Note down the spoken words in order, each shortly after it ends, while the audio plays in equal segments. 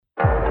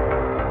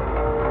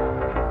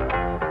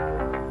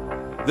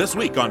This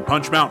week on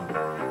Punch Mountain,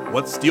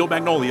 what Steel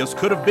Magnolias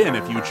could have been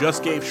if you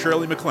just gave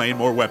Shirley MacLaine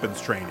more weapons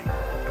training.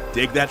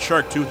 Dig that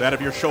shark tooth out of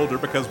your shoulder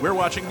because we're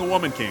watching The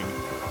Woman King.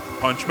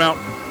 Punch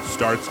Mountain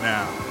starts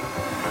now.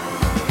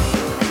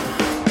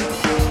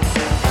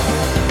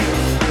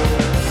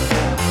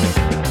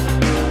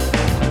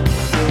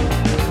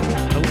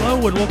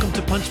 Hello and welcome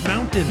to Punch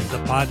Mountain,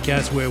 the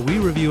podcast where we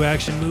review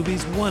action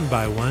movies one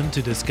by one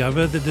to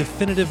discover the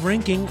definitive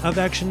ranking of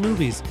action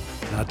movies.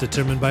 Not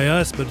determined by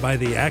us, but by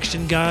the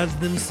action gods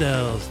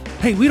themselves.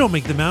 Hey, we don't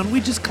make the mountain,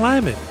 we just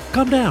climb it.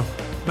 Calm down.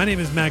 My name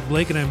is Mac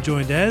Blake and I'm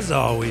joined as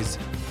always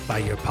by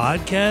your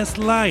podcast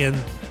lion.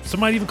 Some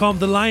might even call him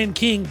the Lion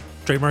King.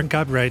 Trademark and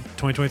copyright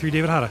 2023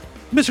 David Hata.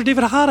 Mr.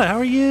 David Hata, how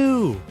are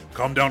you?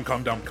 Calm down.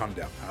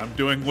 I'm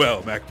doing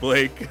well, Mac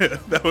Blake.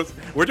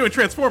 We're doing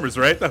Transformers,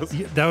 right? That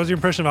was your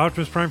impression of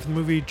Optimus Prime from the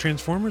movie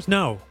Transformers?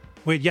 No.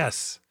 Wait,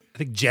 yes. I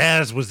think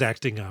Jazz was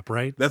acting up,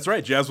 right? That's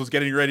right. Jazz was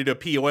getting ready to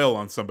pee oil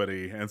on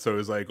somebody. And so it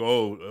was like,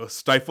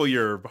 stifle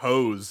your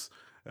hose,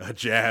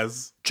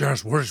 Jazz.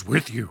 Jazz, what is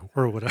with you?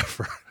 Or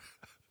whatever.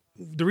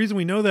 The reason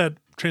we know that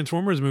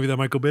Transformers movie, that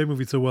Michael Bay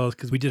movie so well is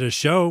because we did a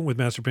show with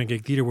Master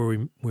Pancake Theater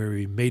where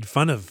we made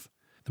fun of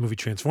the movie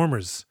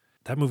Transformers.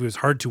 That movie was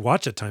hard to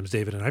watch at times,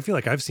 David, and I feel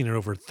like I've seen it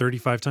over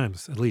 35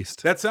 times at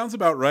least. That sounds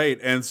about right.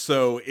 And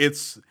so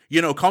it's,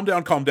 calm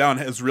down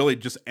has really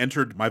just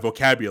entered my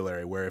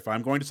vocabulary, where if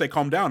I'm going to say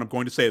calm down, I'm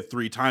going to say it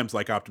 3 times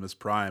like Optimus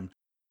Prime.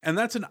 And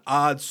that's an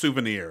odd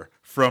souvenir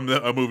from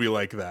a movie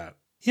like that.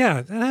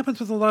 Yeah, that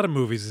happens with a lot of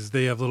movies, is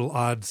they have little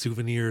odd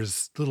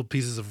souvenirs, little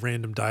pieces of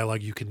random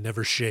dialogue you can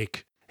never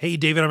shake. Hey,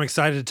 David, I'm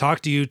excited to talk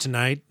to you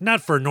tonight.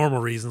 Not for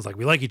normal reasons like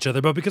we like each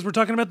other, but because we're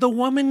talking about The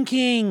Woman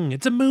King.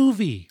 It's a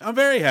movie. I'm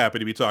very happy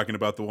to be talking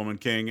about The Woman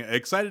King.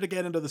 Excited to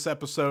get into this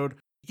episode.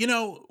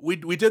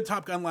 We did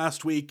Top Gun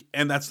last week,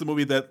 and that's the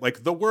movie that,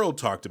 the world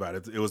talked about.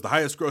 It was the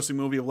highest grossing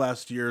movie of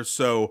last year,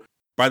 so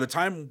by the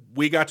time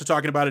we got to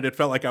talking about it, it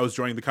felt like I was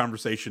joining the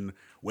conversation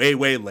way,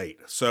 way late.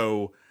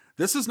 So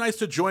this is nice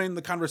to join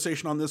the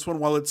conversation on this one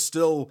while it's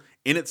still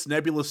in its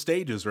nebulous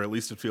stages, or at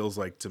least it feels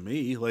like to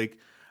me.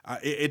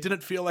 It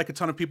didn't feel like a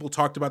ton of people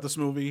talked about this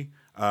movie,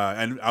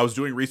 and I was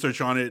doing research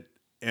on it,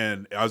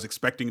 and I was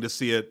expecting to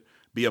see it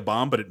be a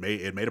bomb, but it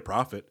made a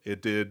profit.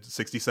 It did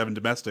 67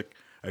 domestic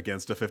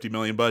against a 50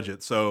 million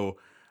budget, so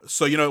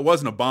it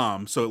wasn't a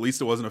bomb, so at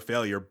least it wasn't a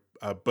failure.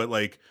 But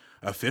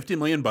a 50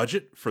 million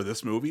budget for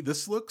this movie,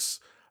 this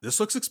looks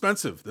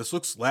expensive. This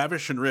looks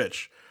lavish and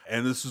rich,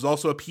 and this is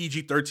also a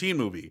PG-13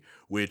 movie,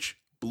 which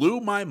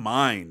blew my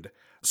mind.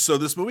 So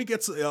this movie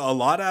gets a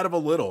lot out of a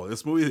little.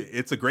 This movie,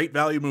 it's a great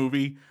value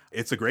movie.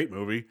 It's a great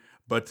movie,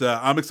 but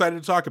I'm excited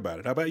to talk about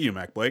it. How about you,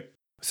 Mac Blake?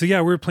 So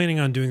yeah, we were planning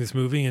on doing this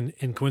movie,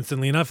 and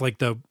coincidentally enough,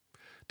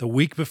 the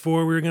week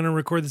before we were going to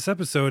record this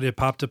episode, it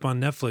popped up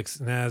on Netflix,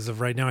 and as of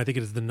right now, I think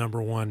it is the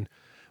 #1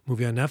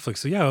 movie on Netflix.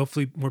 So yeah,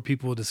 hopefully more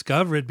people will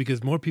discover it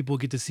because more people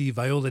get to see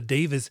Viola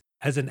Davis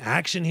as an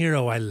action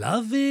hero. I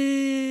love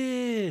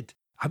it.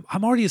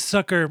 I'm already a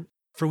sucker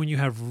for when you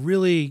have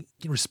really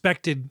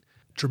respected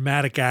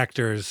dramatic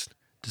actors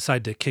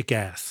decide to kick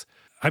ass.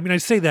 I mean, I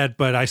say that,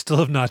 but I still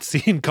have not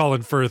seen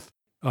Colin Firth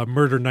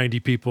murder 90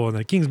 people in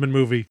the Kingsman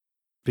movie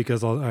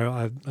because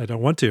I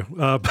don't want to.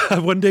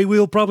 But one day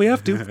we'll probably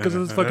have to because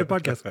of this fucking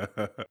podcast.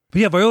 But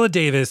yeah, Viola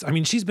Davis, I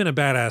mean, she's been a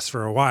badass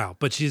for a while,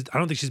 but I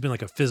don't think she's been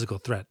a physical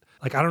threat.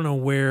 I don't know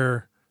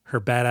where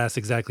her badass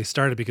exactly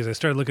started because I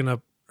started looking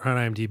up her on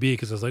IMDb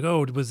because I was like,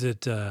 oh, was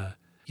it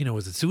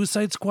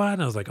Suicide Squad?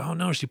 And I was like, oh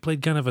no, she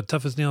played kind of a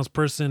tough as nails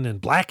person,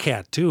 and Black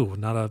Cat too,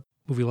 not a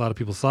movie a lot of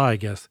people saw, I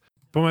guess.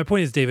 But my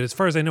point is, David, as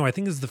far as I know, I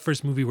think this is the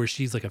first movie where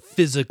she's a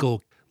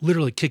physical,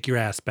 literally kick your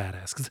ass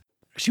badass. Because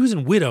she was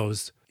in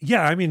Widows.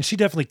 Yeah, I mean, she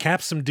definitely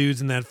caps some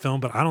dudes in that film,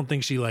 but I don't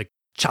think she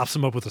chops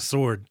them up with a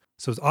sword.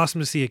 So it's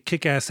awesome to see a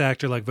kick-ass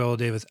actor like Viola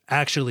Davis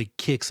actually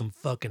kick some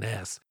fucking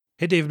ass.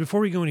 Hey, David,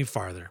 before we go any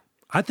farther,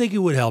 I think it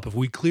would help if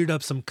we cleared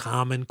up some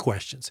common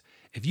questions.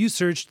 If you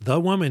searched The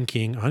Woman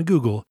King on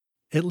Google,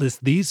 it lists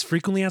these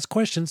frequently asked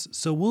questions,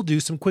 so we'll do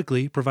some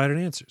quickly provided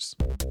answers.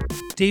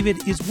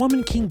 David, is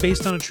Woman King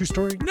based on a true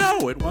story?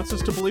 No, it wants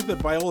us to believe that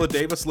Viola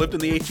Davis lived in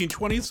the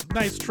 1820s.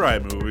 Nice try,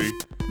 movie.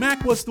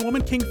 Mac, was The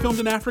Woman King filmed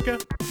in Africa?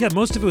 Yeah,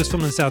 most of it was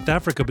filmed in South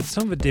Africa, but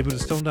some of it, David,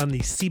 was filmed on the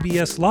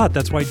CBS lot.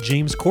 That's why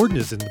James Corden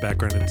is in the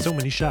background in so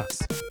many shots.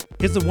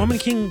 Is The Woman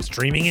King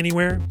streaming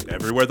anywhere?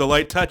 Everywhere the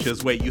light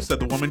touches. Wait, you said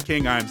The Woman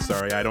King? I'm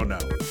sorry, I don't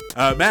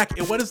know. Mac,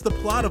 what is the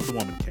plot of The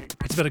Woman King?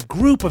 It's about a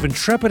group of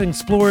intrepid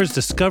explorers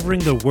discovering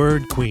the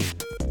word queen.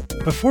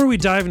 Before we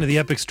dive into the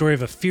epic story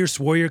of a fierce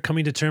warrior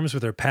coming to terms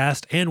with her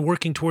past and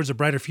working towards a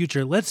brighter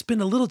future, let's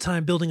spend a little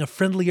time building a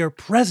friendlier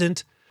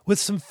present with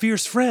some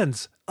fierce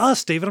friends.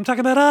 Us, David, I'm talking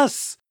about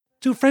us.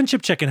 Do a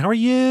friendship check-in. How are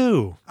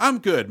you? I'm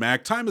good,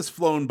 Mac. Time has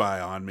flown by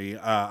on me.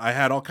 I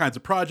had all kinds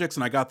of projects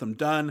and I got them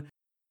done.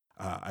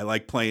 I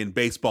like playing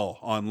baseball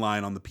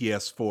online on the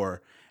PS4.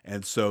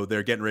 And so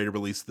they're getting ready to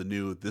release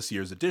this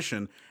year's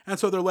edition. And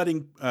so they're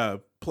letting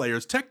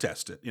players tech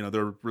test it.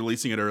 They're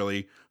releasing it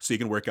early so you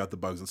can work out the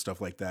bugs and stuff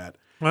like that.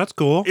 Well, that's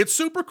cool. It's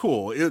super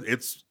cool.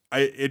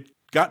 It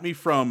got me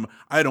from,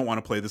 I don't want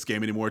to play this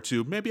game anymore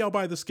to maybe I'll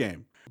buy this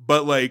game.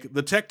 But like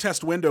the tech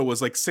test window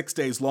was like 6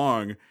 days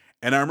long.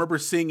 And I remember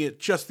seeing it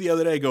just the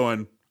other day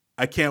going,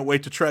 I can't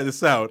wait to try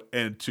this out.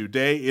 And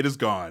today it is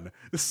gone.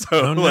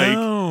 So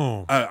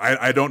no.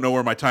 I don't know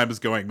where my time is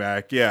going,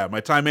 Mac. Yeah,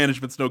 my time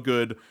management's no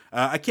good.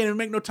 I can't even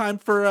make no time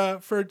for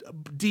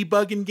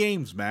debugging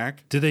games,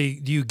 Mac. Do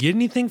you get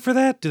anything for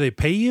that? Do they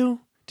pay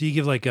you? Do you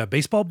give like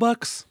baseball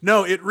bucks?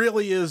 No, it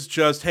really is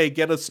just, hey,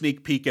 get a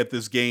sneak peek at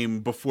this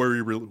game before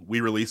we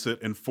release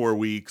it in 4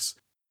 weeks.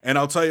 And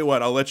I'll tell you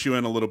what, I'll let you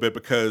in a little bit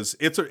because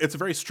it's a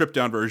very stripped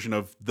down version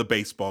of the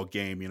baseball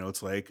game. You know,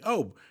 it's like,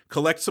 oh,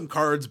 collect some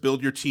cards,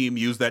 build your team,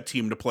 use that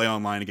team to play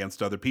online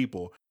against other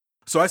people.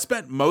 So I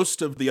spent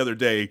most of the other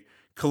day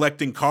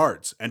collecting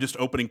cards and just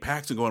opening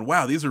packs and going,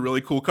 wow, these are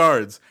really cool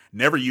cards.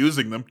 Never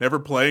using them, never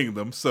playing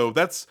them. So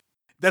that's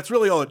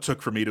really all it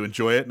took for me to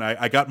enjoy it, and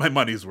I got my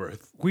money's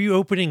worth. Were you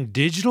opening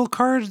digital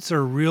cards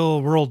or real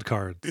world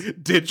cards?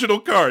 Digital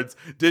cards,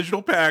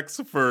 digital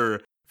packs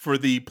for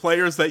the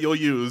players that you'll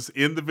use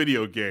in the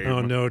video game.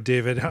 Oh no,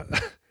 David.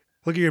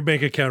 Look at your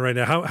bank account right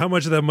now. How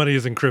much of that money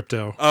is in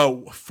crypto?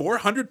 Oh,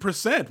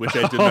 400%, which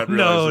I did not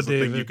realize was a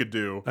thing you could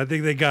do. I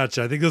think they got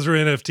you. I think those were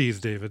NFTs,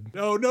 David.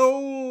 Oh,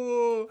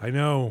 no. I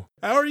know.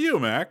 How are you,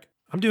 Mac?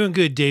 I'm doing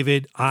good,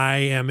 David. I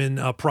am in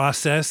a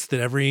process that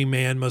every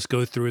man must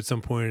go through at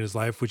some point in his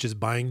life, which is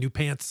buying new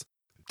pants.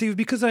 David,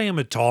 because I am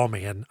a tall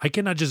man, I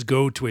cannot just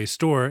go to a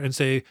store and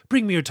say,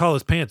 bring me your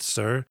tallest pants,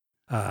 sir.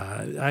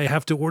 I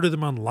have to order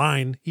them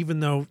online, even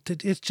though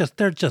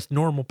they're just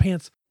normal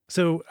pants.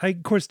 So I,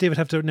 of course, David,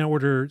 have to now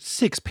order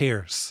 6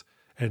 pairs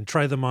and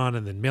try them on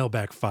and then mail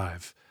back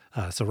 5.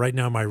 So right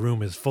now my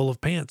room is full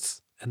of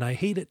pants and I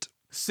hate it.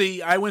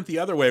 See, I went the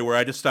other way where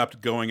I just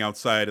stopped going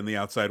outside in the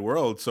outside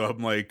world. So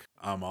I'm like,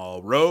 I'm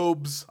all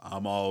robes,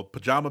 I'm all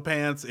pajama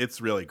pants. It's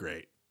really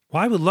great.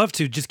 Well, I would love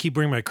to just keep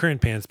wearing my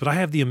current pants, but I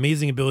have the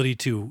amazing ability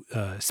to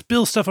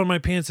spill stuff on my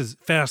pants as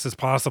fast as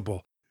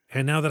possible.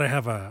 And now that I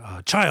have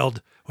a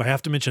child, who I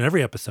have to mention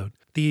every episode,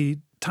 the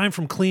time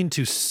from clean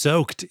to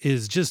soaked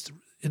is just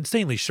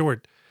insanely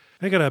short.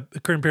 I got a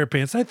current pair of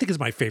pants. I think is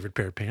my favorite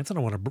pair of pants. I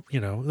don't want to, I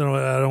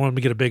don't want them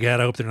to get a big head.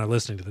 I hope they're not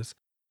listening to this.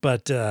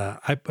 But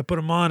I put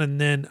them on,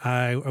 and then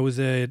I was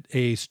at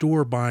a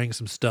store buying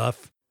some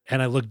stuff,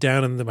 and I looked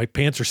down, and my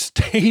pants are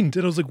stained.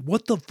 And I was like,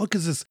 what the fuck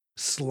is this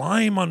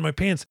slime on my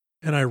pants?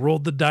 And I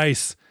rolled the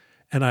dice,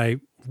 and I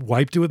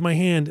wiped it with my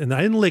hand, and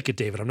I didn't lick it,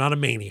 David. I'm not a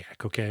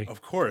maniac, okay?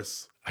 Of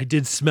course. I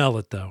did smell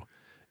it, though,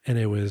 and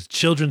it was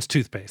children's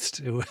toothpaste.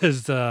 It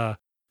was the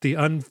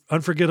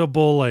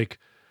unforgettable, like,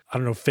 I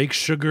don't know, fake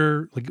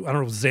sugar, like, I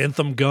don't know,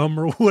 xanthan gum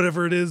or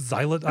whatever it is,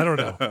 xylitol, I don't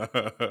know.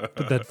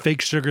 But that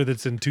fake sugar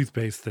that's in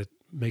toothpaste that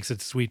makes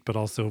it sweet but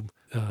also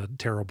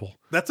terrible.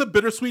 That's a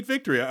bittersweet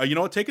victory. You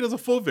know what? Take it as a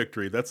full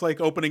victory. That's like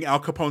opening Al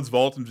Capone's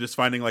vault and just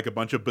finding like a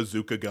bunch of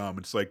bazooka gum.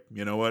 It's like,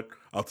 you know what?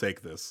 I'll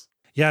take this.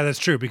 Yeah, that's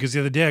true, because the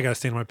other day I got a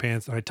stain on my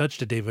pants and I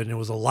touched it, David, and it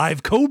was a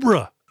live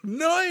cobra.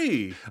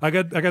 No. I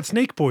got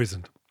snake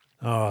poisoned.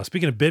 Oh,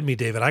 speaking of bit me,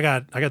 David, I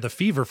got the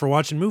fever for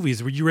watching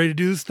movies. Were you ready to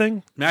do this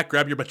thing? Matt,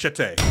 grab your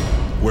machete.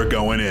 We're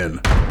going in.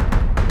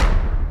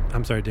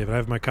 I'm sorry, David. I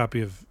have my copy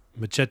of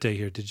Machete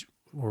here.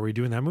 Were we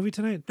doing that movie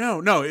tonight?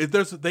 No.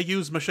 They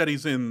use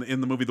machetes in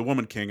the movie The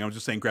Woman King. I was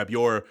just saying, grab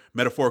your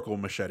metaphorical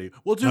machete.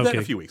 We'll do that in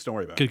a few weeks. Don't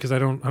worry about it. Good, because I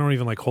don't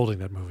even like holding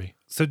that movie.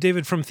 So,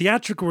 David, from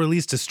theatrical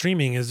release to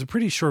streaming is a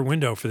pretty short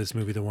window for this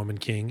movie, The Woman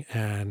King,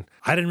 and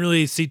I didn't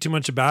really see too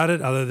much about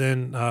it other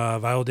than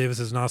Viola Davis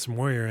is an awesome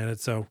warrior in it.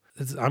 So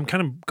I'm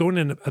kind of going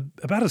in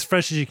about as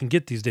fresh as you can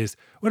get these days.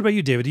 What about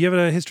you, David? Do you have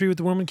a history with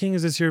The Woman King?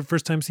 Is this your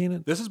first time seeing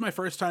it? This is my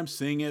first time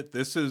seeing it.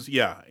 This is,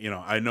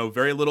 I know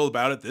very little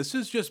about it. This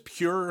is just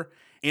pure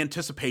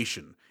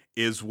anticipation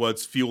is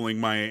what's fueling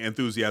my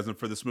enthusiasm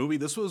for this movie.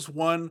 This was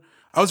one,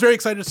 I was very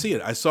excited to see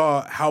it. I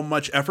saw how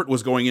much effort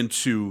was going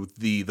into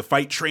the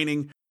fight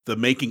training, the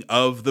making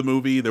of the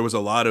movie. There was a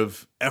lot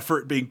of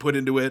effort being put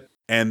into it.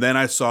 And then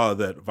I saw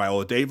that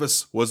Viola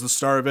Davis was the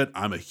star of it.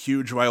 I'm a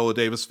huge Viola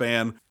Davis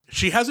fan.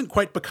 She hasn't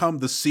quite become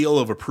the seal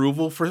of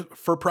approval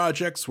for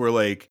projects where,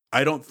 like,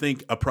 I don't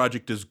think a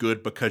project is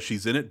good because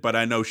she's in it, but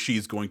I know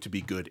she's going to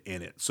be good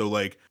in it. So,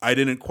 like, I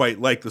didn't quite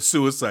like the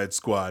Suicide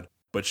Squad,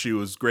 but she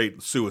was great in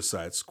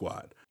Suicide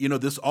Squad. You know,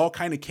 this all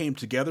kind of came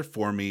together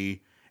for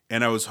me,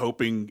 and I was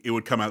hoping it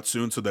would come out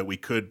soon so that we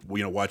could,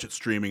 watch it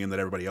streaming and that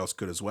everybody else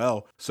could as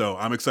well. So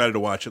I'm excited to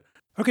watch it.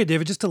 Okay,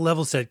 David, just to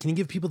level set, can you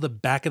give people the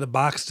back of the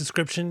box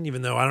description,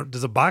 even though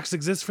does a box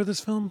exist for this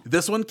film?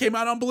 This one came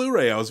out on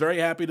Blu-ray. I was very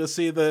happy to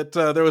see that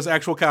there was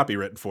actual copy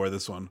written for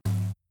this one.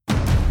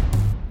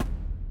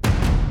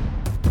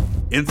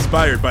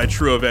 Inspired by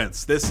true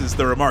events, this is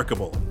the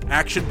remarkable,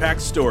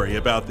 action-packed story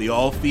about the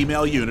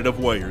all-female unit of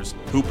warriors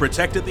who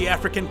protected the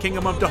African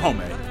kingdom of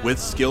Dahomey with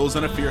skills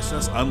and a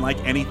fierceness unlike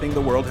anything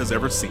the world has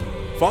ever seen.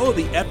 Follow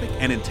the epic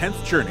and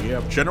intense journey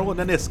of General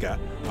Naniska,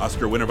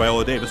 Oscar winner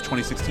Viola Davis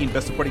 2016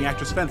 Best Supporting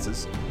Actress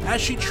Fences,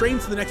 as she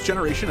trains the next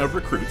generation of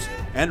recruits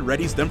and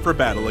readies them for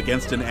battle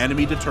against an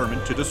enemy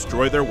determined to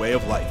destroy their way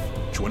of life.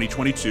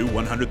 2022,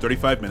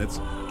 135 minutes,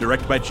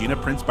 directed by Gina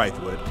Prince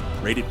Bythewood,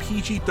 rated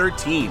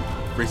PG-13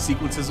 for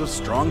sequences of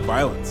strong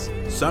violence,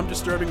 some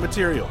disturbing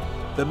material,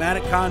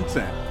 thematic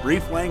content,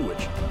 brief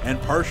language,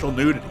 and partial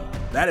nudity.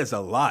 That is a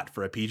lot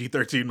for a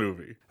PG-13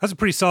 movie. That's a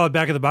pretty solid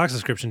back-of-the-box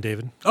description,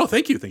 David. Oh,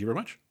 thank you. Thank you very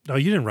much. Oh,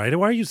 you didn't write it?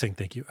 Why are you saying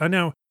thank you?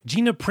 Now,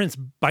 Gina Prince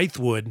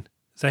Bythewood,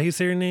 is that how you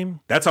say her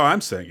name? That's how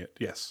I'm saying it,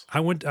 yes. I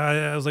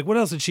was like, what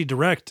else did she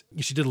direct?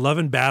 She did Love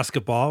and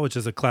Basketball, which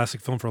is a classic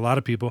film for a lot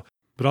of people.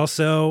 But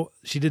also,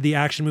 she did the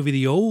action movie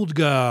The Old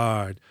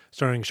Guard,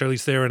 starring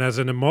Charlize Theron as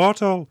an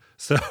immortal.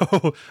 So,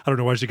 I don't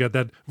know why she got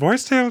that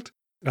voice tilt.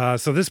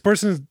 So this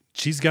person,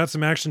 she's got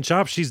some action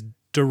chops. She's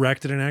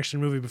directed an action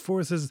movie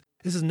before. This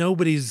is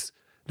nobody's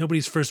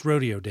first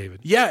rodeo, David.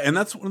 Yeah, and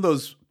that's one of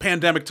those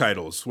pandemic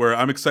titles where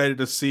I'm excited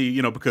to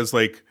see, because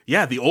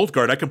The Old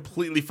Guard, I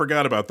completely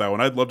forgot about that one.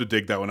 I'd love to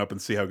dig that one up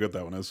and see how good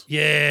that one is.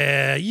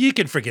 Yeah, you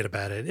can forget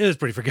about it. It was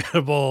pretty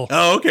forgettable.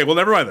 Oh, okay. Well,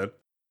 never mind then.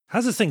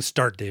 How's this thing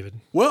start, David?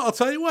 Well, I'll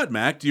tell you what,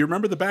 Mac. Do you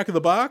remember the back of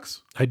the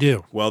box? I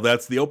do. Well,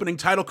 that's the opening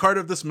title card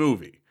of this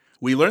movie.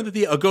 We learn that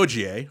the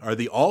Ogogie are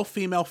the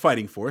all-female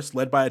fighting force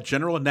led by a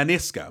General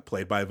Naniska,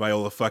 played by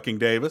Viola fucking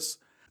Davis.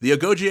 The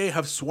Ogogie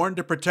have sworn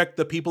to protect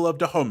the people of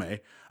Dahomey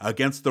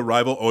against the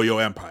rival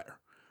Oyo Empire.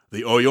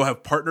 The Oyo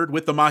have partnered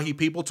with the Mahi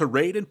people to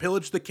raid and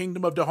pillage the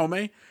kingdom of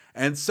Dahomey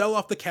and sell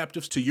off the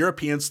captives to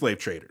European slave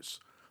traders.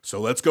 So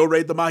let's go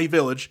raid the Mahi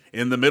village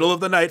in the middle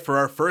of the night for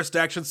our first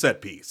action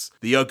set piece.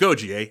 The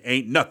Ogogie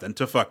ain't nothing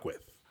to fuck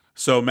with.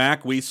 So,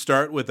 Mac, we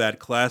start with that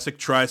classic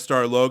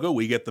TriStar logo.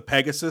 We get the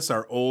Pegasus,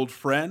 our old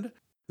friend.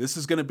 This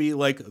is going to be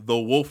like the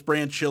Wolf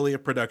Brand chili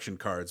of production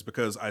cards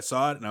because I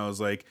saw it and I was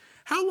like,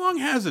 how long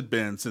has it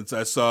been since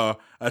I saw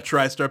a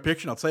TriStar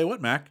picture? And I'll tell you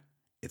what, Mac,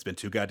 it's been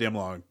too goddamn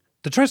long.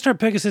 The TriStar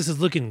Pegasus is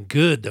looking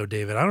good, though,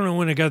 David. I don't know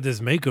when it got this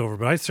makeover,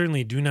 but I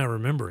certainly do not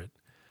remember it.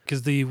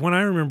 Because the one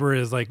I remember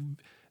is like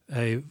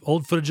a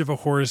old footage of a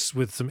horse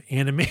with some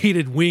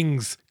animated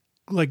wings,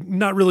 like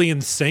not really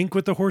in sync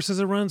with the horse as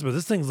it runs, but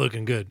this thing's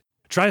looking good.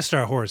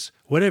 TriStar horse,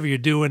 whatever you're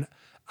doing,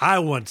 I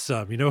want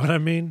some. You know what I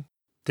mean?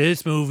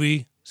 This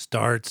movie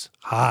starts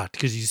hot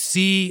because you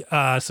see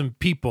some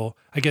people,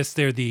 I guess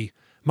they're the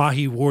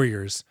Mahi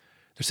warriors.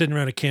 They're sitting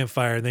around a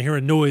campfire and they hear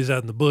a noise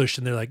out in the bush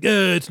and they're like,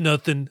 it's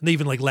nothing. And they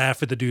even like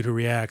laugh at the dude who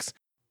reacts.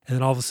 And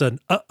then all of a sudden,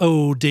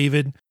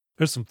 David,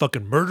 there's some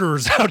fucking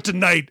murderers out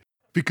tonight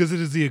because it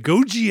is the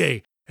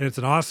Ogogie. And it's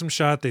an awesome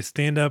shot. They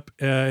stand up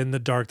in the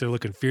dark. They're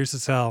looking fierce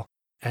as hell.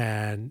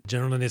 And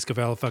General Naniska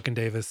Viola fucking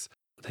Davis,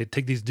 they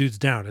take these dudes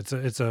down. I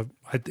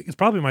think it's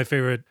probably my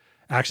favorite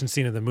action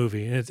scene in the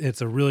movie. And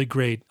it's a really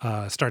great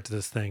start to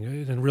this thing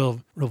and real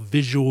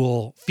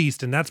visual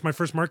feast. And that's my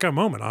first mark-out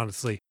moment,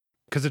 honestly.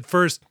 Because at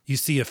first you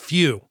see a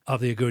few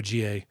of the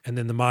Ogogie and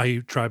then the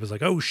Mahi tribe is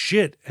like, oh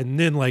shit. And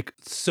then like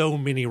so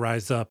many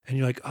rise up and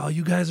you're like, oh,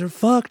 you guys are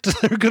fucked.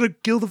 They're going to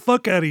kill the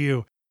fuck out of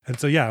you. And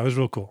so, yeah, it was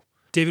real cool.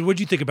 David, what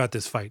did you think about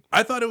this fight?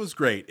 I thought it was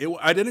great.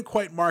 I didn't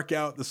quite mark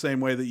out the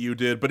same way that you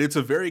did, but it's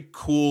a very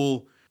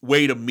cool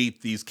way to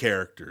meet these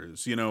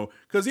characters,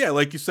 because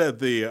like you said,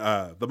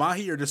 the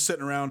Mahi are just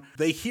sitting around.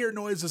 They hear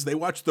noises. They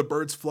watch the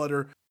birds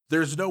flutter.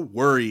 There's no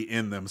worry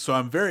in them. So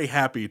I'm very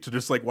happy to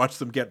just watch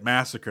them get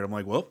massacred. I'm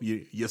like, well,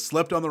 you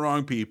slept on the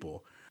wrong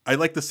people. I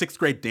like the sixth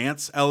grade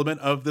dance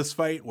element of this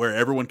fight where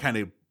everyone kind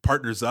of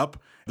partners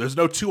up. There's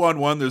no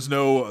 2-on-1. There's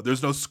no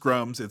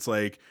scrums. It's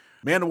like,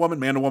 man to woman,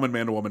 man to woman,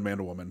 man to woman, man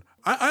to woman.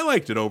 I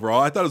liked it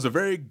overall. I thought it was a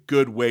very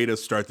good way to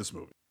start this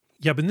movie.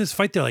 Yeah, but in this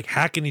fight, they're like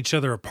hacking each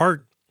other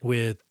apart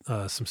with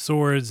some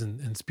swords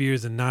and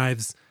spears and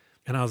knives.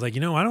 And I was like,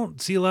 I don't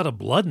see a lot of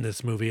blood in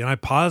this movie. And I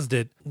paused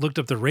it, looked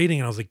up the rating,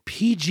 and I was like,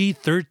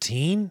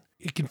 PG-13?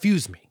 It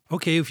confused me.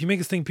 Okay, if you make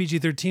this thing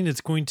PG-13, it's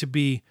going to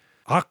be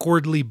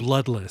awkwardly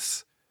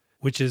bloodless,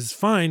 which is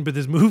fine, but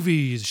this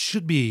movie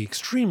should be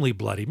extremely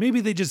bloody.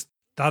 Maybe they just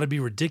thought it'd be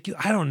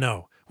ridiculous. I don't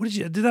know.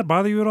 Did that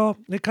bother you at all?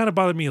 It kind of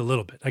bothered me a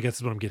little bit, I guess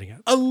is what I'm getting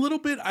at. A little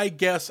bit, I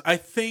guess. I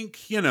think,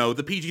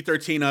 the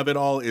PG-13 of it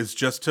all is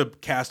just to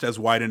cast as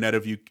wide a net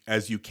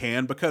as you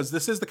can, because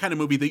this is the kind of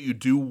movie that you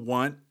do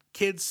want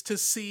kids to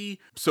see.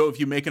 So if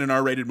you make it an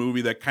R-rated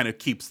movie, that kind of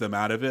keeps them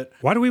out of it.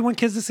 Why do we want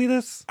kids to see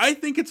this? I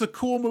think it's a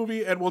cool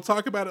movie, and we'll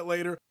talk about it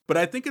later, but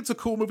I think it's a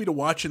cool movie to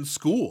watch in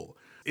school.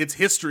 It's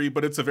history,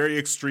 but it's a very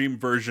extreme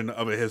version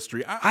of a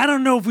history. I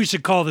don't know if we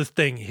should call this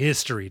thing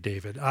history,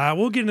 David.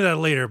 We'll get into that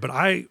later, but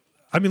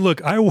I mean,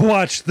 look, I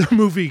watched the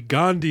movie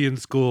Gandhi in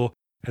school,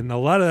 and a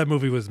lot of that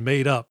movie was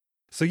made up.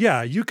 So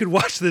yeah, you could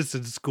watch this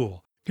in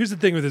school. Here's the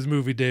thing with this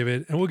movie,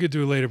 David, and we'll get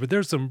to it later, but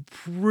there's some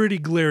pretty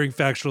glaring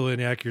factual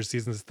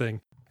inaccuracies in this thing.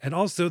 And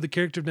also, the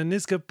character of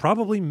Naniska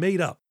probably made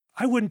up.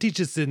 I would teach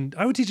this in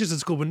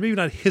school, but maybe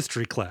not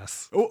history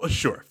class. Oh,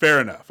 sure.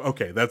 Fair enough.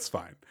 Okay, that's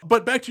fine.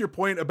 But back to your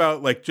point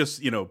about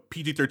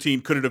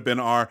PG-13, could it have been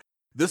R?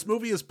 This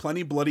movie is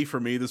plenty bloody for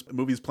me. This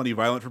movie is plenty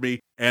violent for me.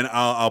 And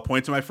I'll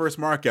point to my first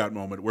mark-out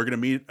moment. We're going to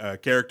meet a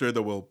character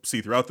that we'll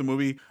see throughout the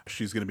movie.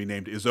 She's going to be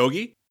named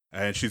Izogi,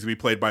 and she's going to be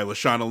played by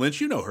Lashana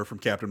Lynch. You know her from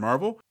Captain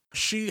Marvel.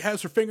 She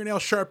has her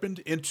fingernails sharpened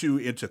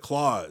into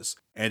claws,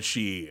 and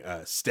she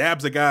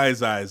stabs a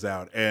guy's eyes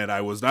out. And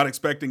I was not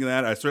expecting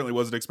that. I certainly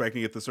wasn't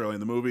expecting it this early in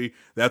the movie.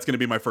 That's going to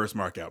be my first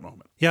mark out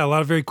moment. Yeah, a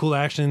lot of very cool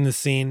action in this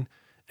scene,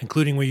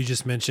 including what you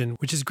just mentioned,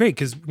 which is great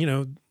because,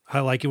 I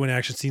like it when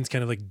action scenes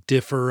kind of like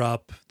differ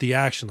up the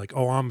action. Like,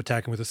 oh, I'm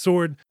attacking with a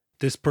sword.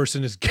 This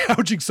person is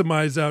gouging some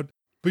eyes out.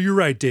 But you're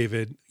right,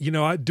 David.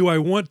 Do I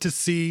want to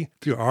see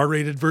the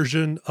R-rated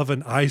version of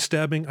an eye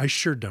stabbing? I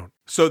sure don't.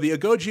 So the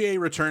Agogie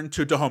return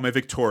to Dahomey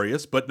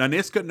victorious, but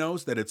Naniska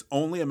knows that it's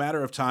only a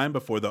matter of time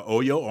before the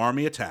Oyo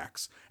army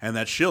attacks, and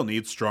that she'll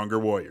need stronger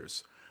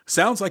warriors.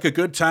 Sounds like a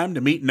good time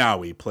to meet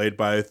Nawi, played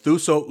by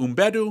Thuso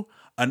Umbedu,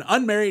 an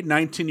unmarried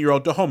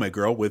 19-year-old Dahomey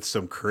girl with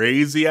some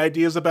crazy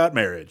ideas about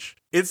marriage.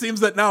 It seems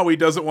that Nawi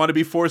doesn't want to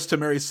be forced to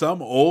marry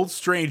some old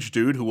strange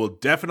dude who will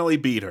definitely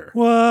beat her.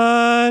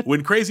 What?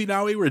 When crazy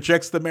Nawi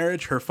rejects the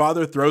marriage, her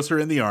father throws her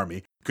in the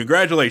army.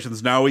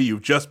 Congratulations, Nawi,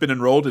 you've just been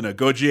enrolled in a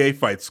Agogie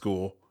fight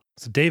school.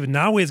 So David,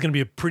 Nawi is going to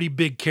be a pretty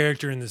big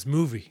character in this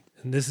movie.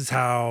 And this is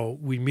how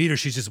we meet her.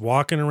 She's just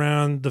walking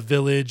around the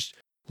village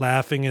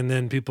laughing, and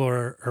then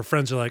her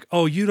friends are like,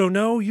 oh, you don't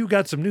know? You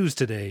got some news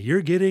today.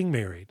 You're getting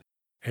married.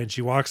 And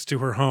she walks to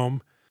her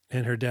home,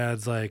 and her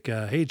dad's like,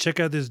 hey, check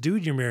out this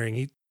dude you're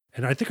marrying.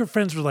 And I think her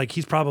friends were like,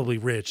 he's probably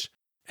rich.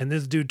 And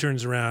this dude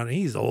turns around, and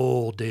he's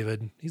old,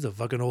 David. He's a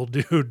fucking old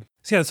dude.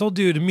 So yeah, this old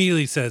dude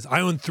immediately says,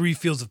 I own 3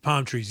 fields of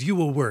palm trees. You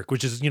will work,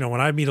 which is,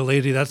 when I meet a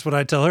lady, that's what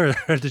I tell her,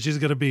 that she's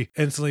going to be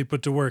instantly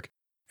put to work.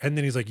 And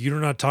then he's like, you do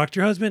not talk to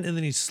your husband? And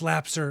then he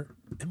slaps her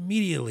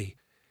immediately.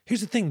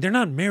 Here's the thing. They're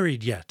not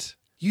married yet.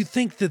 You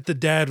think that the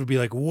dad would be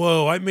like,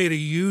 whoa, I made a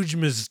huge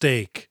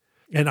mistake,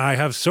 and I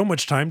have so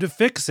much time to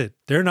fix it.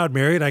 They're not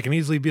married. I can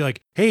easily be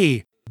like,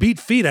 hey, beat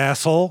feet,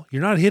 asshole.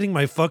 You're not hitting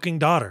my fucking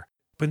daughter.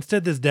 But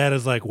instead, this dad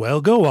is like,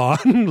 well, go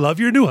on. Love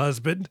your new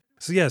husband.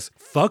 So yes,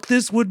 fuck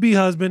this would-be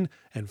husband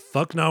and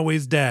fuck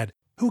Nawe's dad,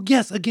 who,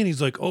 yes, again,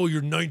 he's like, oh,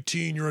 you're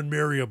 19, you're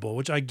unmarriable,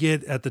 which I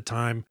get at the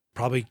time.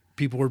 Probably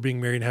people were being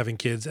married and having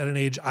kids at an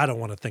age I don't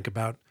want to think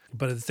about.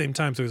 But at the same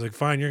time, so he's like,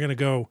 fine, you're going to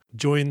go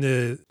join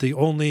the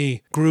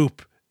only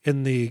group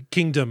in the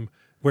kingdom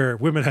where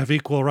women have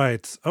equal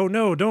rights. Oh,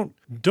 no, don't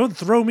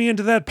throw me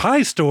into that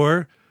pie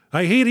store.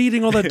 I hate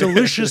eating all that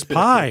delicious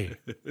pie.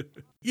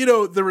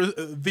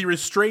 The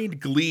restrained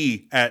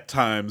glee at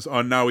times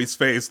on Nawi's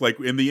face, like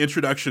in the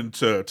introduction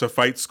to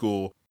fight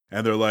school,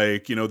 and they're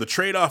like, the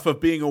trade-off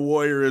of being a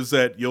warrior is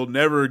that you'll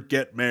never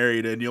get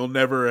married and you'll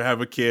never have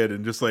a kid,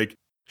 and just like,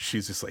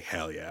 she's just like,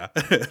 hell yeah,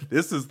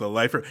 this is the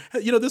life.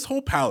 This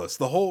whole palace,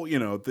 the whole,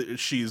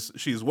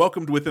 she's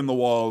welcomed within the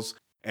walls,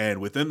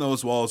 and within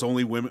those walls,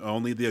 only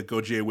the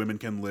Agogie women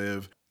can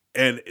live,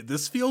 and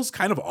this feels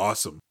kind of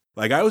awesome.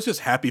 Like, I was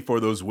just happy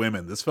for those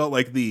women. This felt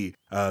like the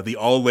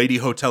all-lady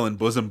hotel in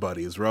Bosom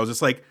Buddies, where I was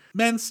just like,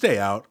 men, stay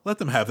out. Let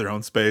them have their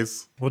own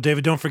space. Well,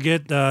 David, don't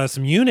forget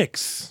some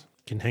eunuchs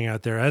can hang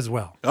out there as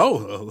well.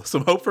 Oh,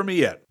 some hope for me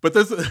yet. But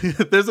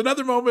there's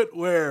another moment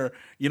where,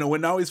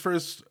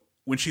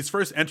 when she's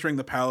first entering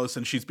the palace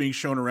and she's being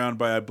shown around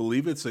by, I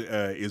believe it's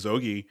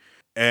Izogi,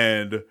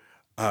 and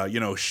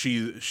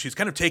she's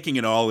kind of taking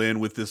it all in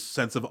with this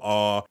sense of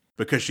awe,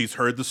 because she's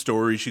heard the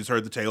story, she's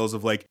heard the tales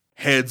of like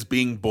heads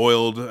being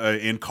boiled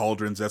in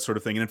cauldrons, that sort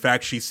of thing. And in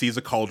fact, she sees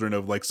a cauldron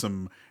of like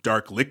some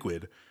dark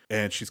liquid,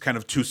 and she's kind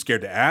of too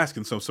scared to ask.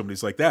 And so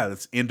somebody's like,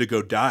 that's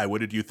indigo dye.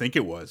 What did you think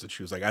it was? And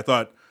she was like, I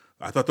thought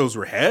those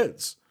were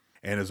heads.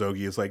 And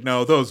Izogi is like,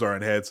 no, those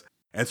aren't heads.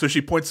 And so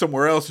she points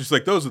somewhere else. She's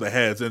like, those are the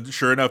heads. And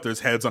sure enough, there's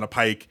heads on a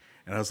pike.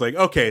 And I was like,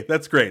 okay,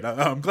 that's great.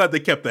 I'm glad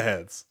they kept the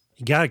heads.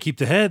 You got to keep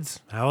the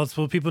heads. How else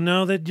will people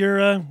know that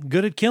you're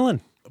good at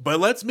killing? But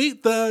let's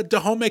meet the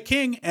Dahomey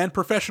king and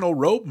professional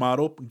robe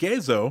model,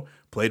 Gezo,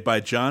 played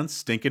by John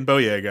Stinkin'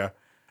 Boyega.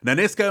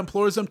 Naniska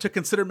implores them to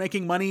consider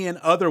making money in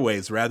other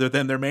ways rather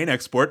than their main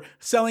export,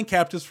 selling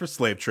captives for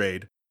slave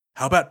trade.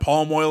 How about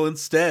palm oil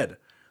instead?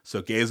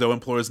 So Gezo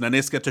implores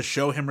Naniska to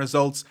show him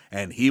results,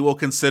 and he will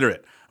consider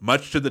it,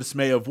 much to the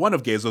dismay of one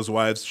of Gezo's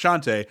wives,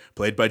 Shante,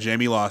 played by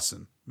Jamie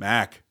Lawson.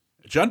 Mac.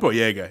 John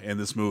Boyega in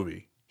this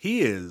movie.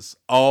 He is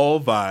all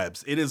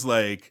vibes.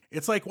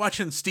 It's like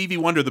watching Stevie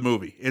Wonder the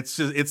movie. It's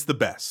the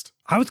best.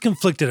 I was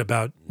conflicted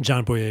about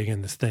John Boyega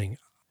in this thing.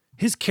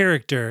 His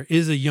character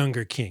is a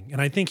younger king,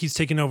 and I think he's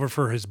taken over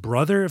for his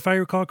brother, if I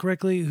recall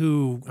correctly,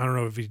 who, I don't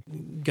know if he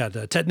got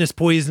tetanus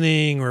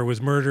poisoning or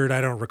was murdered,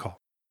 I don't recall.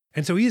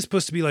 And so he is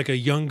supposed to be like a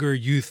younger,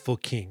 youthful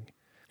king.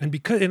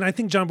 And I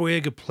think John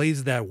Boyega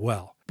plays that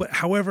well. But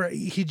however,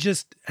 he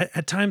just,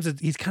 at times,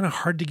 he's kind of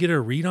hard to get a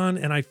read on.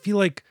 And I feel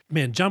like,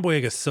 man, John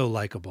Boyega is so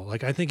likable.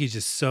 Like, I think he's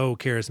just so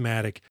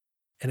charismatic.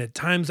 And at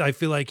times, I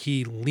feel like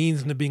he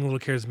leans into being a little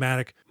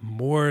charismatic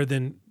more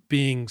than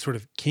being sort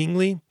of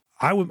kingly.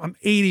 I'm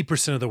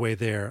 80% of the way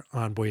there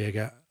on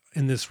Boyega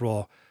in this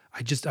role.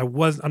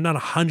 I'm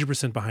not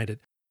 100% behind it.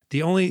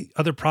 The only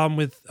other problem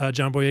with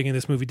John Boyega in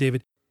this movie,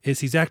 David, is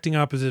he's acting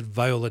opposite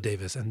Viola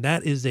Davis. And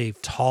that is a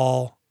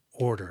tall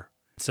order.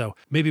 So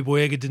maybe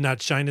Boyega did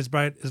not shine as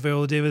bright as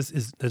Viola Davis.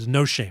 There's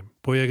no shame.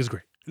 Boyega's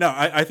great. No,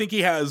 I think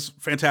he has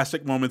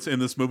fantastic moments in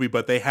this movie,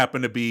 but they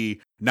happen to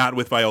be not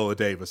with Viola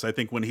Davis. I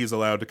think when he's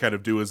allowed to kind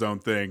of do his own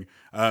thing,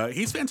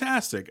 he's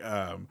fantastic.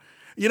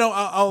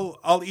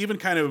 I'll even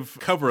kind of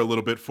cover a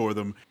little bit for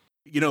them.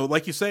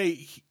 Like you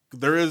say,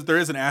 there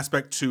is an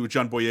aspect to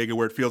John Boyega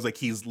where it feels like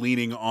he's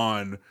leaning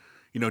on,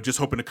 just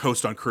hoping to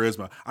coast on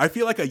charisma. I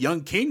feel like a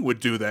young King would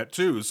do that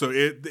too. So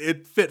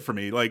it fit for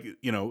me. Like,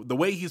 the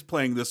way he's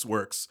playing this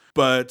works.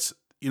 But,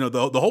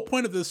 the whole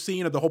point of this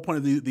scene, or the whole point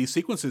of these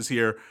sequences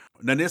here,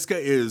 Naniska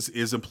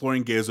is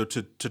imploring Gezo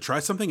to try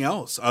something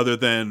else other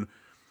than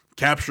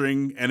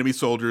capturing enemy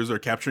soldiers or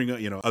capturing,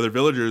 other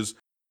villagers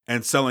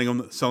and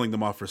selling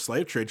them off for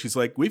slave trade. She's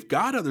like, we've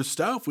got other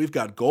stuff. We've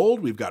got gold.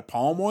 We've got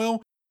palm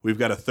oil. We've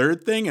got a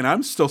third thing. And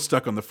I'm still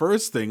stuck on the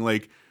first thing.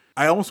 Like,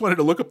 I almost wanted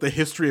to look up the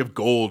history of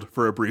gold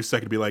for a brief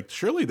second to be like,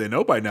 surely they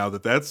know by now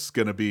that that's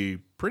going to be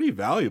pretty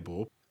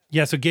valuable.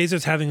 Yeah, so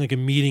Gezo's having like a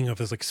meeting of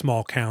his like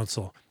small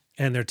council,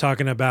 and they're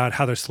talking about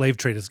how their slave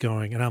trade is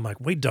going. And I'm like,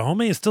 wait,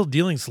 Dahomey is still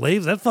dealing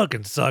slaves? That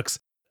fucking sucks.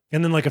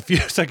 And then like a few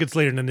seconds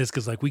later,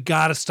 Naniska's like, we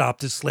got to stop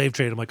this slave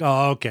trade. I'm like,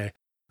 oh, okay.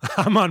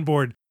 I'm on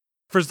board.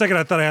 For a second,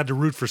 I thought I had to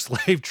root for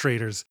slave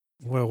traders.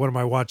 Well, what am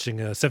I watching?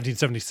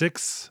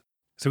 1776?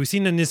 So we see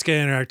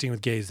Naniska interacting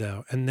with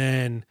Gezo. And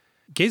then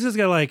Gezo's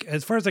got, like,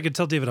 as far as I could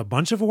tell, David, a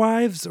bunch of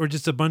wives or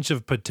just a bunch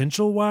of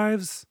potential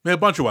wives? A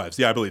bunch of wives.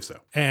 Yeah, I believe so.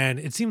 And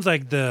it seems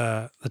like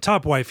the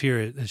top wife here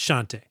is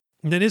Shante.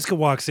 And then Naniska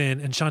walks in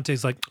and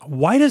Shante's like,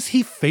 why does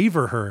he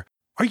favor her?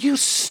 Are you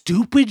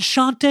stupid,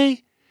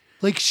 Shante?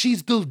 Like,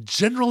 she's the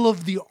general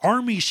of the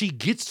army. She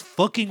gets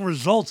fucking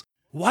results.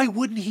 Why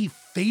wouldn't he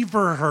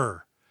favor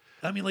her?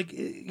 I mean, like,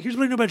 here's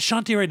what I know about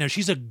Shante right now.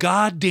 She's a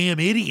goddamn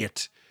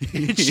idiot.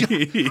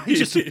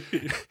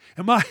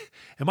 Am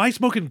I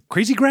smoking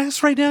crazy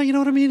grass right now? You know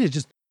what I mean? It's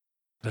just,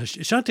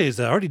 Shante has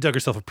already dug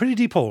herself a pretty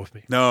deep hole with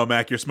me. No,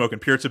 Mac, you're smoking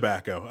pure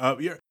tobacco.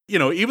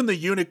 Even the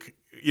eunuch,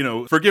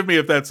 forgive me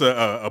if that's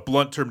a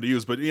blunt term to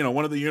use, but,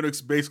 one of the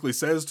eunuchs basically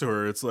says to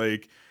her, it's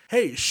like,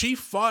 hey, she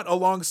fought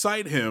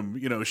alongside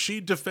him.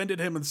 She defended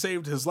him and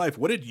saved his life.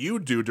 What did you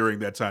do during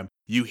that time?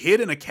 You hid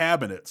in a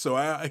cabinet. So,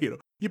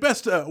 you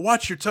best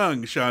watch your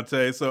tongue,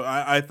 Shante. So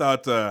I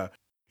thought,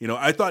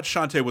 I thought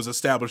Shante was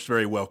established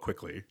very well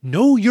quickly.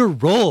 Know your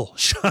role,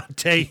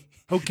 Shante.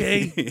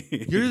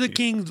 Okay? You're the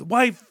king's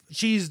wife.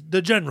 She's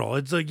the general.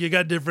 It's like you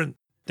got different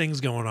things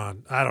going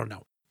on. I don't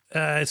know.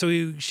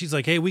 She's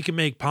like, hey, we can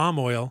make palm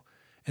oil.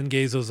 And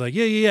Gezo's like,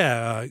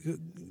 yeah.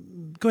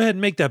 Go ahead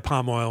and make that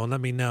palm oil and let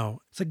me know.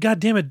 It's like,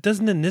 God damn it,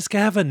 doesn't Naniska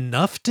have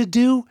enough to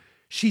do?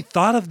 She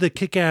thought of the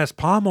kick-ass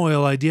palm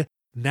oil idea.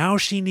 Now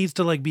she needs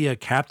to like be a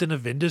captain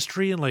of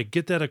industry and like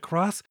get that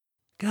across.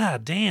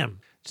 God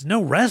damn. There's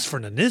no rest for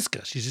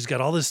Naniska. She's just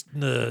got all this,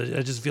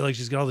 I just feel like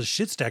she's got all this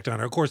shit stacked on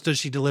her. Of course, does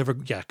she deliver?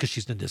 Yeah, because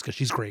she's Naniska.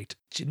 She's great.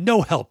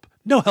 No help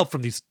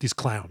from these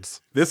clowns.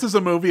 This is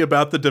a movie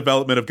about the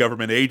development of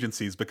government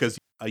agencies because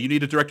you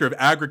need a director of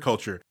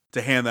agriculture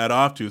to hand that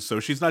off to, so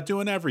she's not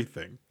doing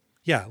everything.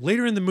 Yeah,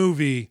 later in the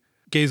movie,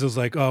 Gezo's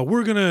like,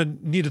 we're going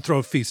to need to throw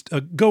a feast.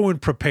 Go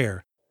and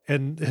prepare.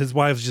 And his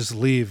wives just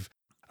leave.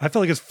 I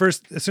felt like as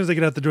soon as they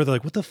get out the door, they're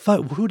like, what the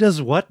fuck? Who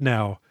does what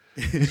now?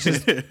 It's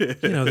just,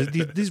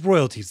 these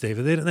royalties,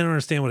 David, they don't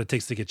understand what it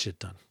takes to get shit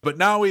done. But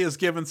Nawi is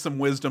given some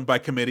wisdom by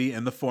committee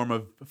in the form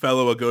of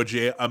fellow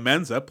Agogie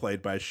Amenza,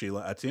 played by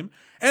Sheila Atim,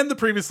 and the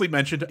previously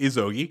mentioned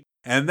Izogi.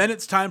 And then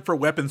it's time for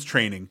weapons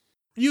training.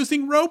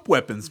 Using rope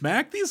weapons,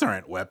 Mac. These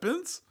aren't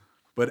weapons.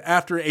 But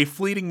after a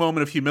fleeting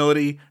moment of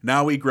humility,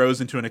 Nawi grows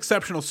into an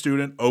exceptional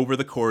student over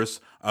the course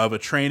of a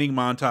training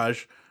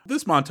montage.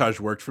 This montage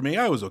worked for me.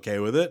 I was okay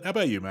with it. How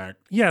about you, Mac?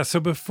 Yeah, so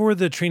before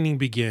the training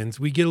begins,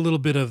 we get a little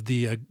bit of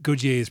the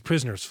Agogie's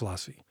prisoner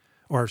philosophy.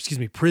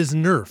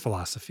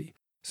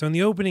 So in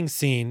the opening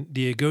scene,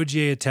 the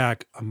Agogie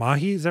attack a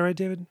Mahi. Is that right,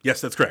 David?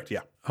 Yes, that's correct,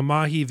 yeah. A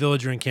Mahi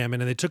villager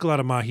encampment, and they took a lot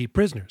of Mahi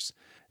prisoners.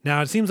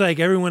 Now, it seems like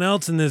everyone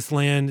else in this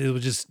land, it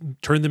would just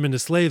turn them into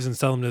slaves and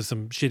sell them to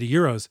some shitty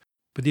Euros.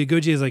 But the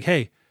Agogie is like,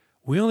 hey,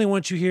 we only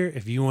want you here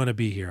if you want to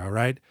be here, all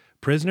right?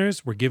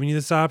 Prisoners, we're giving you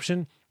this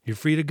option. You're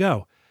free to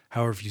go.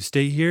 However, if you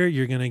stay here,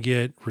 you're going to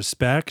get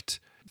respect,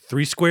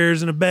 3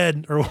 squares and a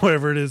bed, or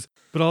whatever it is.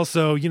 But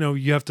also,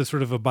 you have to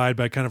sort of abide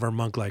by kind of our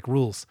monk-like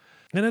rules.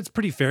 And that's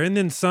pretty fair. And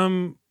then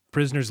some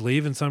prisoners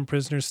leave and some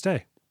prisoners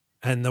stay.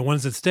 And the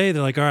ones that stay,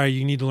 they're like, all right,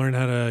 you need to learn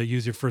how to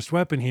use your first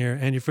weapon here.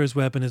 And your first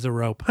weapon is a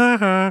rope. Ha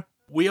ha.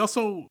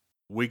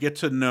 We get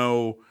to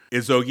know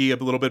Izogi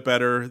a little bit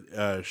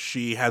better.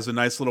 She has a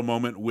nice little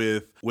moment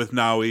with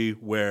Nawi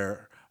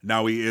where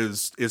Nawi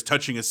is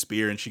touching a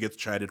spear and she gets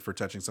chided for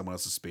touching someone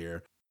else's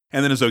spear.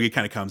 And then Izogi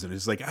kind of comes in and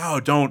is like, oh,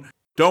 don't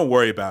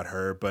worry about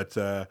her. But,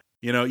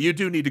 you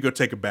do need to go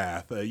take a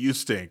bath. You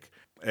stink.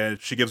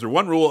 And she gives her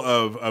one rule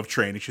of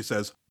training. She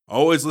says,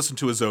 always listen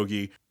to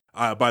Izogi.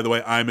 By the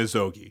way, I'm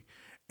Izogi.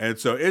 And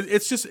so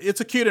it's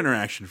a cute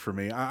interaction for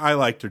me. I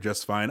liked her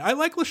just fine. I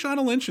like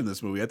Lashana Lynch in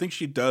this movie. I think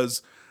she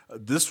does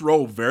this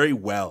role very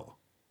well.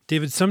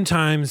 David,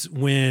 sometimes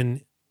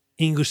when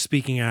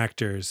English-speaking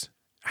actors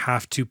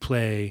have to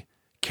play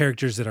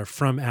characters that are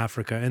from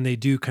Africa, and they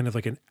do kind of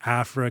like an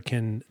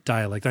African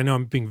dialect. I know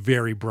I'm being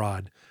very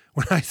broad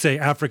when I say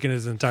African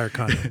is an entire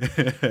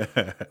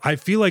continent. I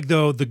feel like,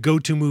 though, the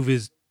go-to move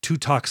is to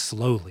talk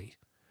slowly.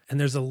 And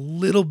there's a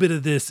little bit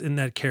of this in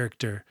that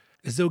character.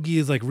 Izogi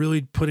is like really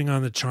putting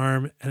on the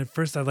charm. And at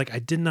first I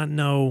did not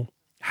know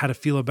how to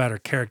feel about her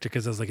character,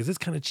 because I was like, is this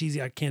kind of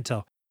cheesy? I can't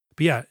tell.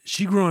 But yeah,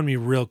 she grew on me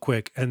real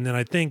quick. And then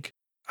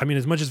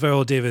as much as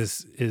Viola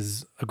Davis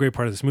is a great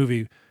part of this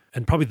movie,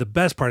 and probably the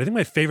best part, I think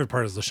my favorite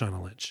part is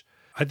Lashana Lynch.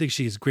 I think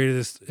she's great at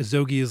this.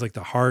 Izogi is like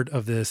the heart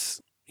of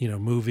this,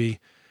 movie.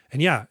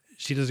 And yeah,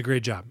 she does a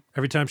great job.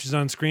 Every time she's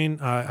on screen,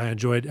 I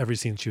enjoyed every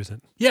scene she was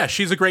in. Yeah,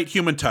 she's a great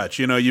human touch.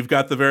 You've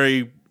got the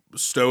very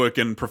stoic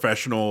and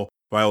professional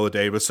Viola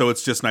Davis, so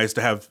it's just nice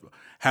to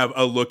have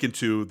a look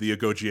into the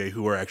Agogie,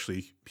 who are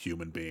actually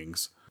human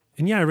beings.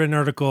 And yeah, I read an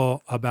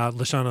article about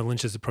Lashana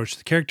Lynch's approach to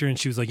the character, and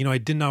she was like, I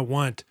did not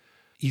want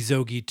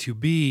Izogi to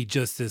be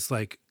just this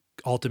like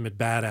ultimate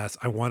badass.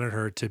 I wanted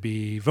her to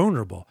be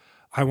vulnerable.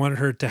 I wanted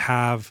her to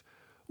have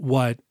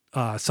what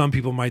some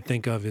people might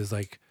think of as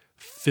like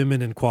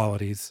feminine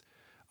qualities.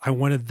 I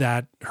wanted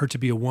her to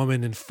be a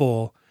woman in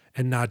full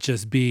and not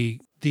just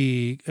be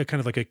the kind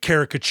of like a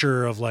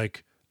caricature of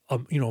like, a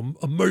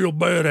male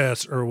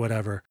badass or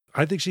whatever.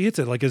 I think she hits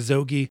it. Like,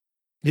 Izogi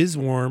is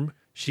warm,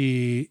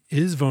 she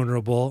is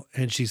vulnerable,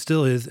 and she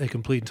still is a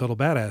complete and total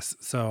badass.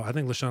 So I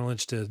think Lashana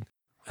Lynch did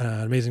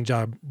an amazing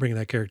job bringing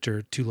that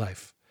character to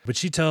life. But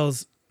she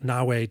tells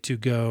Nawe to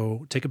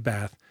go take a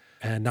bath,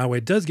 and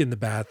Nawe does get in the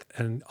bath.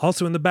 And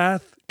also in the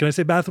bath, can I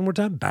say bath one more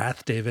time?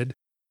 Bath, David,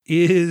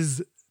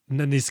 is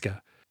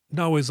Naniska.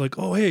 Nawe's like,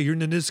 oh, hey, you're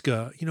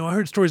Naniska. I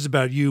heard stories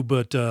about you,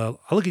 but I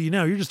look at you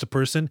now. You're just a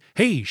person.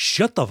 Hey,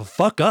 shut the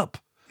fuck up.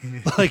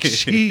 Like,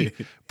 she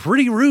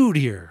pretty rude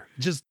here.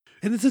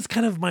 And this is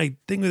kind of my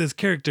thing with this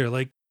character.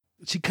 Like,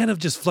 she kind of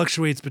just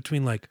fluctuates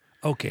between like,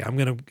 okay, I'm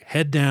going to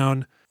head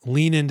down,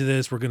 lean into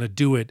this, we're going to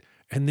do it,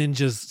 and then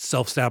just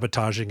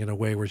self-sabotaging in a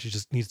way where she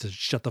just needs to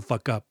shut the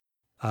fuck up.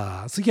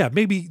 So yeah,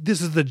 maybe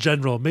this is the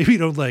general. Maybe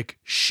don't like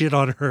shit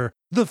on her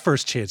the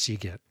first chance you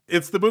get.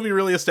 It's the movie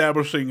really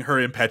establishing her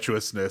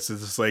impetuousness.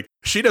 It's just like,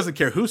 she doesn't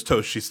care whose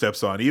toes she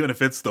steps on, even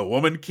if it's the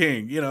woman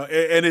king,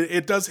 and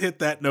it does hit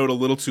that note a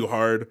little too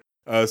hard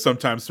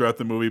sometimes throughout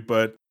the movie,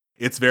 but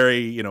it's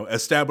very,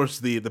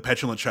 established the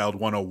petulant child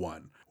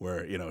 101,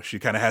 where, she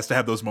kind of has to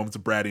have those moments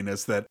of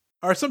brattiness that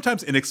are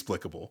sometimes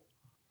inexplicable.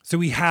 So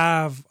we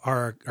have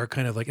our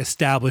kind of like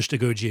established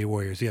Agogie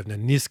warriors. We have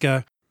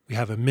Naniska, we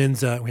have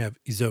Aminza, and we have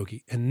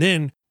Izogi. And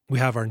then we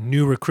have our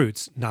new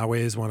recruits. Nawe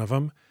is one of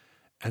them.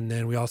 And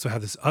then we also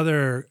have this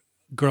other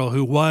girl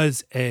who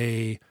was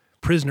a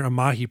prisoner, a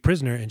Mahi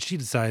prisoner, and she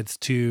decides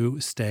to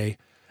stay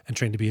and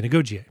train to be an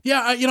Agogie.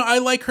 Yeah, I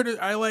like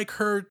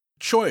her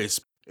choice.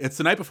 It's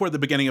the night before the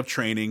beginning of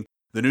training.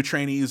 The new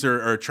trainees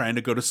are trying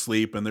to go to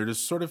sleep, and they're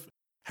just sort of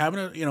having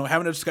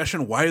a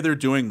discussion why they're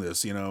doing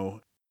this,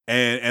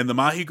 And the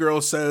Mahi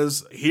girl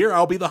says, "Here,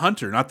 I'll be the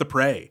hunter, not the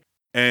prey."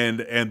 And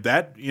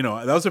that,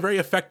 that was a very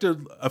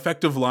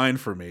effective line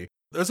for me.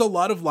 There's a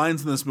lot of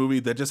lines in this movie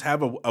that just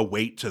have a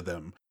weight to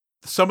them.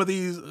 Some of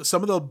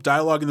the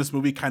dialogue in this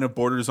movie kind of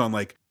borders on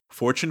like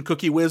fortune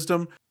cookie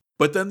wisdom,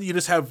 but then you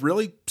just have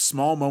really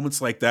small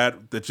moments like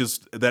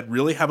that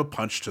really have a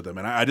punch to them.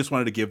 And I just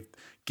wanted to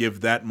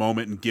give that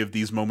moment and give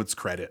these moments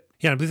credit.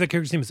 Yeah, I believe that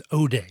character's name is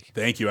Ode.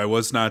 Thank you. I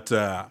was not.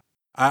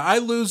 I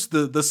lose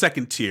the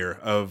second tier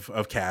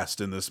of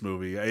cast in this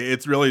movie.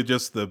 It's really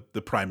just the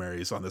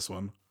primaries on this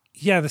one.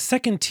 Yeah, the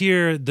second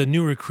tier, the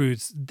new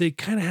recruits, they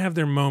kind of have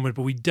their moment,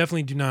 but we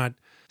definitely do not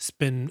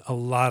spend a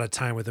lot of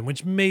time with them,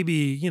 which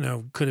maybe,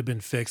 could have been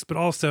fixed. But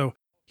also,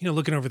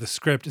 looking over the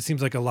script, it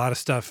seems like a lot of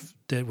stuff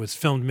that was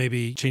filmed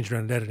maybe changed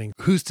around in editing.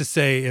 Who's to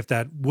say if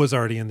that was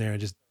already in there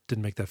and just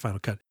didn't make that final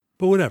cut?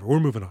 But whatever, we're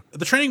moving on.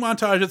 The training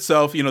montage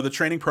itself, the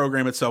training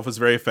program itself is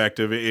very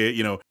effective.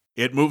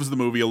 It moves the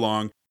movie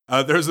along.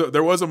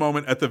 There was a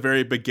moment at the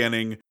very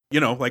beginning,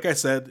 like I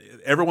said,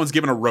 everyone's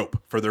given a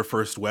rope for their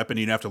first weapon.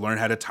 You have to learn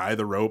how to tie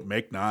the rope,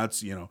 make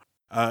knots,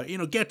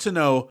 get to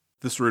know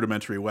this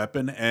rudimentary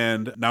weapon.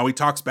 And now he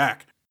talks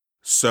back.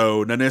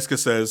 So Naniska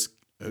says,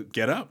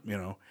 get up,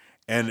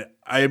 and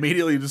I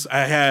immediately I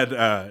had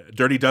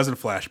Dirty Dozen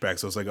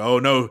flashbacks. I was like, oh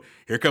no,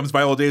 here comes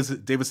Viola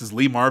Davis's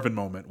Lee Marvin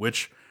moment,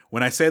 which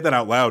when I say that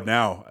out loud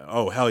now,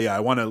 oh hell yeah,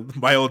 I want a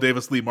Viola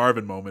Davis Lee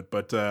Marvin moment.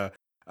 But,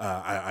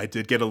 I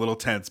did get a little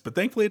tense, but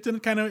thankfully it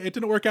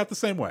didn't work out the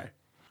same way.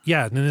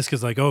 Yeah,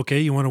 Naniska's like, okay,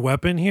 you want a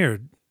weapon?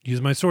 Here,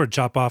 use my sword,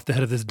 chop off the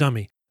head of this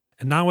dummy.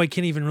 And now I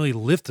can't even really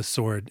lift the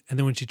sword. And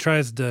then when she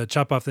tries to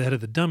chop off the head of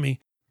the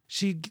dummy,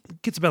 she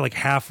gets about like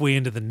halfway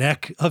into the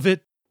neck of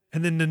it.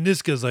 And then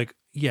Naniska's like,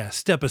 yeah,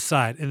 step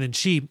aside. And then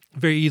she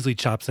very easily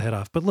chops the head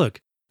off. But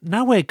look,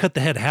 Nawe cut the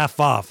head half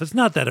off. It's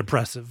not that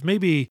impressive.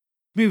 Maybe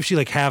if she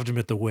like halved him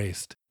at the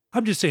waist.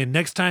 I'm just saying,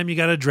 next time you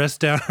got to dress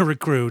down a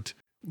recruit,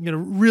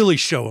 really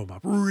show him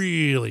up,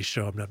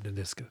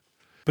 Naniska.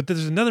 But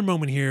there's another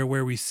moment here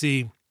where we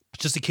see,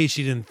 just in case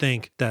you didn't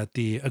think that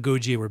the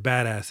Agogie were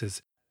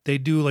badasses, they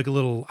do like a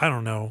little, I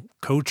don't know,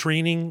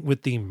 co-training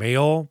with the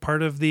male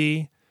part of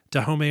the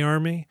Dahomey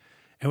army.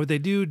 And what they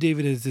do,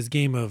 David, is this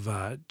game of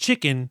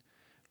chicken,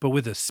 but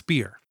with a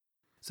spear.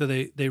 So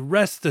they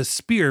rest the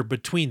spear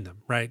between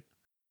them, right?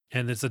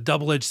 And it's a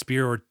double-edged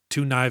spear or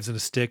two knives and a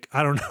stick.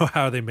 I don't know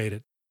how they made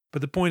it.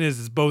 But the point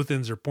is both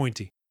ends are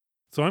pointy.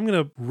 So I'm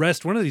going to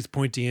rest one of these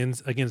pointy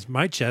ends against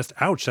my chest.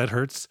 Ouch, that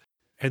hurts.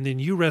 And then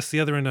you rest the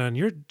other end on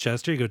your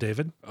chest. Here you go,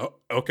 David. Oh,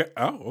 okay.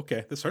 Oh,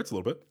 okay. This hurts a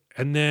little bit.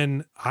 And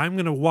then I'm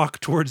going to walk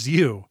towards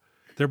you,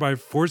 thereby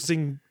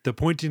forcing the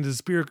pointy end of the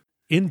spear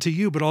into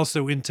you, but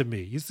also into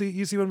me. You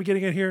see what I'm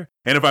getting at here?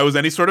 And if I was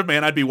any sort of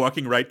man, I'd be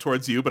walking right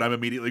towards you, but I'm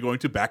immediately going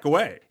to back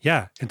away.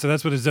 Yeah. And so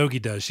that's what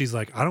Azogi does. She's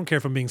like, I don't care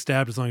if I'm being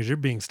stabbed as long as you're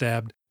being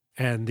stabbed.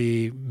 And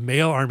the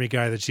male army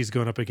guy that she's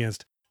going up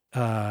against,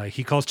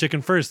 he calls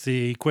chicken first.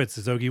 He quits.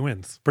 Azogi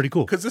wins. Pretty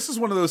cool. Because this is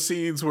one of those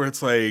scenes where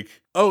it's like,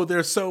 oh,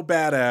 they're so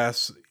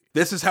badass.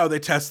 This is how they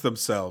test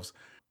themselves.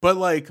 But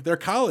like, they're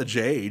college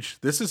age.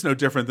 This is no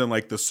different than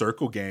like the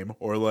circle game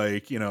or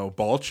like,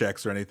 ball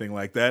checks or anything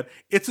like that.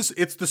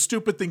 It's the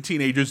stupid thing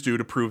teenagers do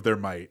to prove their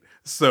might.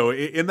 So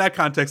in that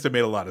context, it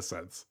made a lot of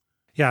sense.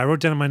 Yeah, I wrote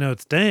down in my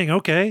notes, dang,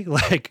 okay.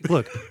 Like,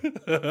 look,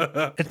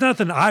 it's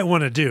nothing I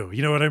want to do.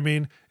 You know what I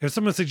mean? If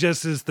someone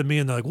suggests this to me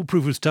and they're like, we'll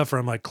prove who's tougher,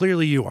 I'm like,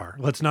 clearly you are.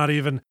 I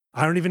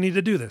don't even need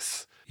to do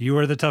this. You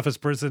are the toughest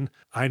person.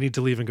 I need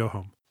to leave and go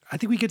home. I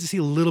think we get to see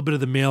a little bit of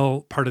the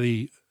male part of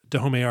the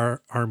Dahomey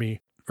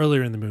army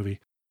earlier in the movie.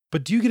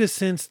 But do you get a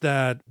sense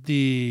that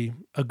the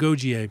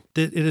Agogie,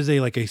 that it is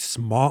a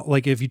small,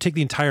 like if you take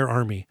the entire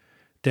army,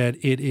 that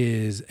it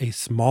is a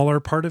smaller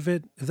part of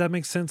it? Does that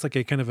make sense? Like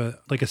a kind of a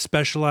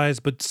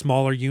specialized but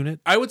smaller unit?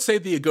 I would say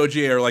the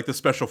Agogie are like the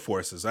special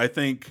forces. I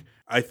think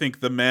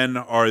the men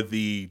are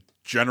the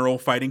general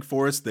fighting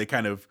force. They're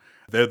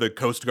the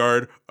Coast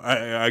Guard,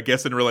 I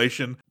guess, in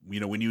relation.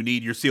 When you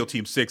need your SEAL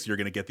Team 6, you're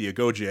going to get the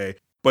Agogie.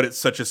 But it's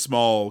such a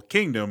small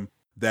kingdom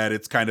that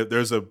it's kind of,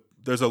 there's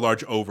a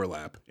large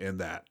overlap in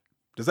that.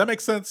 Does that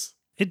make sense?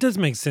 It does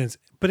make sense.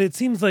 But it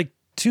seems like,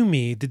 to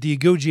me, that the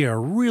Agogie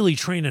are really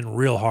training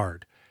real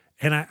hard.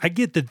 And I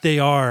get that they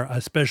are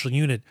a special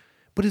unit,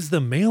 but is the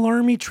male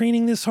army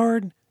training this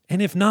hard? And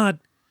if not,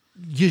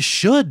 you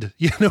should.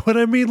 You know what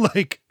I mean?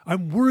 Like,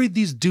 I'm worried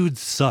these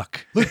dudes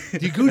suck. Look,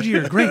 the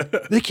Agogie are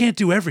great. They can't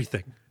do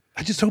everything.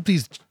 I just hope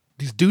these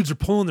dudes are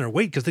pulling their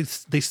weight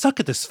because they suck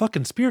at this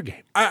fucking spear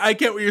game. I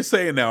get what you're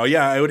saying now.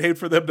 Yeah, I would hate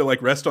for them to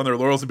like rest on their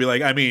laurels and be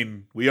like, I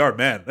mean, we are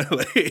men.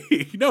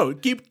 No,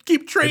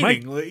 keep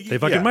training. They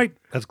fucking might.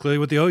 That's clearly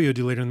what the Oyo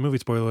do later in the movie.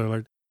 Spoiler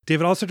alert.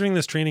 David, also during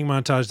this training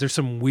montage, there's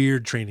some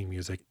weird training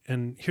music.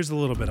 And here's a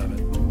little bit of it.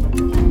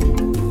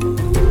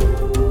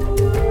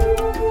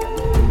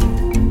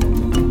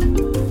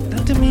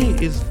 That to me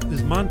is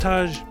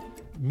montage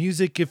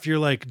music if you're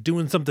like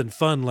doing something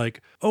fun,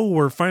 like, oh,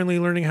 we're finally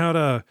learning how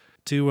to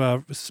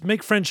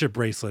make friendship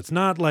bracelets,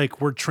 not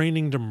like we're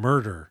training to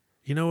murder.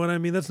 You know what I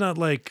mean? That's not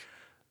like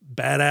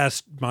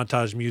badass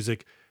montage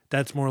music.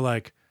 That's more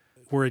like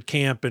we're at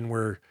camp and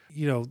we're,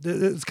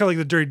 it's kind of like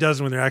the Dirty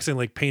Dozen when they're actually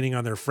like painting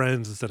on their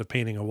friends instead of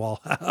painting a wall.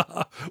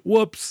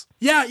 Whoops.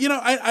 Yeah,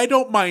 I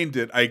don't mind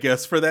it, I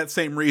guess, for that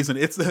same reason.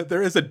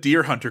 There is a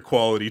Deer Hunter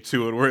quality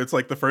to it where it's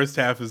like the first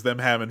half is them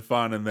having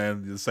fun and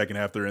then the second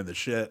half they're in the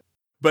shit.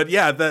 But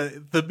yeah,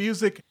 the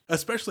music,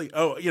 especially,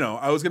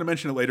 I was going to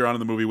mention it later on in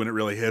the movie when it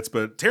really hits,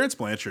 but Terrence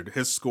Blanchard,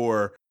 his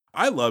score,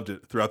 I loved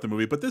it throughout the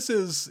movie. But this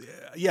is,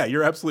 yeah,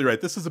 you're absolutely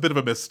right. This is a bit of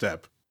a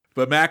misstep.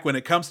 But Mac, when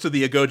it comes to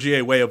the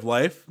Agogie way of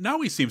life, now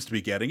he seems to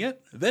be getting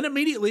it, then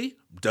immediately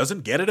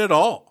doesn't get it at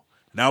all.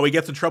 Now he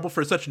gets in trouble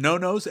for such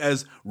no-nos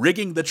as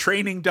rigging the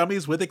training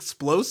dummies with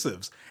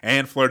explosives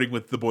and flirting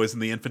with the boys in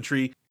the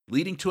infantry,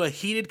 leading to a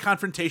heated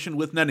confrontation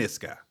with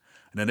Naniska.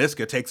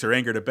 Naniska takes her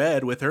anger to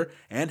bed with her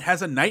and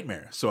has a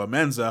nightmare, so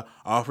Amenza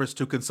offers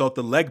to consult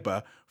the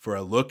Legba for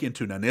a look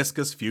into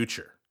Naniska's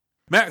future.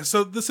 Mac,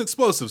 so this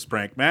explosives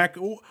prank, Mac,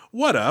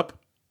 what up?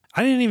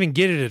 I didn't even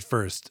get it at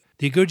first.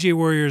 The Agogie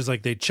warriors,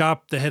 like, they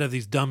chop the head of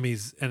these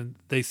dummies and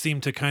they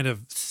seem to kind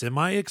of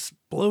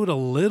semi-explode a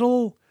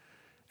little.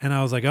 And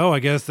I was like, oh, I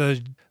guess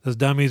those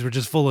dummies were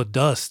just full of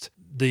dust.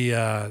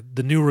 The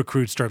new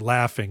recruits start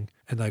laughing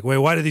and like, wait,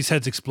 why did these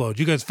heads explode?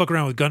 You guys fuck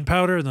around with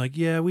gunpowder? And they're like,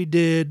 yeah, we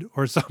did,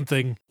 or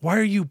something. Why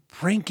are you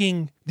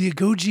pranking the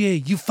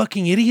Agogie, you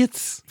fucking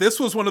idiots? This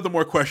was one of the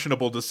more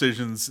questionable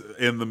decisions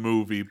in the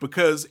movie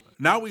because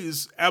now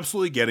he's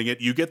absolutely getting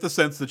it. You get the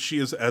sense that she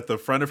is at the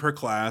front of her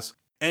class,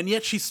 and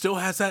yet she still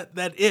has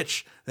that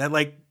itch, that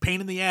like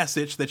pain in the ass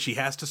itch that she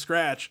has to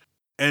scratch.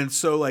 And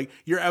so like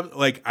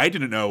I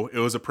didn't know it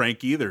was a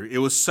prank either. It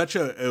was such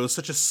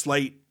a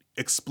slight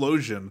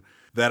explosion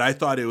that I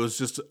thought it was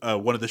just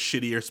one of the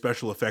shittier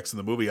special effects in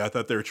the movie. I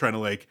thought they were trying to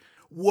like,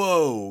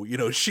 whoa,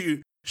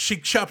 she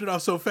chopped it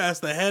off so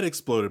fast the head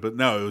exploded. But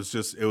no,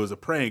 it was a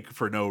prank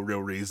for no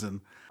real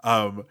reason.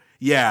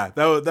 Yeah,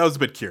 that was a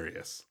bit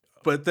curious.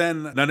 But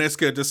then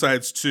Naniska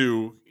decides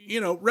to,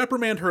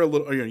 reprimand her a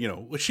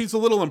little, she's a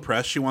little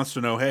impressed. She wants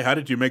to know, hey, how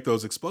did you make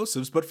those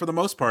explosives? But for the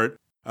most part,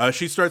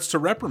 she starts to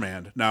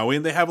reprimand Naui,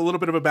 and they have a little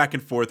bit of a back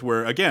and forth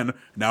where, again,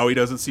 Naui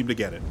doesn't seem to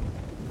get it.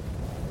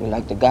 You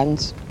like the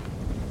guns?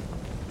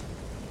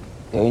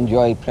 You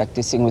enjoy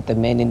practicing with the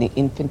men in the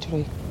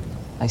infantry?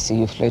 I see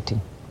you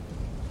flirting.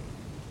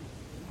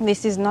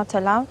 This is not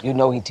allowed? You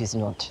know it is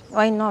not.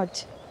 Why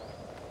not?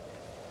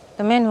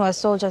 The men who are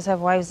soldiers have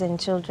wives and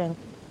children,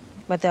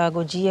 but the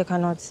Agojie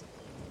cannot.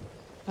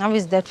 How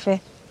is that fair?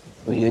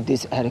 Were you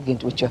this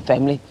arrogant with your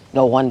family?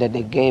 No wonder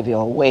they gave you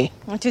away.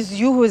 It is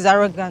you who is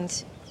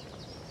arrogant.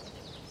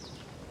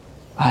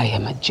 I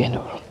am a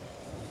general.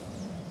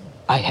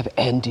 I have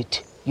earned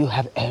it. You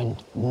have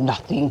earned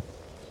nothing.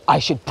 I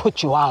should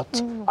put you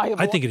out.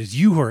 I think it is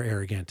you who are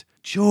arrogant.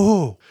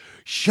 Joe,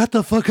 shut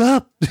the fuck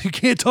up. You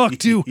can't talk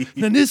to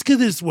Naniska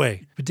this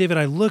way. But David,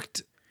 I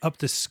looked up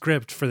the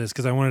script for this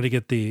because I wanted to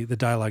get the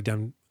dialogue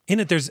down. In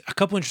it, there's a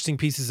couple interesting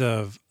pieces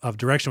of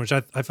direction, which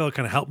I felt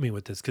kind of helped me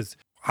with this, because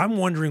I'm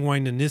wondering why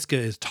Naniska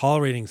is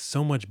tolerating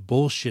so much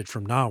bullshit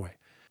from Nawe.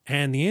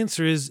 And the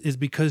answer is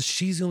because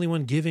she's the only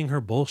one giving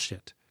her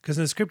bullshit. Because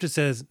in the script it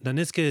says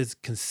Naniska is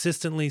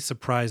consistently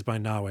surprised by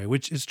Nawe,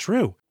 which is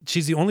true.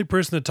 She's the only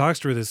person that talks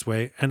to her this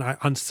way, and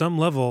on some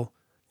level,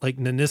 like,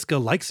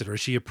 Naniska likes it, or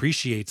she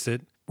appreciates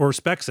it, or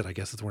respects it, I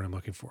guess is the word I'm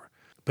looking for.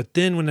 But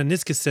then when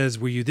Naniska says,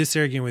 were you this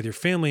arrogant with your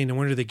family, and no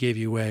wonder they gave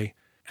you away,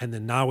 and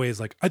then Nawe is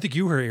like, I think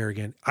you were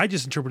arrogant, I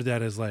just interpreted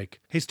that as like,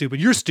 hey, stupid,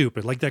 you're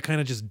stupid, like that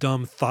kind of just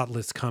dumb,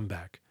 thoughtless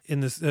comeback. In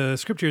this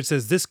script here, it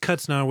says, this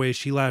cuts Nawe,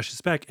 she lashes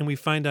back, and we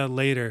find out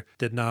later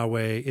that Nawe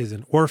is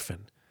an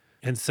orphan.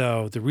 And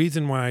so the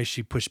reason why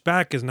she pushed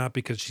back is not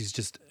because she's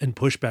just in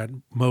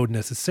pushback mode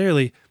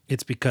necessarily.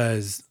 It's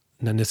because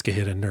Naniska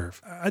hit a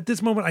nerve. At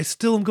this moment, I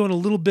still am going a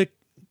little bit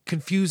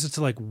confused as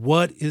to like,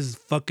 what is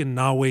fucking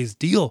Nawe's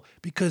deal?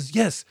 Because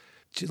yes,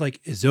 she,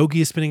 like,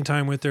 Izogi is spending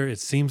time with her. It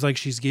seems like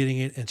she's getting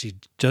it, and she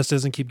just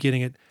doesn't keep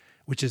getting it,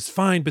 which is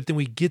fine. But then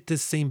we get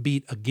this same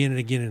beat again and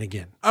again and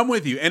again. I'm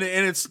with you. And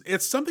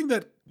it's something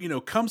that, you know,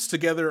 comes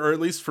together, or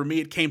at least for me,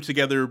 it came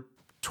together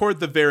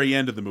toward the very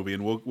end of the movie,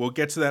 and we'll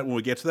get to that when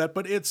we get to that.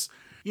 But it's,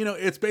 you know,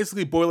 it's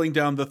basically boiling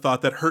down the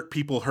thought that hurt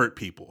people,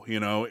 you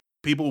know,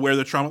 people wear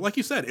the trauma. Like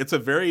you said, it's a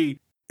very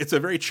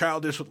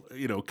childish,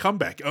 you know,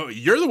 comeback. Oh,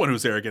 you're the one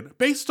who's arrogant.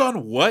 Based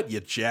on what, you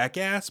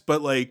jackass?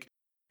 But like,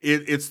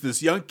 it's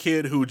this young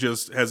kid who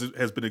just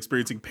has been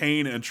experiencing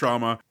pain and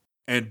trauma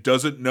and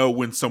doesn't know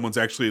when someone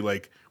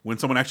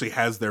actually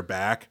has their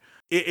back.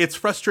 It's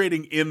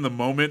frustrating in the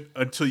moment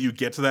until you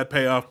get to that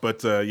payoff.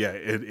 But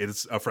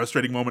it's a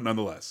frustrating moment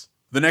nonetheless.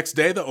 The next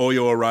day, the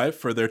Oyo arrive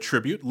for their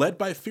tribute, led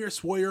by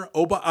fierce warrior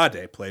Oba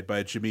Ade, played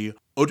by Jimmy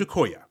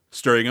Odukoya,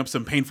 stirring up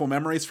some painful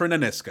memories for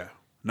Naniska.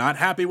 Not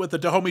happy with the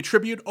Dahomey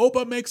tribute,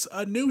 Oba makes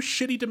a new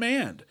shitty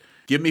demand.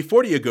 Give me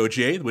 40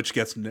 Agoje, which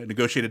gets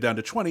negotiated down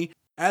to 20,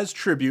 as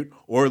tribute,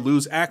 or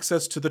lose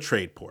access to the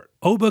trade port.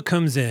 Oba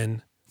comes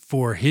in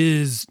for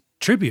his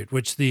tribute,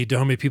 which the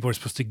Dahomey people are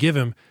supposed to give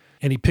him,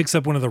 and he picks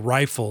up one of the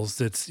rifles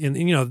that's in,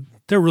 you know,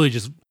 they're really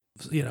just,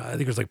 you know, I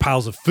think there's like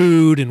piles of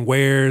food and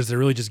wares. They're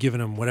really just giving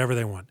them whatever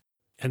they want.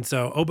 And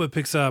so Oba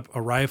picks up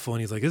a rifle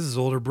and he's like, this is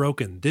old or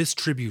broken. This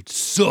tribute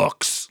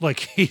sucks. Like,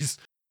 he's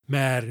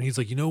mad. And he's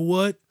like, you know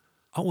what?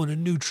 I want a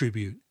new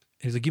tribute. And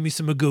he's like, give me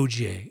some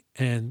Agoje.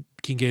 And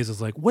King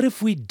Geza's like, what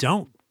if we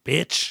don't,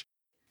 bitch?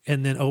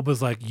 And then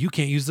Oba's like, you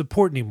can't use the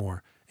port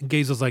anymore. And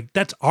Geza's like,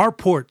 that's our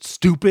port,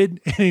 stupid.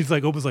 And he's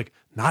like, Oba's like,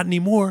 not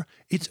anymore.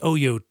 It's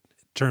Oyo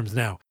terms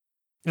now.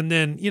 And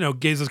then, you know,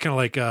 Geza's kind of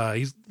like,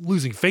 he's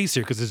losing face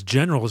here because his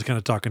general is kind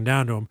of talking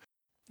down to him.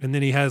 And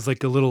then he has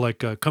like a little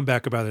like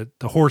comeback about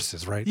the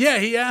horses, right? Yeah,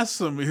 he asks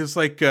them, he's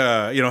like,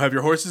 have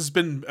your horses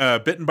been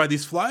bitten by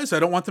these flies?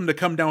 I don't want them to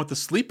come down with the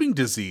sleeping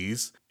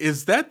disease.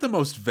 Is that the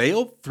most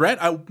veiled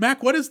threat?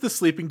 Mac, what is the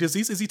sleeping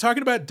disease? Is he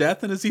talking about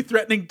death, and is he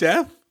threatening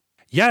death?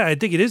 Yeah, I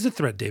think it is a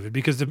threat, David,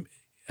 because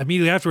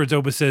immediately afterwards,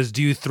 Oba says,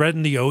 do you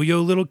threaten the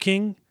Oyo, little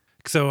king?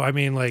 So, I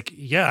mean, like,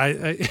 yeah,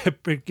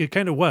 it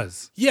kind of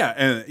was. Yeah,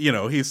 and, you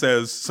know, he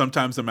says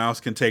sometimes a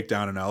mouse can take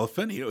down an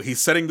elephant. You know, he's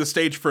setting the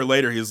stage for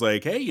later. He's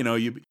like, hey, you know,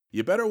 you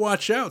better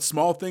watch out.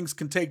 Small things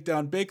can take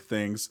down big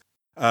things.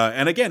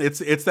 And again, it's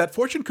that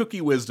fortune cookie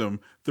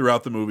wisdom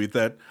throughout the movie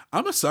that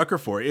I'm a sucker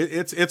for.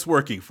 It's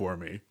working for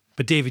me.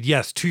 But David,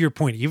 yes, to your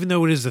point, even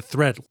though it is a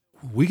threat,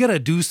 we got to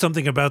do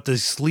something about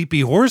this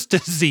sleepy horse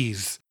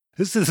disease.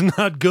 This is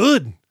not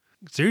good.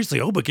 Seriously,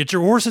 Oba, get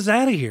your horses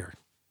out of here.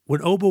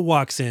 When Oba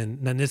walks in,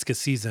 Naniska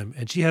sees him,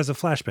 and she has a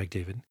flashback,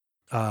 David.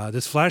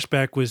 This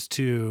flashback is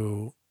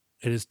to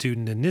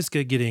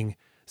Naniska getting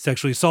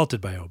sexually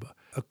assaulted by Oba.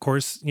 Of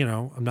course, you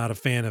know, I'm not a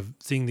fan of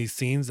seeing these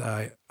scenes.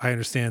 I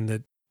understand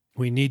that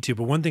we need to,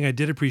 but one thing I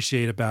did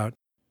appreciate about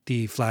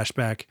the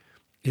flashback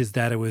is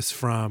that it was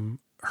from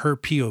her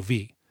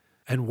POV.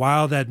 And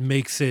while that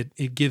makes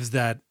it gives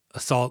that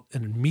assault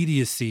an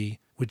immediacy,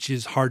 which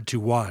is hard to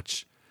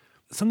watch.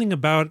 Something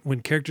about when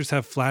characters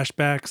have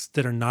flashbacks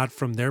that are not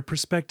from their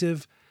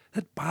perspective,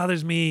 that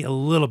bothers me a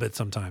little bit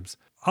sometimes.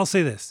 I'll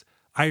say this.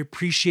 I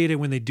appreciate it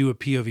when they do a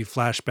POV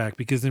flashback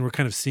because then we're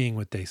kind of seeing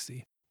what they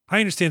see. I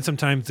understand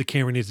sometimes the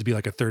camera needs to be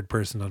like a third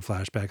person on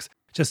flashbacks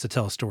just to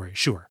tell a story,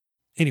 sure.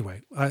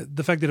 Anyway,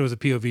 the fact that it was a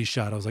POV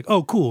shot, I was like,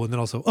 oh, cool. And then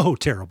also, oh,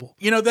 terrible.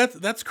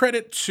 That's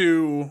credit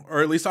to,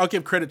 or at least I'll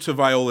give credit to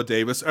Viola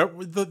Davis,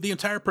 the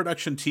entire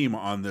production team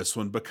on this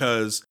one,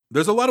 because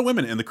there's a lot of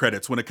women in the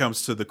credits when it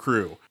comes to the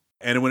crew.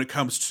 And when it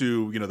comes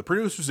to, the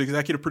producers,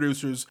 executive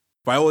producers,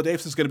 Viola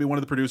Davis is going to be one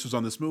of the producers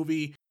on this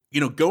movie.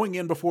 Going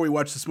in before we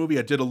watched this movie,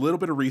 I did a little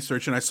bit of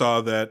research and I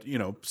saw that,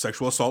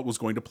 sexual assault was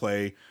going to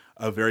play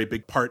a very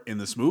big part in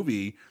this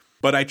movie.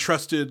 But I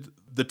trusted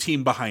the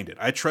team behind it.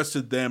 I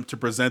trusted them to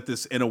present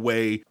this in a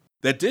way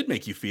that did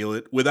make you feel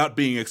it without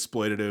being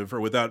exploitative or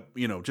without,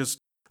 just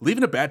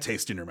leaving a bad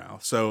taste in your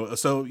mouth.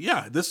 So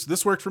yeah,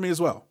 this worked for me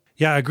as well.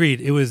 Yeah, agreed.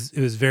 It was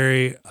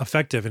very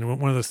effective. And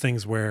one of those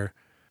things where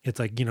it's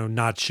like,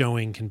 not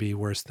showing can be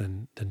worse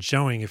than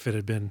showing. If it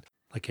had been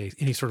like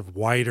any sort of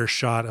wider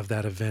shot of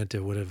that event,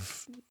 it would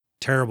have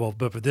terrible.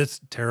 But for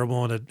this,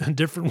 terrible in a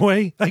different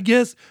way, I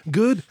guess.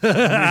 Good.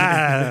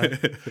 But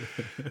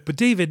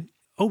David,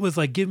 Oba's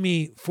like, give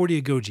me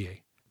 40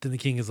 agogie. Then the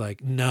king is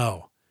like,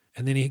 no.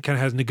 And then he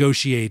kind of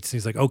negotiates. And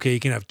he's like, okay, you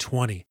can have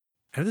 20.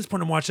 And at this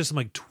point, I'm watching this. I'm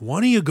like,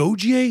 20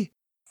 agogie?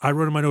 I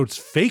wrote in my notes,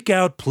 fake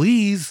out,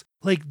 please.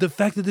 Like the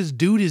fact that this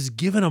dude is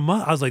giving him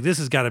up. I was like, this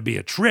has got to be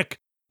a trick.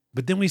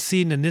 But then we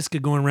see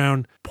Naniska going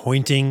around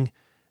pointing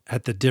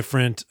at the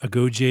different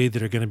agogie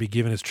that are going to be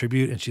given as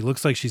tribute. And she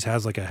looks like she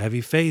has like a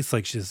heavy face.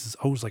 Like she's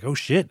oh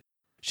shit.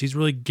 She's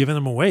really giving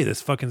them away.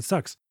 This fucking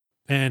sucks.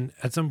 And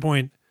at some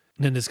point,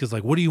 Naniska's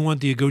like, what do you want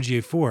the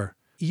agogie for?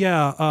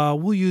 Yeah,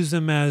 we'll use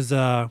them as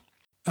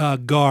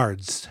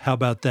guards. How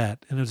about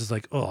that? And it was just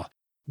like, oh,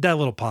 that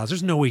little pause.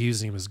 There's no way he's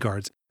using them as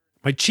guards.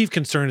 My chief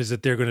concern is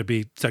that they're going to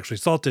be sexually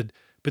assaulted.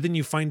 But then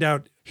you find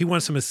out he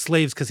wants them as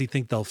slaves because he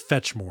thinks they'll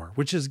fetch more,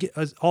 which is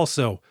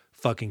also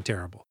fucking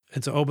terrible.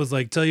 And so Oba's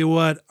like, tell you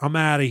what, I'm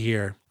out of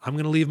here. I'm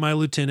going to leave my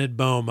Lieutenant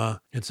Boma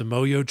and some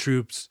Oyo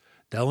troops.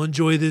 They'll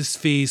enjoy this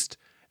feast,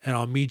 and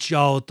I'll meet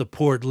y'all at the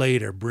port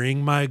later.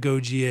 Bring my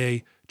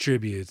Gogie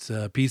tributes.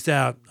 Peace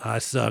out. I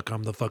suck.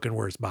 I'm the fucking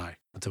worst. Bye.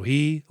 And so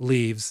he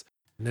leaves.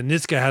 And then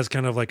Niska has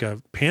kind of like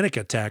a panic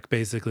attack,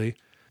 basically.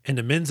 And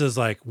Demenza's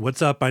like,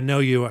 what's up? I know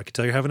you. I can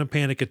tell you're having a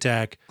panic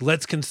attack.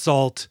 Let's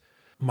consult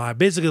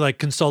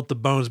consult the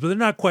bones, but they're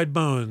not quite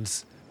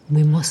bones.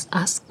 We must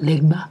ask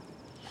Legba.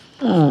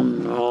 Oh,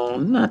 no,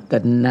 not the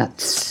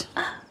nuts.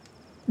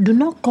 Do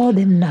not call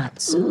them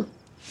nuts.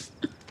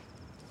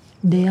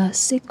 They are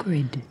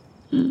sacred.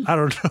 I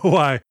don't know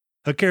why.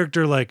 A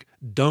character like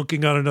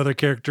dunking on another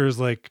character is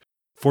like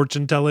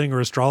fortune telling or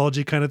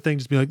astrology kind of thing.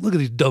 Just be like, look at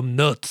these dumb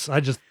nuts.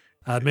 It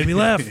made me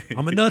laugh.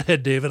 I'm a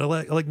nuthead, David. I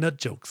like nut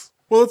jokes.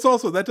 Well, it's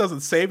also, that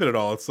doesn't save it at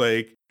all. It's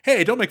like,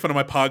 hey, don't make fun of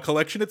my pod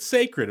collection. It's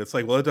sacred. It's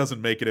like, well, it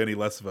doesn't make it any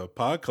less of a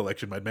pod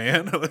collection, my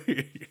man.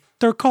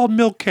 They're called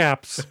milk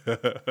caps.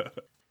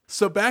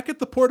 So back at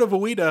the port of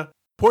Ouida,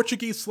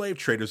 Portuguese slave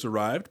traders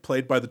arrived,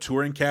 played by the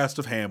touring cast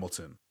of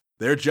Hamilton.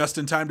 They're just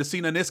in time to see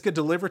Naniska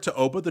deliver to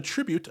Oba the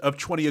tribute of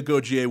 20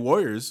 Agogie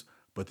warriors,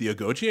 but the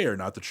Agogie are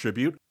not the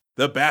tribute.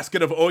 The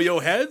basket of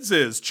Oyo heads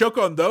is. Choke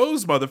on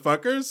those,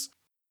 motherfuckers.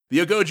 The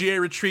Agogie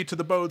retreat to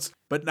the boats,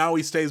 but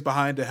Naui stays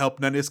behind to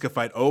help Naniska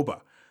fight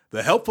Oba.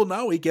 The helpful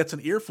Naui gets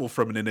an earful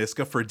from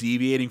Naniska for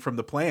deviating from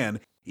the plan,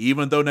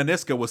 even though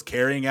Naniska was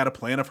carrying out a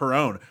plan of her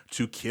own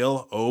to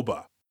kill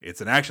Oba.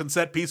 It's an action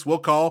set piece we'll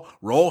call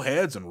Roll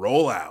Heads and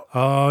Roll Out.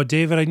 Oh,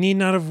 David, I need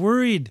not have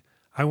worried.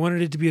 I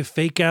wanted it to be a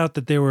fake out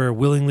that they were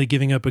willingly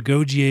giving up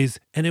Agogies,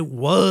 and it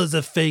was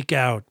a fake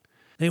out.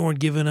 They weren't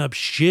giving up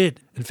shit.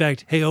 In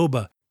fact, hey,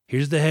 Oba,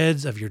 here's the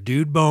heads of your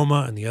dude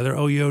Boma and the other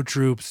Oyo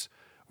troops.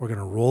 We're going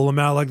to roll them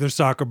out like they're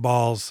soccer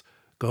balls.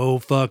 Go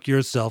fuck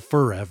yourself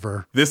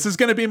forever. This is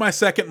going to be my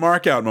second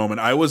markout moment.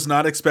 I was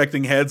not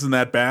expecting heads in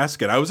that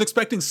basket. I was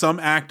expecting some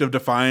act of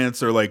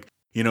defiance or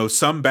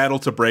some battle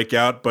to break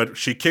out, but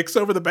she kicks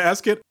over the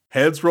basket,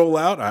 heads roll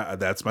out.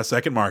 That's my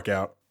second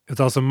markout.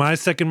 It's also my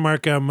second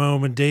markout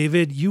moment,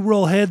 David. You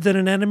roll heads at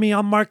an enemy,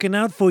 I'm marking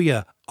out for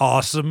you.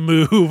 Awesome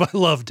move. I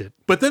loved it.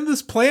 But then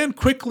this plan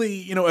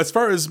quickly, as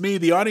far as me,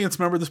 the audience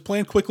member, this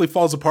plan quickly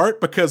falls apart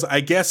because I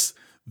guess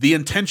the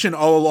intention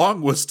all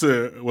along was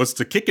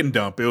to kick and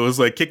dump. It was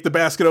like kick the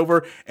basket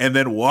over and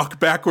then walk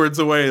backwards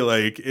away.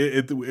 Like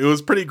it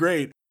was pretty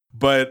great.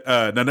 But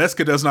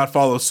Naniska does not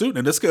follow suit.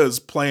 Naniska's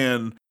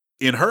plan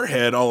in her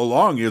head all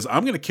along is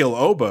I'm going to kill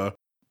Oba.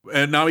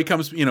 And now he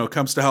comes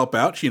to help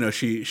out.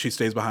 She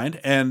stays behind.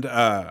 And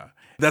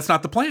that's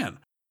not the plan.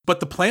 But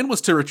the plan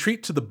was to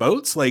retreat to the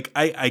boats. Like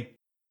I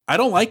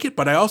don't like it,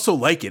 but I also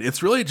like it.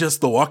 It's really just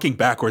the walking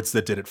backwards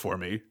that did it for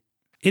me.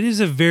 It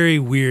is a very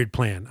weird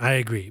plan. I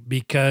agree,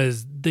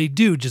 because they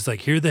do just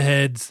hear the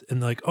heads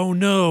and like, oh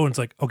no. And it's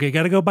like, okay,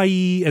 gotta go bye.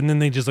 And then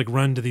they just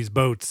run to these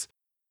boats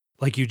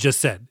like you just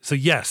said. So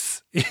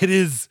yes, it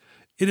is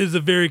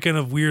a very kind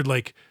of weird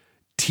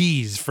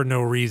tease for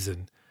no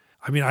reason.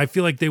 I mean, I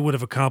feel like they would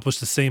have accomplished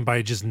the same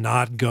by just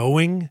not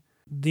going.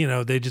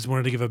 They just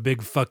wanted to give a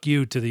big fuck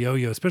you to the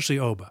Oyo, especially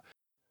Oba.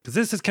 Because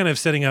this is kind of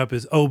setting up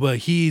as Oba,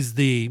 he's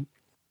the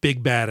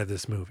big bad of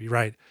this movie,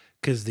 right?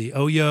 Because the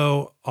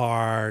Oyo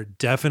are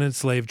definite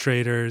slave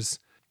traders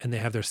and they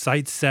have their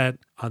sights set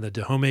on the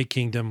Dahomey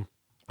Kingdom.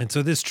 And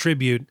so this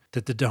tribute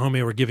that the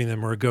Dahomey were giving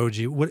them, or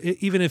Agoji,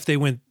 even if they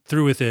went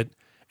through with it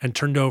and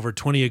turned over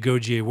 20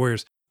 Agoji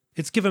warriors,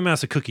 it's giving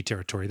Masa cookie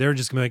territory. They're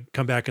just going to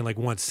come back in like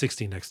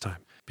 160 next time.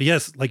 But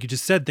yes, like you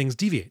just said, things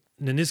deviate.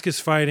 Naniska's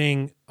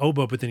fighting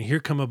Oba, but then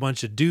here come a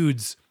bunch of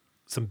dudes,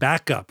 some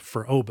backup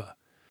for Oba.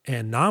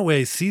 And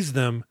Nawe sees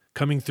them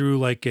coming through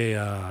like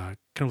a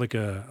kind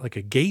of like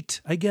a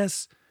gate, I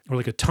guess, or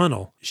like a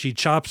tunnel. She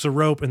chops a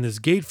rope and this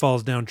gate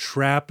falls down,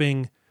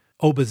 trapping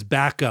Oba's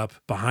backup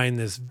behind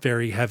this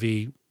very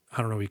heavy,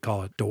 I don't know what you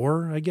call it,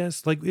 door, I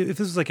guess. Like if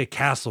this is like a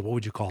castle, what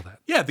would you call that?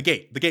 Yeah, the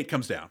gate. The gate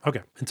comes down.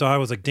 Okay. And so I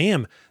was like,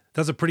 damn,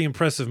 that's a pretty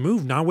impressive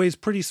move. Nawe's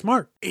pretty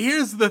smart.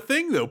 Here's the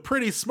thing, though.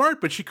 Pretty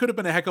smart, but she could have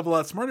been a heck of a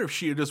lot smarter if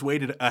she had just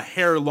waited a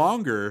hair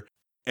longer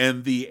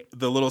and the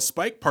little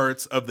spike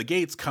parts of the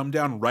gates come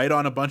down right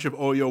on a bunch of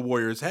Oyo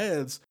warriors'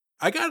 heads.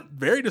 I got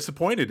very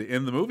disappointed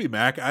in the movie,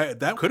 Mac.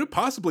 That could have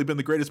possibly been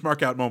the greatest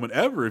mark-out moment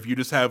ever if you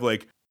just have,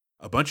 like,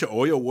 a bunch of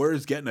Oyo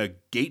warriors getting a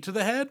gate to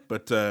the head,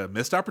 but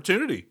missed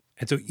opportunity.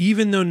 And so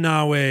even though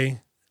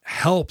Nawe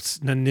helps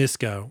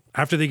Naniska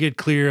after they get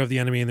clear of the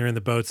enemy and they're in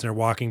the boats and they're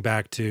walking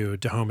back to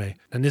Dahomey,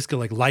 Naniska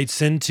like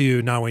lights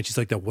into Nawe and she's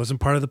like, that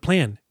wasn't part of the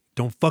plan.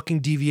 Don't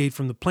fucking deviate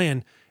from the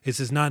plan. This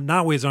is not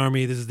Nawe's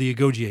army. This is the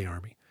Agoji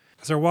army.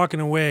 As they're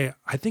walking away,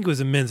 I think it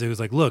was Amenza who was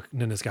like, look,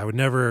 Naniska, I would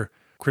never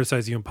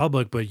criticize you in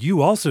public, but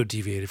you also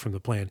deviated from the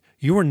plan.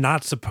 You were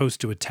not supposed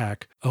to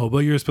attack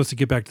Oba. You were supposed to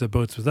get back to the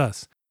boats with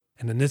us.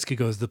 And Naniska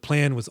goes, the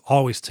plan was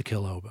always to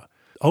kill Oba.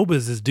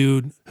 Oba's this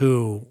dude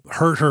who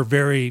hurt her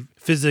very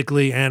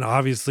physically and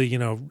obviously,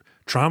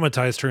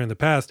 traumatized her in the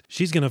past.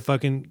 She's going to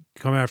fucking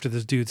come after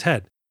this dude's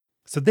head.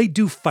 So they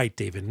do fight,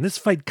 David. And this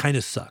fight kind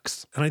of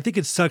sucks. And I think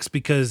it sucks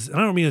because,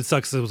 and I don't mean it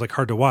sucks because it was like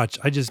hard to watch.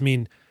 I just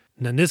mean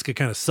Naniska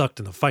kind of sucked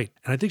in the fight.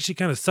 And I think she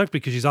kind of sucked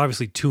because she's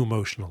obviously too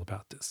emotional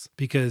about this.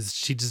 Because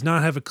she does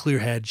not have a clear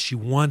head. She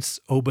wants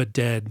Oba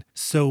dead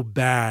so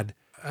bad.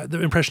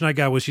 The impression I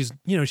got was she's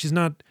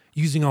not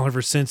using all of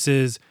her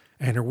senses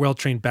and her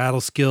well-trained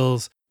battle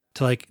skills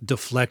to like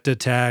deflect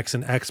attacks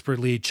and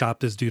expertly chop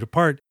this dude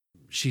apart.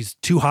 She's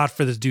too hot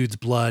for this dude's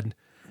blood.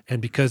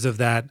 And because of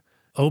that,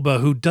 Oba,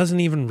 who doesn't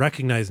even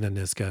recognize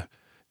Naniska,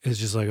 is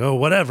just like, oh,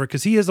 whatever.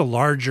 Because he is a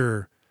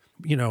larger,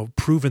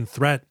 proven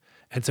threat.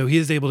 And so he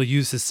is able to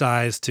use his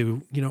size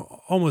to,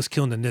 almost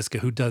kill Naniska,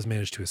 who does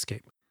manage to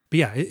escape. But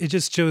yeah, it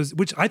just shows,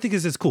 which I think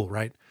is cool,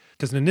 right?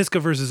 Because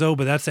Naniska versus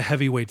Oba, that's a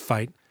heavyweight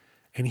fight.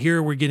 And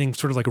here we're getting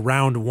sort of like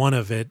round one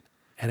of it.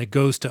 And it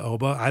goes to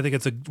Oba. I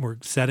think we're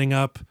setting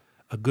up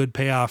a good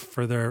payoff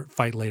for their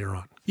fight later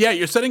on. Yeah,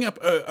 you're setting up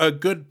a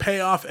good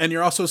payoff, and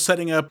you're also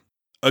setting up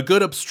a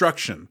good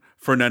obstruction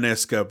for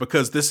Naniska,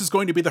 because this is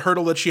going to be the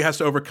hurdle that she has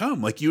to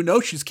overcome. Like,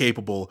 she's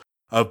capable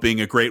of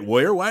being a great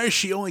warrior. Why is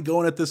she only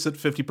going at this at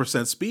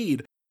 50%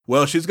 speed?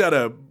 Well, she's got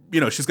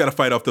to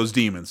fight off those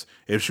demons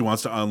if she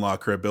wants to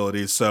unlock her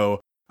abilities.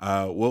 So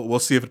we'll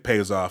see if it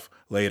pays off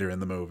later in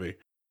the movie.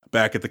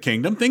 Back at the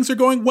kingdom, things are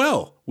going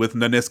well with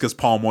Naniska's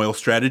palm oil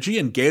strategy,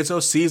 and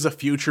Gezo sees a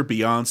future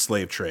beyond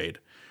slave trade.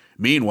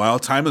 Meanwhile,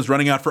 time is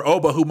running out for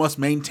Oba, who must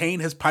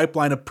maintain his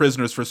pipeline of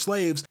prisoners for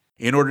slaves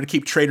in order to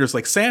keep traders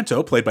like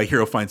Santo, played by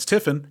Hero Finds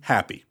Tiffin,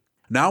 happy.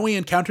 Now he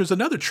encounters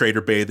another trader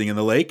bathing in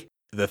the lake,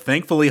 the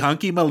thankfully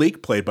hunky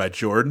Malik, played by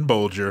Jordan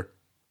Bolger.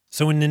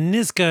 So when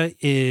Naniska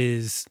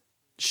is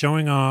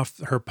showing off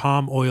her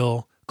palm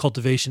oil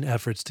cultivation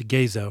efforts to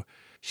Gezo,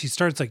 she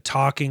starts like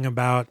talking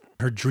about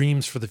her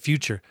dreams for the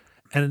future.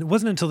 And it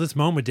wasn't until this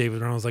moment,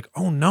 David, when I was like,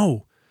 oh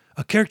no,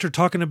 a character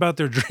talking about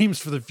their dreams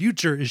for the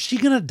future. Is she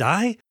going to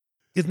die?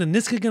 Is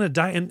Naniska going to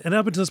die? And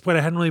up until this point,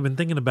 I hadn't really been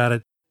thinking about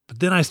it. But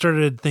then I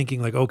started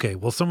thinking like, okay,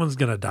 well, someone's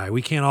going to die.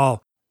 We can't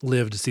all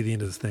live to see the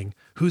end of this thing.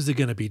 Who's it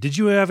going to be? Did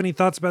you have any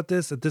thoughts about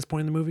this at this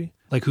point in the movie?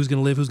 Like who's going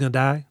to live? Who's going to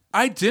die?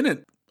 I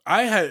didn't.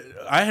 I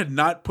had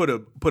not put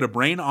a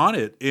brain on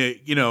it.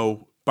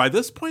 By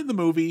this point in the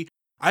movie,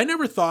 I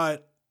never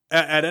thought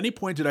at any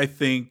point did I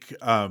think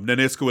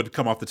Naniska would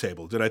come off the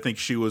table. Did I think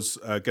she was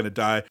going to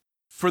die?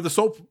 For the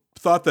sole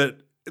thought that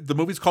the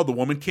movie's called The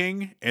Woman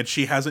King and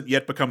she hasn't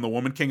yet become the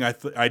Woman King,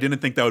 I didn't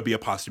think that would be a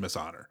posthumous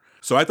honor.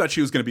 So I thought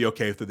she was going to be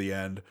okay through the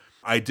end.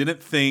 I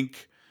didn't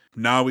think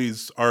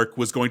Nawi's arc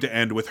was going to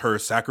end with her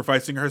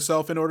sacrificing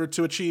herself in order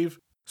to achieve.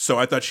 So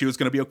I thought she was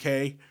going to be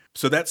okay.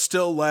 So that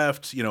still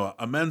left,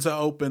 Amenza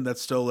open. That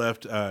still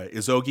left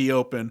Izogi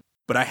open.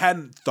 But I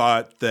hadn't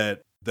thought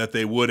that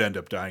they would end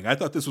up dying. I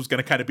thought this was going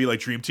to kind of be like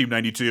Dream Team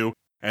 92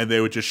 and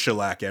they would just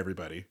shellac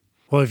everybody.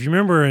 Well, if you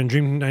remember in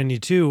Dream Team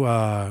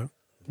 92,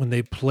 when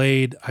they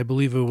played, I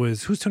believe it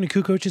was, who's Tony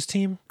Kukoc's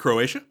team?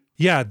 Croatia?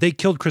 Yeah, they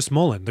killed Chris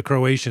Mullen. The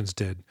Croatians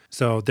did.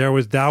 So that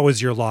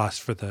was your loss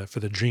for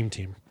the Dream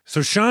Team.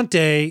 So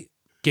Shante,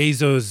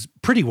 Gezo's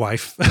pretty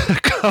wife,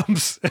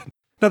 comes.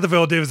 Not that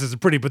Viola Davis is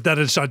pretty, but that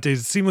is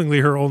Shantae's seemingly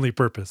her only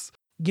purpose.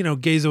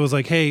 Gezo was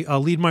like, hey,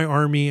 I'll lead my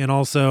army and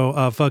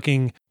also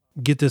fucking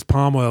get this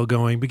palm oil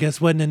going. But guess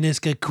what?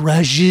 Naniska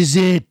crushes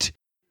it.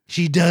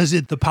 She does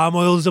it. The palm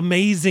oil is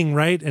amazing,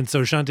 right? And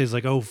so Shantae's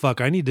like, oh, fuck,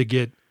 I need to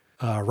get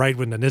right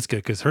with Naniska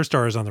because her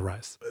star is on the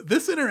rise.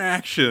 This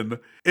interaction,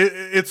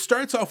 it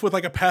starts off with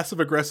like a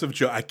passive-aggressive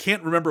joke. I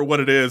can't remember what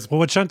it is. Well,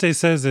 what Shantae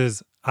says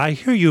is, I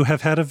hear you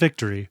have had a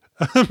victory.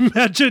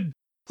 Imagine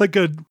like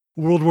a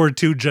World War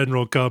II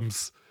general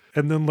comes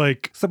and then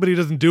like somebody who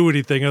doesn't do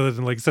anything other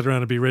than like sit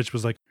around and be rich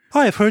was like,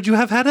 I've heard you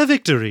have had a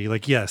victory.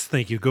 Like, yes,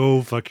 thank you.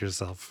 Go fuck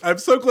yourself. I'm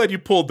so glad you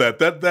pulled that.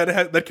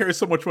 That carries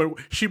so much more.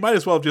 She might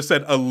as well have just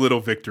said a little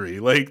victory.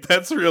 Like,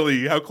 that's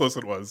really how close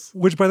it was.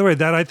 Which, by the way,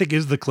 that I think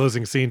is the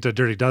closing scene to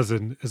Dirty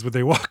Dozen, is when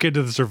they walk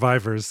into the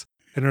survivors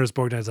and Ernest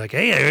Borgnine's like,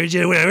 hey, I heard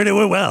you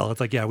went well.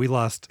 It's like, yeah, we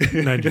lost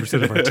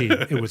 90% of our team.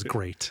 It was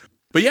great.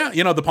 But yeah,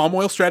 the palm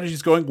oil strategy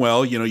is going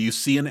well. You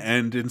see an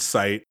end in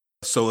sight.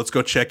 So let's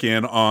go check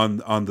in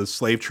on the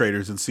slave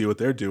traders and see what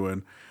they're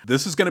doing.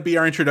 This is going to be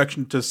our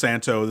introduction to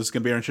Santo. This is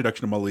going to be our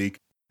introduction to Malik.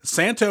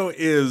 Santo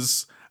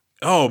is,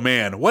 oh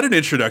man, what an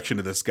introduction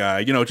to this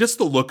guy. Just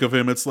the look of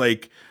him. It's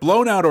like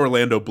blown out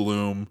Orlando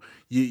Bloom.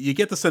 You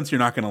get the sense you're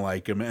not going to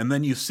like him. And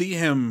then you see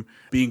him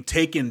being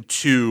taken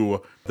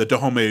to the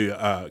Dahomey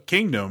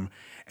kingdom,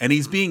 and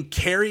he's being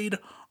carried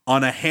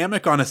on a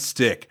hammock on a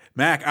stick.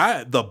 Mac,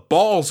 the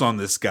balls on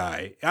this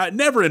guy.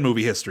 Never in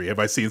movie history have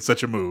I seen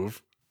such a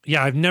move.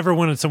 Yeah, I've never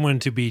wanted someone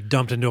to be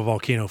dumped into a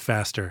volcano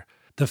faster.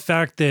 The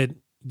fact that,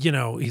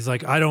 he's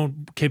like,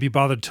 can't be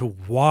bothered to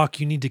walk.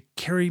 You need to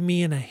carry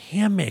me in a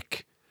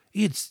hammock.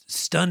 It's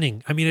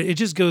stunning. I mean, it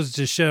just goes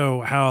to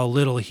show how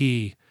little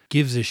he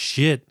gives a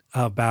shit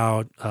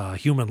about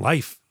human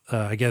life,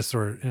 I guess,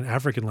 or in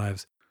African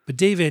lives. But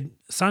David,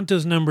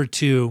 Santo's number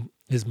 2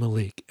 is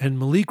Malik. And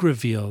Malik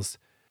reveals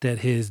that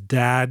his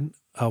dad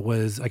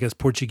was, I guess,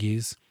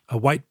 Portuguese, a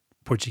white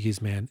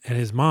Portuguese man, and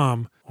his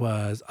mom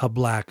was a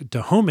black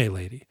Dahomey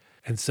lady.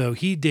 And so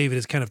David,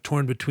 is kind of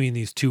torn between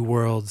these two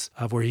worlds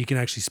of where he can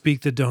actually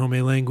speak the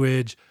Dahomey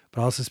language,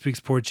 but also speaks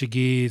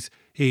Portuguese.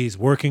 He's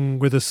working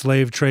with a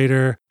slave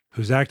trader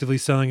who's actively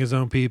selling his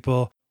own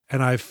people.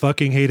 And I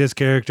fucking hate his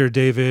character,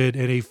 David,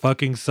 and he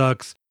fucking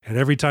sucks. And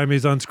every time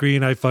he's on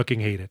screen, I fucking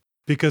hate it.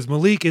 Because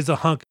Malik is a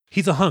hunk.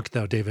 He's a hunk,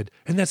 though, David.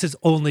 And that's his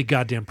only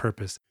goddamn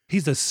purpose.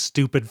 He's a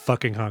stupid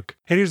fucking hunk.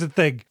 And here's the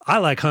thing. I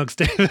like hunks,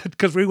 David,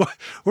 because we're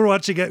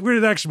watching it. We're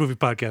an action movie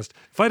podcast.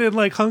 If I didn't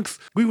like hunks,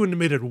 we wouldn't have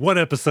made it one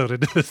episode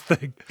into this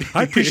thing.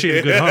 I appreciate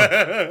a good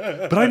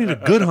hunk. But I need a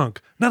good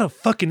hunk, not a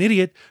fucking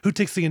idiot who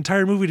takes the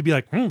entire movie to be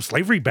like,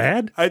 slavery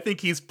bad? I think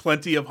he's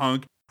plenty of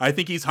hunk. I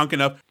think he's hunk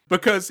enough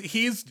because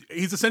he's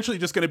essentially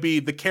just going to be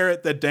the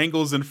carrot that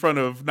dangles in front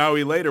of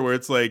Naui later, where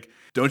it's like,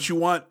 don't you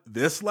want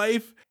this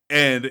life?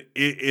 And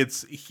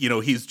it's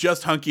he's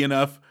just hunky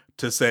enough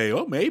to say,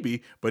 oh,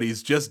 maybe, but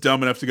he's just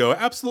dumb enough to go,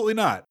 absolutely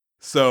not.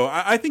 So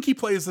I think he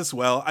plays this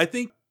well. I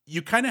think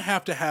you kind of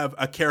have to have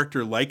a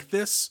character like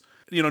this,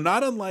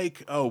 not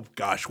unlike, oh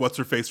gosh, what's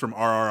her face from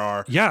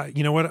RRR? Yeah,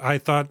 you know what? I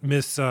thought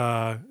Miss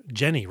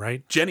Jenny,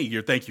 right?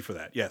 Jenny, thank you for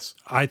that, yes.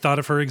 I thought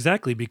of her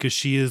exactly because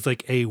she is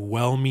like a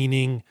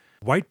well-meaning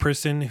white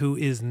person who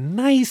is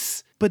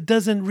nice, but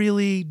doesn't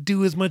really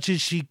do as much as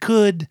she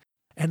could.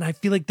 And I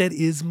feel like that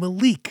is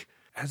Malik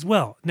as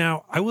well.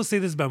 Now, I will say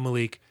this about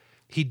Malik.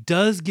 He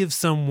does give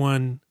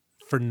someone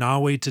for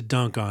Naui to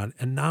dunk on,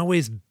 and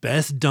Naui's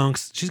best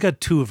dunks, she's got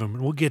 2 of them,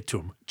 and we'll get to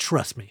them.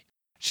 Trust me.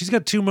 She's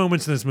got 2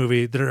 moments in this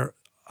movie that are,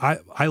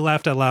 I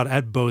laughed out loud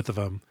at both of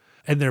them,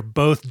 and they're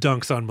both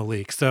dunks on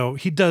Malik. So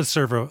he does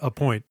serve a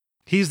point.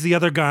 He's the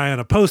other guy on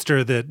a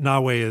poster that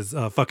Naui is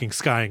fucking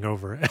skying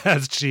over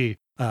as she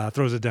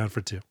throws it down for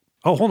 2.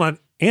 Oh, hold on.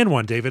 And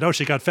 1, David. Oh,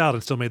 she got fouled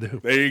and still made the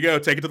hoop. There you go.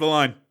 Take it to the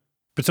line.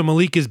 But so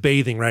Malik is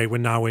bathing, right,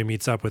 when Naui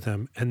meets up with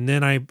him. And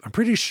then I'm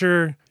pretty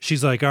sure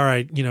she's like, all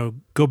right,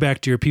 go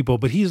back to your people.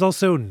 But he's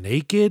also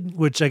naked,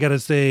 which I got to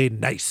say,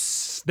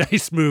 nice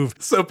move.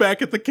 So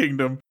back at the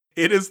kingdom,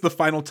 it is the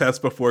final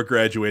test before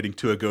graduating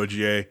to a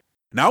Gojier.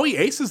 Naui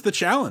aces the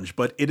challenge,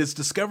 but it is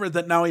discovered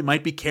that Naui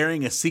might be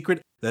carrying a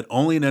secret that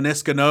only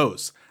Naniska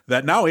knows.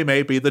 That Naui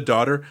may be the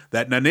daughter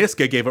that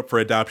Naniska gave up for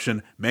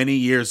adoption many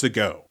years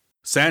ago.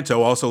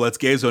 Santo also lets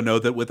Gezo know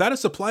that without a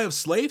supply of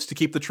slaves to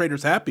keep the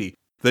traders happy,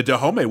 the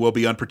Dahomey will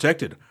be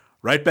unprotected.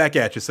 Right back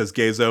at you, says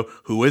Gezo,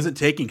 who isn't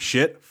taking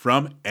shit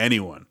from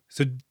anyone.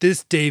 So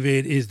this,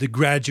 David, is the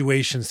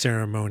graduation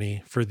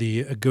ceremony for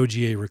the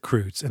Gojier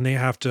recruits, and they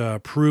have to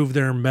prove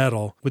their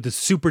mettle with the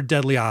super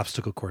deadly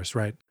obstacle course,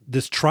 right?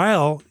 This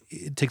trial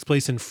takes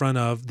place in front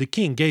of the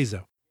king,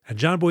 Gezo. And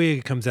John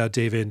Boyega comes out,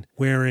 David,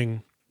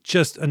 wearing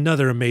just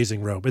another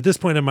amazing robe. At this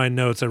point in my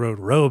notes, I wrote,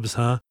 robes,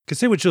 huh? Because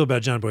say what you will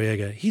about John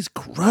Boyega. He's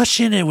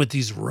crushing it with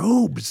these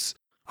robes.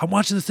 I'm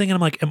watching this thing and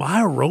I'm like, am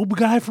I a robe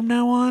guy from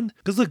now on?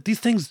 Because look, these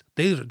things,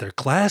 they're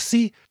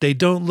classy. They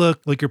don't look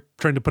like you're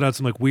trying to put out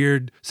some like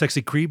weird,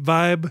 sexy creep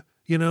vibe,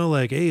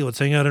 like, hey, let's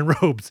hang out in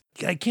robes.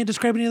 I can't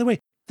describe it any other way.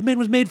 The man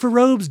was made for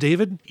robes,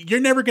 David. You're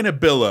never going to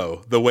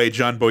billow the way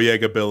John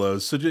Boyega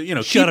billows. So,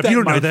 shut up.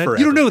 You don't know that. Forever.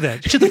 You don't know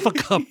that. Shut the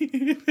fuck up.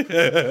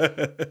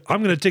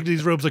 I'm going to take to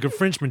these robes like a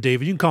Frenchman,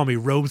 David. You can call me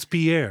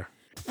Robespierre.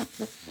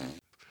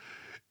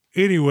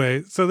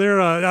 Anyway, so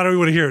they're, I don't even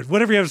want to hear it.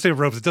 Whatever you have to say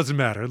about robes, it doesn't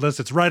matter unless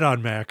it's right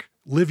on, Mac.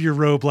 Live your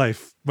robe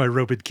life, my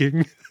robed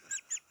king.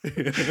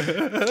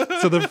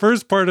 So the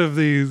first part of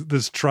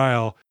this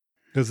trial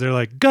is they're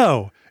like,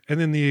 go. And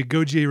then the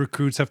Goji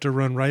recruits have to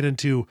run right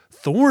into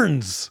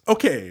thorns.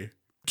 Okay.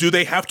 Do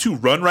they have to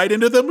run right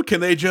into them? Can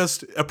they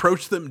just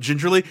approach them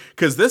gingerly?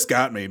 Because this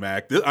got me,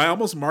 Mac. I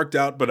almost marked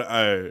out,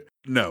 but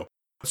no.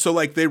 So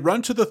like they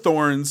run to the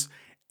thorns,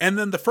 and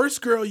then the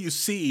first girl you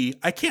see,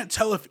 I can't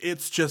tell if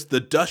it's just the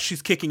dust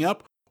she's kicking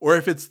up or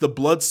if it's the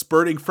blood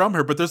spurting from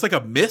her, but there's like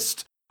a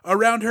mist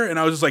around her. And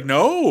I was just like,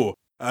 no,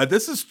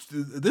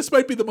 this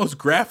might be the most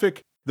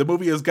graphic the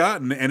movie has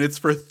gotten, and it's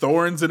for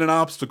thorns in an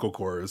obstacle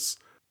course.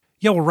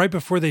 Yeah, well, right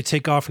before they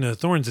take off into the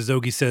thorns, as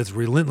Ogi says,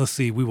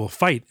 relentlessly, we will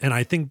fight. And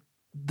I think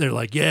they're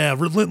like, yeah,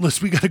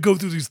 relentless, we got to go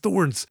through these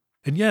thorns.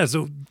 And yeah,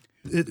 so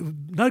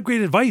not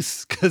great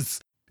advice, because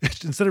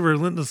instead of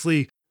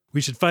relentlessly, we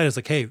should fight. It's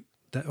like, hey,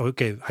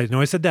 okay, I know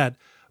I said that,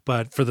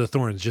 but for the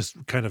thorns,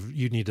 just kind of,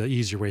 you need to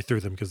ease your way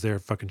through them because they're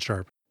fucking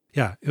sharp.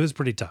 Yeah, it was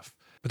pretty tough.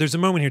 But there's a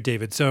moment here,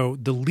 David. So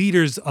the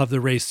leaders of the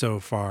race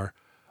so far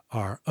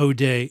are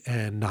Ode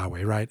and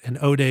Nawe, right? And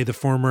Ode, the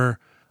former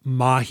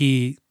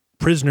Mahi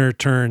prisoner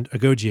turned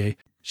Agojie,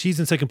 she's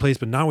in second place,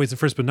 but Nawe's in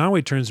first. But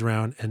Nawe turns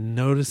around and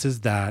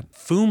notices that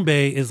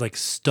Fumbe is like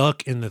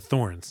stuck in the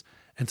thorns.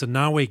 And so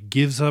Nawe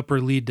gives up her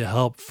lead to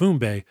help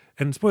Fumbe.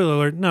 And spoiler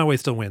alert, Nawe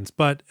still wins.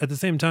 But at the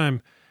same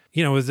time,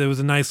 you know, it was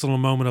a nice little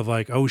moment of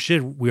like, oh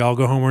shit, we all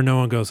go home or no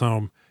one goes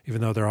home,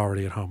 even though they're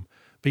already at home.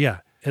 But yeah,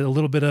 a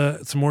little bit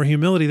of some more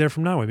humility there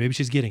from Nawe. Maybe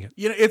she's getting it.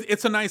 You know,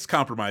 it's a nice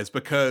compromise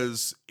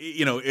because,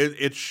 you know,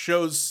 it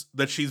shows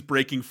that she's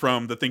breaking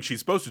from the thing she's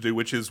supposed to do,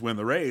 which is win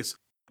the race.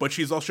 But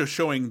she's also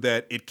showing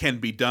that it can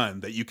be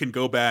done, that you can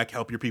go back,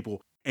 help your people,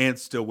 and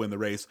still win the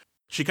race.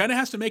 She kind of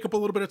has to make up a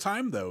little bit of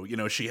time, though. You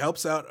know, she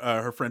helps out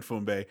her friend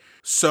Fumbe.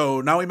 So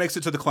now he makes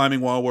it to the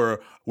climbing wall where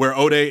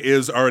Ode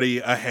is already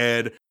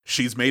ahead.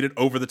 She's made it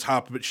over the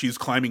top, but she's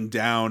climbing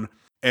down.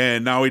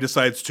 And now he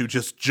decides to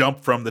just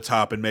jump from the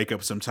top and make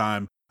up some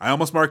time. I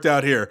almost marked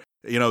out here.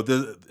 You know,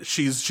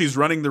 she's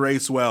running the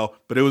race well,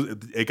 but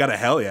it got a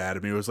hell yeah out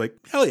of me. It was like,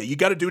 hell yeah, you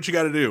got to do what you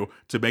got to do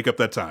to make up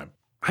that time.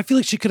 I feel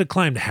like she could have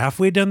climbed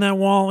halfway down that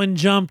wall and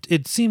jumped.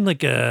 It seemed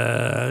like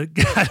I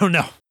don't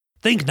know.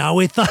 Think,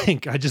 Nawe,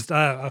 think. I just,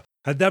 at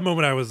that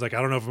moment, I was like,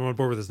 I don't know if I'm on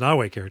board with this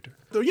Nawe character.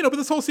 You know, but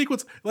this whole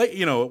sequence, like,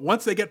 you know,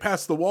 once they get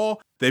past the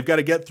wall, they've got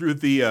to get through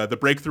the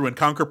breakthrough and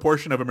conquer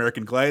portion of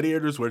American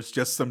Gladiators, where it's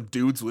just some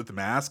dudes with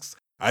masks.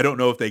 I don't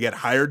know if they get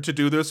hired to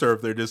do this or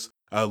if they're just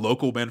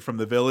local men from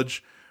the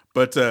village.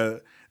 But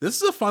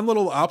this is a fun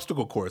little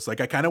obstacle course. Like,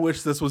 I kind of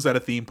wish this was at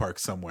a theme park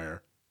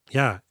somewhere.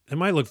 Yeah, it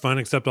might look fun,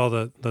 except all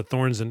the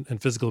thorns and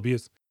physical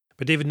abuse.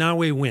 But David,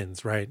 Nawe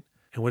wins, right?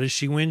 And what does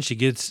she win? She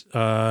does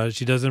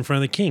it in front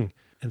of the king.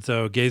 And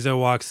so Gezo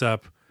walks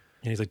up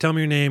and he's like, tell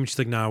me your name. She's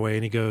like, Nawe.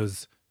 And he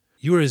goes,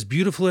 you are as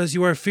beautiful as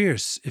you are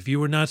fierce. If you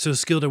were not so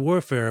skilled at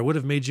warfare, I would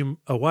have made you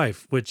a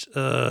wife. Which,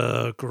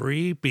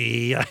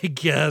 creepy, I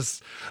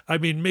guess. I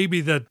mean,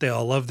 maybe that they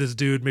all love this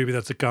dude. Maybe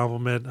that's a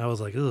compliment. I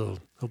was like, oh,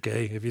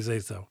 okay, if you say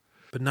so.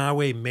 But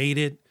Nawe made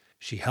it.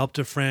 She helped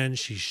a friend.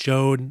 She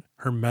showed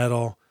her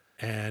medal.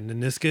 And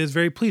Naniska is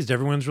very pleased.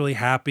 Everyone's really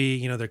happy.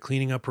 You know, they're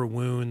cleaning up her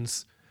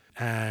wounds.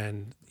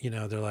 And, you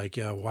know, they're like,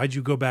 yeah, why'd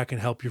you go back and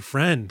help your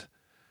friend?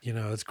 You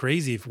know, it's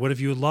crazy. What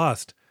if you had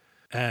lost?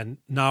 And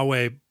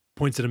Nawe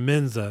points at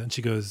Amenza and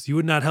she goes, you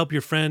would not help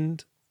your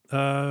friend,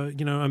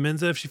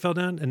 Amenza if she fell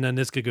down? And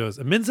Naniska goes,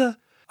 Amenza?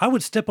 I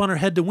would step on her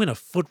head to win a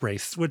foot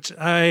race, which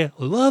I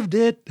loved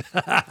it.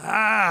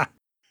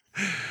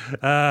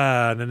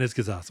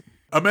 Naniska's awesome.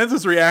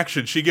 Amenza's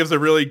reaction, she gives a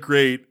really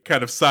great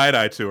kind of side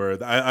eye to her.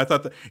 I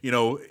thought that, you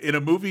know, in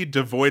a movie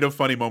devoid of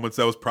funny moments,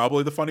 that was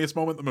probably the funniest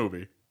moment in the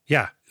movie.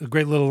 Yeah, a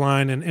great little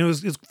line. And it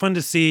was fun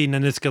to see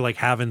Naniska like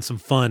having some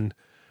fun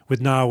with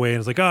Nawe. And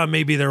it's like, oh,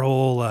 maybe their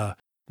whole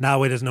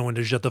Nawe doesn't know when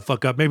to shut the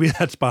fuck up. Maybe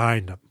that's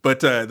behind them. But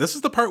this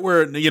is the part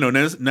where, you know,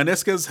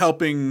 Naniska's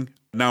helping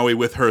Nawe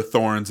with her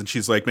thorns. And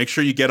she's like, make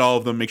sure you get all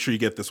of them. Make sure you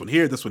get this one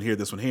here, this one here,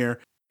 this one here.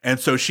 And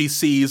so she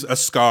sees a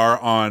scar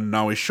on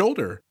Nawe's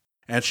shoulder.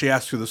 And she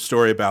asks her the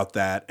story about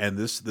that. And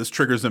this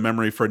triggers a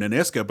memory for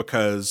Naniska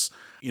because,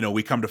 you know,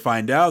 we come to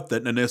find out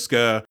that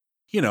Naniska,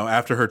 you know,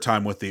 after her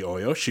time with the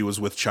Oyo, she was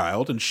with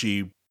child and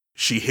she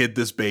hid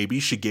this baby.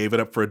 She gave it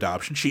up for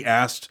adoption. She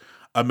asked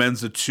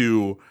Amenza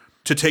to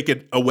take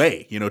it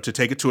away, you know, to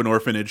take it to an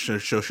orphanage so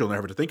she'll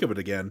never have to think of it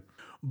again.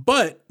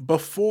 But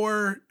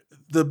before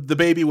the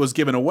baby was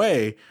given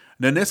away,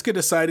 Naniska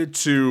decided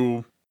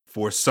to,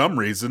 for some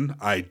reason,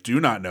 I do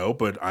not know,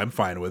 but I'm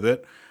fine with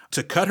it,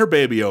 to cut her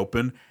baby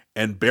open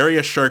and bury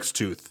a shark's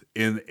tooth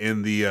in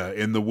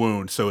the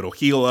wound so it'll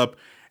heal up,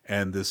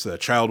 and this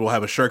child will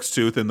have a shark's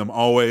tooth in them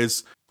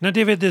always. Now,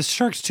 David, this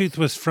shark's tooth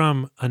was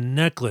from a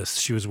necklace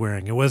she was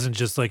wearing. It wasn't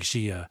just like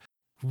she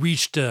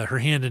reached her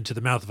hand into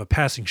the mouth of a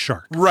passing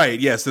shark. Right,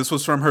 yes. This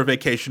was from her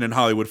vacation in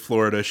Hollywood,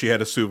 Florida. She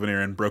had a souvenir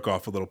and broke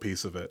off a little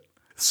piece of it.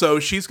 So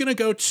she's going to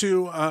go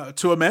to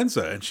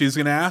Amenza, and she's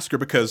going to ask her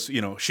because,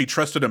 you know, she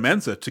trusted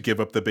Amenza to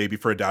give up the baby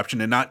for adoption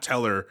and not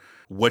tell her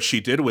what she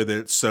did with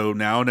it. So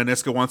now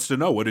Naniska wants to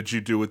know, what did you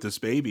do with this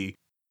baby?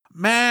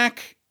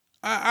 Mac,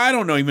 I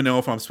don't even know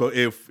if I'm supposed,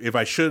 if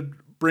I should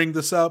bring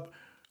this up.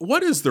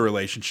 What is the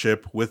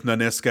relationship with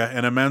Naniska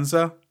and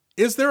Amenza?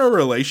 Is there a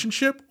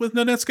relationship with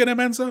Naniska and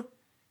Amenza?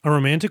 A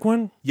romantic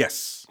one?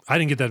 Yes. I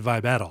didn't get that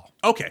vibe at all.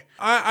 Okay.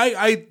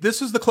 I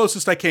this is the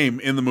closest I came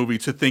in the movie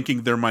to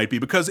thinking there might be,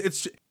 because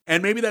it's,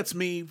 and maybe that's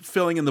me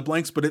filling in the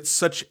blanks, but it's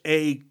such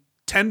a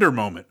tender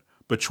moment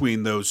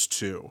between those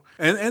two.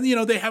 And you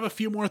know, they have a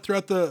few more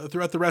throughout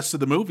the rest of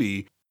the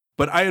movie,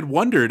 but I had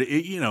wondered,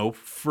 you know,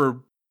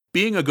 for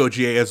being a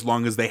Gojie as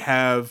long as they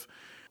have,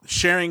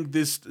 sharing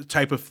this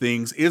type of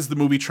things, is the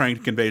movie trying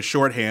to convey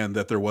shorthand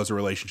that there was a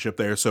relationship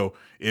there? So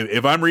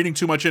if I'm reading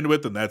too much into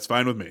it, then that's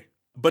fine with me.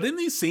 But in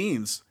these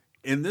scenes,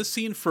 in this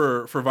scene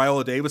for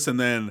Viola Davis, and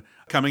then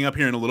coming up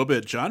here in a little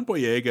bit, John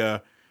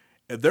Boyega,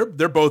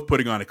 they're both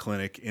putting on a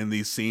clinic in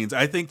these scenes.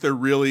 I think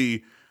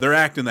they're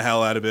acting the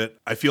hell out of it.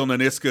 I feel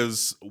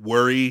Naniska's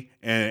worry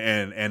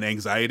and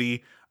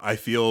anxiety. I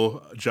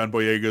feel John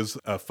Boyega's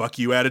fuck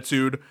you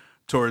attitude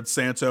towards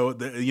Santo.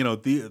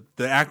 The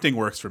acting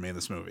works for me in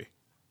this movie.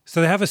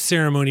 So they have a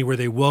ceremony where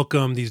they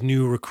welcome these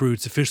new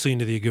recruits officially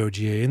into the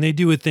Agogie, and they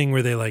do a thing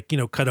where they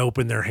cut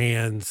open their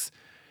hands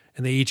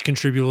and they each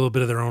contribute a little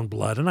bit of their own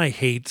blood. And I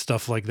hate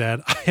stuff like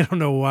that. I don't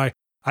know why.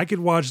 I could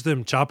watch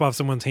them chop off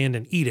someone's hand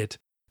and eat it,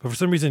 but for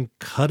some reason,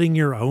 cutting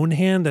your own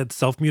hand, that's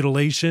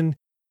self-mutilation,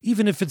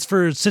 even if it's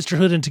for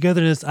sisterhood and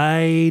togetherness,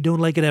 I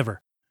don't like it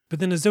ever. But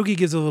then Azogi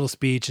gives a little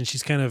speech and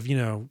she's kind of,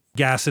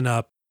 gassing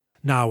up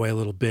Nawe a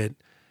little bit.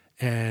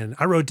 And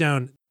I wrote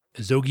down,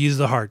 Azogi is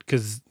the heart,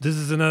 because this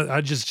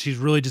is she's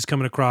really just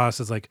coming across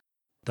as like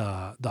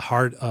the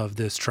heart of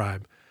this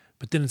tribe.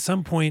 But then at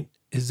some point,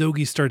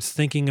 Azogi starts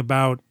thinking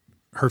about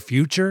her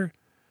future,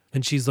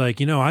 and she's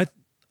like,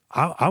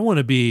 I want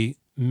to be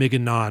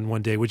Miganon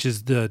one day, which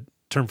is the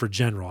term for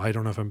general. I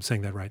don't know if I'm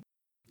saying that right.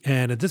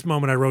 And at this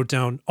moment, I wrote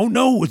down, oh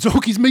no,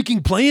 Azogi's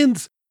making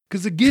plans.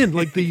 Because again,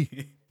 like the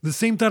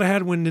same thought I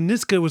had when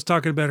Naniska was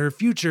talking about her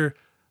future,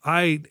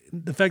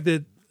 the fact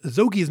that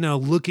Azogi is now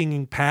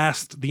looking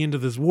past the end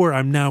of this war,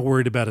 I'm now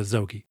worried about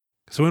Azogi.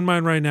 So in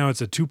mind right now,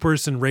 it's a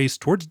two-person race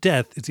towards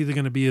death. It's either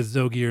going to be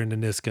Azogi or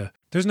Naniska.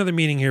 There's another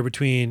meeting here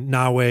between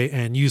Nawe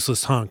and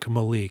useless hunk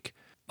Malik.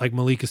 Like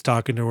Malik is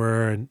talking to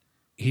her and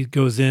he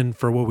goes in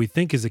for what we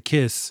think is a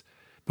kiss.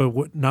 But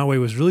what Nawe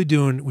was really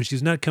doing when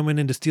she's not coming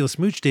in to steal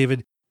Smooch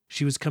David,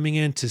 she was coming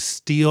in to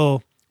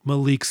steal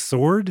Malik's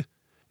sword.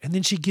 And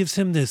then she gives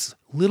him this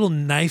little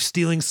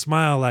knife-stealing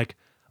smile like,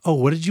 oh,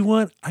 what did you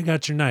want? I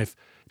got your knife.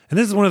 And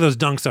this is one of those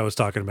dunks I was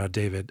talking about,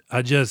 David.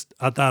 I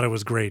thought it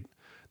was great.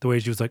 The way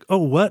she was like, oh,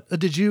 what?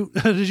 Did you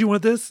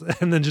want this?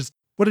 And then just,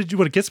 what, did you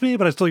want to kiss me?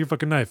 But I stole your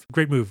fucking knife.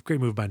 Great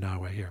move by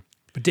Nawe here.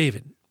 But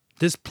David,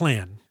 this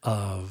plan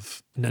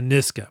of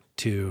Naniska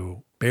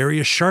to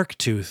bury a shark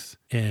tooth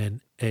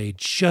in a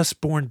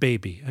just born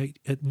baby,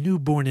 a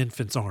newborn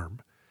infant's arm,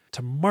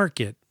 to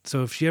mark it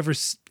so if she ever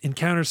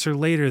encounters her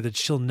later that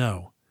she'll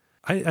know.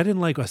 I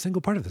didn't like a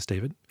single part of this,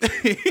 David.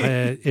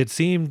 It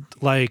seemed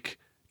like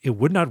it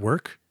would not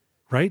work.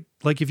 Right?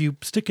 Like if you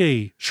stick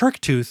a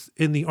shark tooth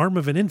in the arm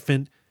of an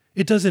infant,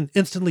 it doesn't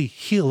instantly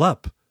heal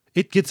up.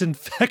 It gets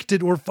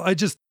infected it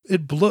just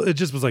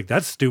was like,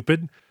 that's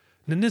stupid.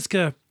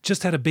 Naniska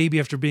just had a baby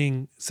after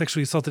being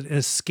sexually assaulted and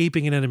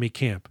escaping an enemy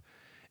camp.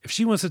 If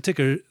she wants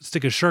to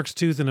stick a shark's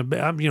tooth in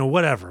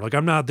whatever. Like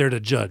I'm not there to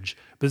judge.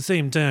 But at the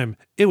same time,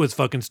 it was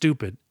fucking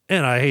stupid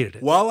and I hated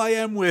it. While I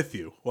am with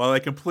you, while I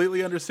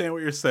completely understand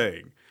what you're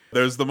saying,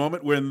 there's the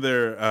moment when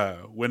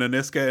when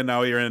Naniska and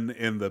Naui are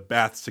in the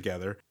baths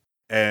together.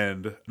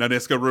 And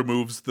Naniska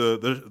removes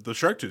the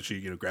shark tooth. She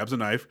grabs a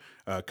knife,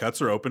 cuts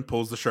her open,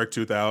 pulls the shark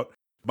tooth out.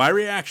 My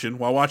reaction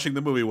while watching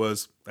the movie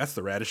was, that's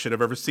the raddest shit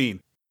I've ever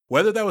seen.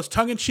 Whether that was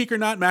tongue-in-cheek or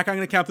not, Mac, I'm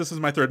going to count this as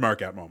my third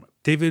mark-out moment.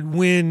 David,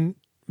 when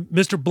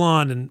Mr.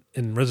 Blonde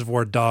in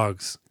Reservoir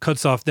Dogs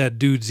cuts off that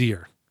dude's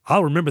ear,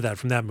 I'll remember that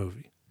from that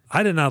movie.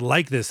 I did not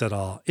like this at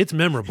all. It's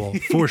memorable,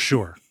 for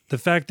sure. The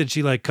fact that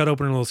she cut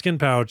open her little skin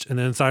pouch and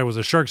then inside was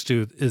a shark's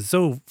tooth is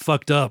so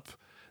fucked up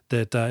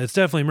that it's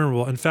definitely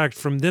memorable. In fact,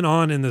 from then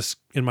on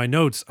in my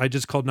notes, I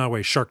just called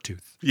Nawe Shark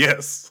Tooth.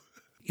 Yes.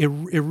 It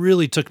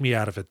really took me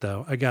out of it,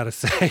 though. I gotta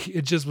say,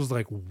 it just was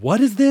like,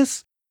 what is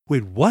this?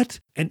 Wait,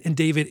 what? And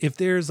David, if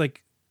there's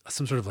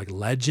some sort of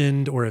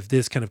legend, or if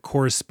this kind of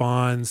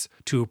corresponds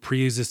to a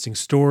pre-existing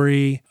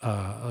story,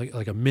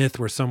 like a myth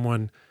where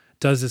someone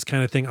does this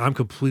kind of thing, I'm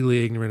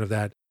completely ignorant of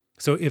that.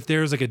 So if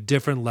there's a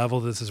different level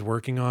this is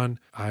working on,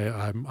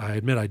 I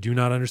admit I do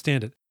not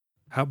understand it.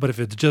 But if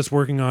it's just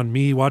working on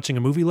me watching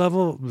a movie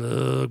level,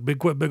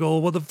 big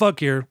old what the fuck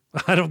here.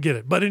 I don't get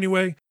it. But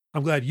anyway,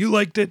 I'm glad you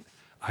liked it.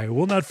 I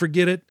will not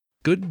forget it.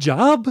 Good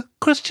job? ?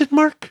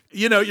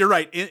 You're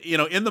right.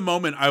 In the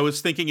moment, I was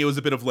thinking it was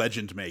a bit of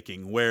legend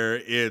making, where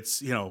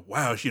it's,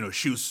 wow,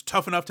 she was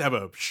tough enough to have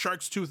a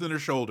shark's tooth in her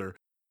shoulder.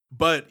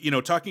 But,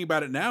 talking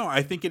about it now,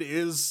 I think it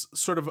is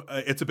sort of,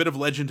 it's a bit of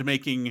legend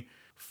making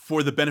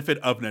for the benefit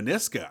of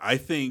Naniska. I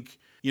think,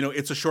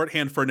 it's a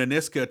shorthand for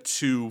Naniska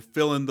to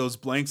fill in those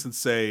blanks and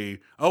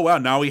say, oh, wow,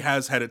 now he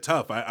has had it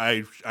tough.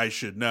 I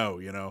should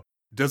know,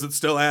 Does it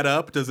still add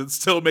up? Does it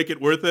still make it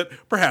worth it?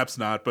 Perhaps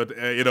not. But,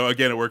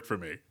 again, it worked for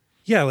me.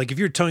 Yeah, like if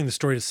you're telling the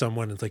story to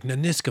someone, it's like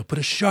Naniska put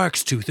a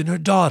shark's tooth in her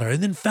daughter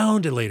and then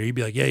found it later. You'd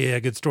be like, yeah,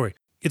 good story.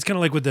 It's kind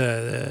of like with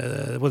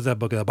the, what's that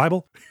book, the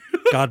Bible?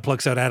 God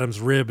plucks out Adam's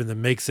rib and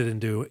then makes it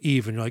into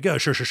Eve. And you're like, oh,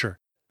 sure.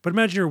 But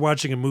imagine you're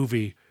watching a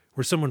movie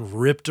where someone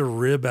ripped a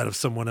rib out of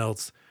someone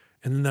else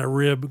and then that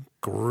rib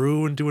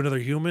grew into another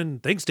human.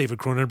 Thanks, David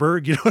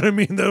Cronenberg. You know what I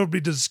mean? That would be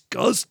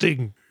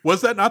disgusting.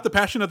 Was that not the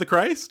Passion of the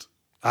Christ?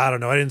 I don't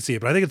know. I didn't see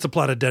it, but I think it's a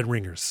plot of Dead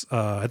Ringers.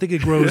 I think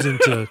it grows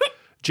into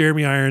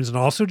Jeremy Irons and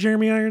also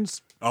Jeremy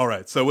Irons. All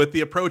right. So with the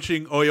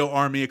approaching Oyo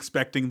army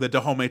expecting the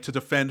Dahomey to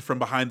defend from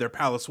behind their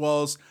palace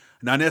walls,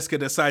 Naniska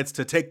decides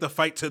to take the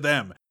fight to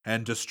them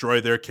and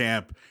destroy their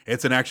camp.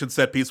 It's an action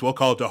set piece we'll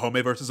call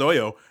Dahomey versus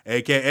Oyo,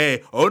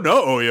 a.k.a. Oh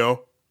no,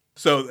 Oyo.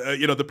 So,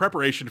 the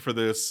preparation for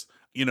this,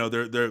 they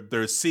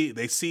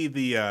see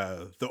the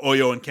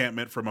Oyo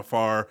encampment from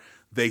afar.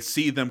 They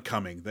see them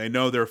coming. They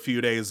know they're a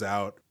few days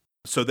out.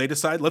 So they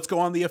decide, let's go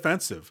on the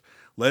offensive.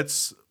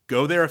 Let's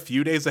go there a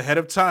few days ahead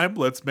of time.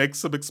 Let's make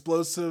some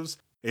explosives.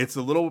 It's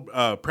a little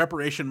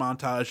preparation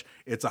montage.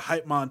 It's a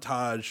hype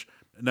montage.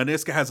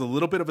 Naniska has a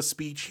little bit of a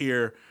speech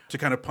here to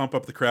kind of pump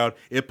up the crowd.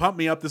 It pumped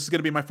me up. This is going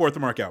to be my fourth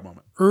mark out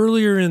moment.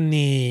 Earlier in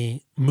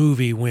the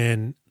movie,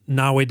 when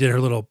Nawe did her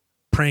little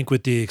prank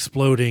with the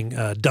exploding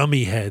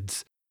dummy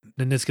heads,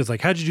 Naniska's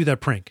like, how'd you do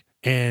that prank?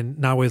 And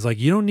Nawe's like,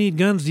 you don't need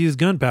guns to use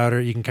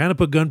gunpowder. You can kind of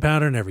put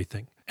gunpowder in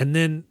everything. And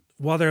then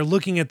while they're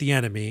looking at the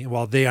enemy,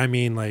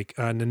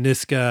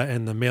 Naniska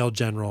and the male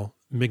general,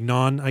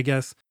 Mignon, I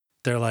guess,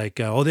 they're like,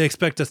 they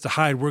expect us to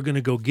hide. We're going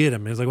to go get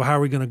him. And he's like, well, how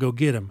are we going to go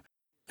get him?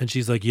 And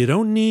she's like, you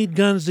don't need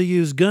guns to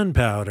use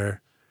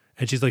gunpowder.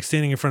 And she's like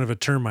standing in front of a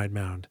termite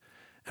mound.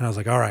 And I was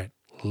like, all right,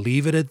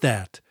 leave it at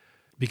that.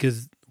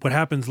 Because what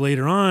happens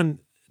later on,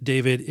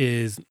 David,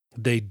 is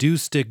they do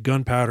stick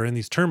gunpowder in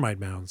these termite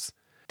mounds.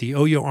 The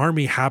Oyo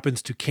army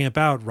happens to camp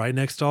out right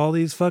next to all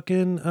these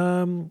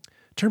fucking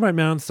termite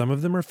mounds. Some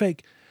of them are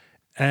fake.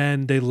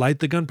 And they light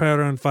the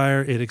gunpowder on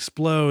fire. It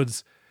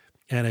explodes.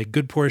 And a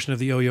good portion of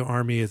the Oyo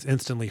army is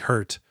instantly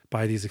hurt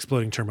by these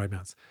exploding termite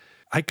mounds.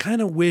 I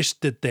kind of wish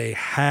that they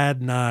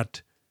had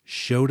not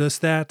showed us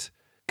that,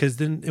 because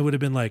then it would have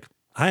been like,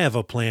 I have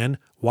a plan.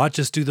 Watch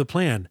us do the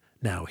plan.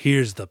 Now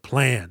here's the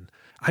plan.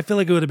 I feel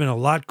like it would have been a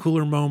lot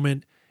cooler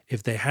moment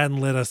if they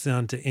hadn't let us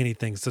on to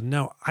anything. So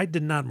no, I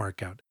did not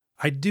mark out.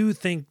 I do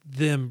think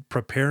them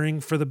preparing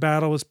for the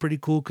battle was pretty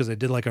cool, because I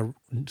did like a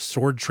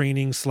sword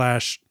training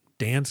 /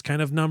 dance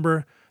kind of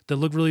number that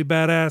looked really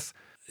badass.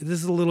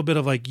 This is a little bit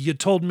of like, you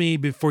told me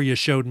before you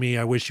showed me.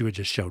 I wish you had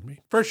just showed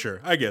me. For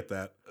sure. I get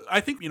that. I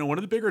think, one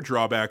of the bigger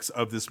drawbacks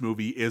of this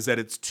movie is that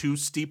it's too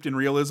steeped in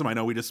realism. I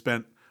know we just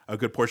spent a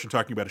good portion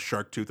talking about a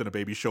shark tooth and a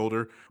baby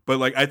shoulder, but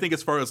like, I think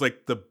as far as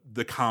like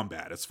the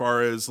combat, as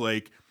far as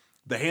like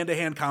the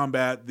hand-to-hand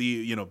combat,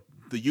 the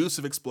use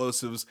of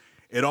explosives,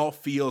 it all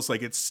feels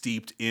like it's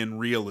steeped in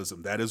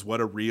realism. That is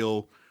what a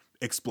real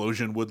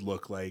explosion would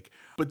look like.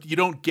 But you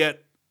don't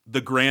get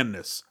the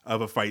grandness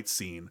of a fight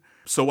scene.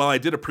 So while I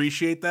did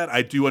appreciate that,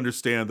 I do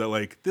understand that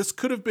like this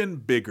could have been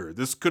bigger.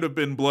 This could have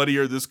been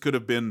bloodier. This could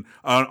have been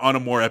on a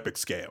more epic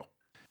scale.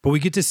 But we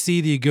get to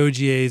see the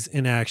Agogiers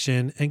in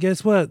action. And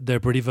guess what? They're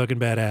pretty fucking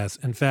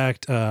badass. In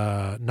fact,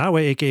 Nawe,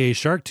 a.k.a.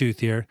 Shark Tooth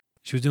here,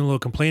 she was doing a little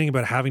complaining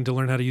about having to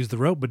learn how to use the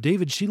rope. But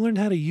David, she learned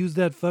how to use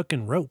that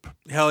fucking rope.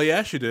 Hell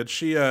yeah, she did.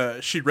 She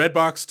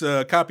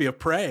redboxed a copy of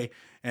Prey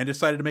and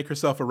decided to make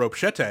herself a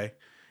ropechette.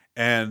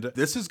 And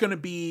this is going to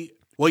be...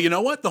 Well, you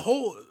know what?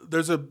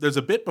 There's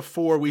a bit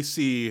before we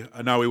see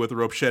Nawe with a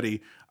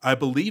ropechette. I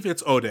believe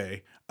it's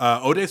Ode.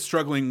 Ode's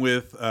struggling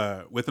with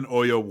an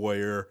Oyo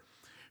warrior.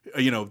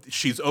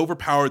 She's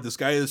overpowered. This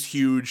guy is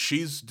huge.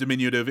 She's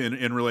diminutive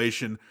in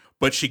relation,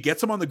 but she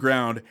gets him on the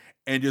ground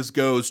and just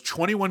goes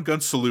 21 gun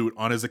salute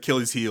on his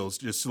Achilles heels.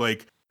 Just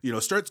like,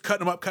 starts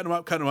cutting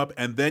him up.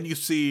 And then you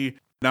see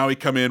Nawe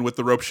come in with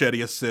the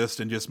ropechette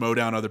assist and just mow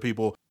down other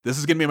people. This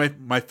is going to be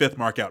my fifth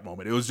mark out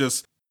moment.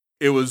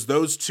 It was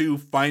those two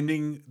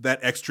finding that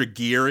extra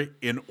gear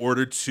in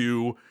order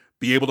to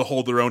be able to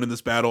hold their own in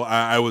this battle.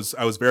 I was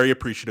very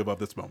appreciative of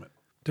this moment.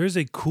 There's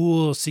a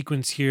cool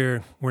sequence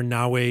here where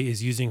Nawe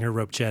is using her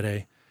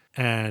ropechette,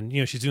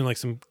 and she's doing like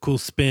some cool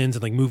spins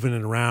and like moving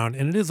it around,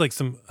 and it is like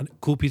a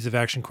cool piece of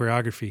action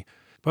choreography.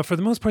 But for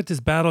the most part, this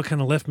battle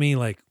kind of left me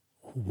like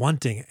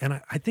wanting,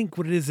 and I think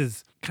what it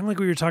is kind of like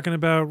what you're talking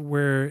about,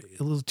 where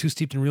a little too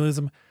steeped in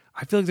realism.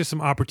 I feel like there's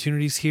some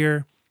opportunities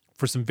here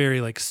for some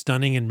very like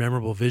stunning and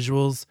memorable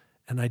visuals,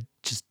 and I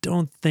just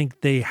don't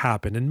think they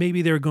happen. And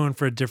maybe they were going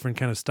for a different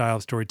kind of style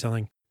of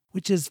storytelling,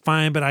 which is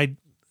fine, but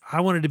I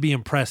wanted to be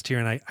impressed here,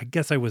 and I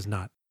guess I was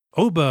not.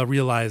 Oba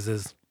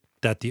realizes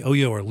that the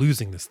Oyo are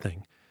losing this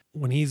thing.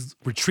 When he's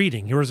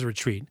retreating, he orders a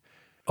retreat.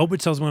 Oba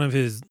tells one of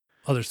his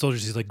other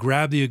soldiers, he's like,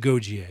 grab the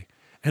Agogier.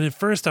 And at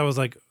first I was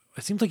like,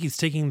 it seems like he's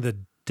taking the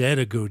dead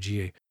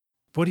Agogier.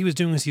 But what he was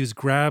doing is he was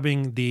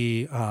grabbing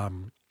the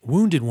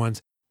wounded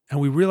ones. And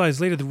we realized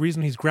later the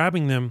reason he's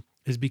grabbing them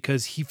is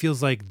because he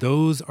feels like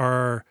those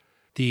are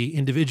the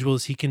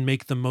individuals he can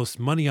make the most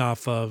money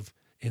off of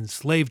in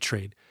slave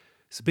trade.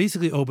 So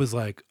basically Oba's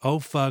like, oh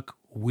fuck,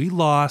 we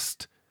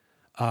lost.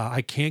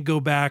 I can't go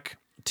back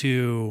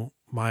to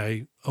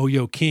my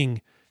Oyo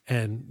king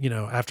and,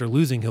 after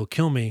losing, he'll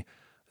kill me.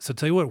 So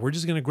tell you what, we're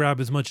just going to grab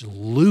as much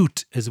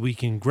loot as we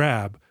can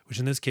grab, which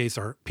in this case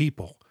are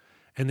people,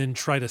 and then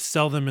try to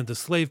sell them at the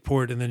slave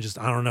port and then just,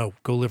 I don't know,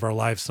 go live our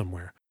lives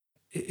somewhere.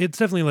 It's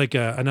definitely like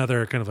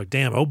another kind of like,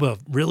 damn, Oba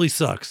really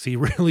sucks. He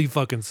really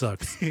fucking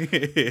sucks.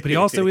 But he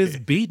also is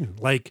beaten.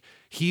 Like,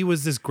 he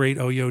was this great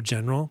Oyo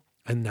general,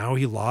 and now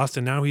he lost,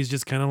 and now he's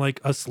just kind of like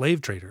a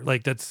slave trader.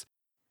 Like, that's,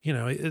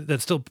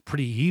 that's still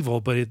pretty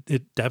evil, but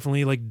it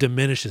definitely like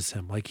diminishes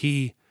him. Like,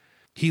 he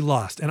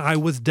lost. And I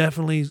was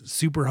definitely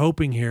super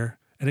hoping here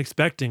and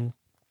expecting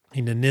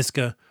a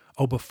Nanisca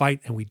Oba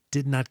fight, and we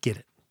did not get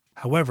it.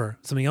 However,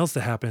 something else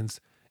that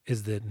happens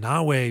is that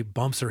Nawe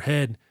bumps her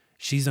head.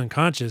 She's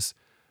unconscious.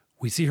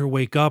 We see her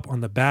wake up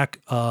on the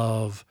back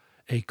of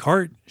a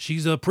cart.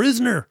 She's a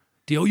prisoner.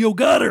 The Oyo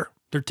got her.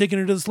 They're taking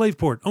her to the slave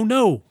port. Oh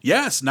no.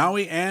 Yes,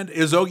 Nawi and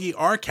Izogi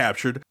are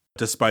captured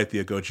despite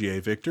the Agogie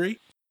victory.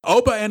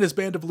 Oba and his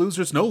band of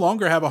losers no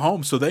longer have a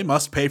home, so they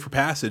must pay for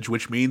passage,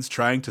 which means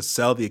trying to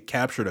sell the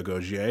captured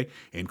Agogie,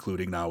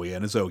 including Nawi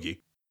and Izogi.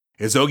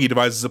 Izogi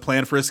devises a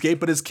plan for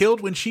escape, but is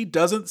killed when she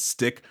doesn't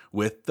stick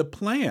with the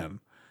plan.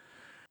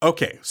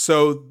 Okay,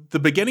 so the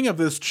beginning of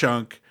this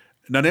chunk,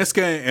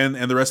 Naniska and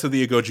the rest of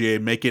the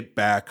Agogie make it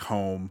back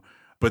home,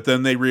 but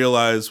then they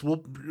realize,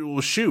 well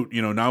shoot,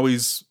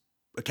 Nawi's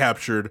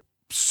captured,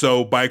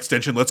 so by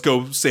extension, let's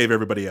go save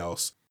everybody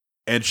else.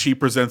 And she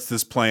presents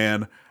this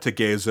plan to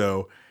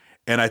Gezo,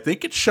 and I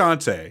think it's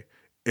Shantae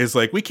is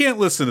like, we can't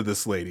listen to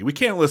this lady. We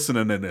can't listen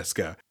to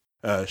Naniska.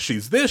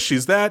 She's this,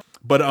 she's that.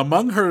 But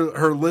among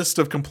her list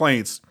of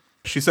complaints,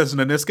 she says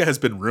Naniska has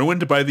been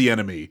ruined by the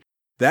enemy.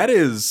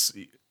 That's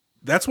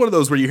one of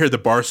those where you hear the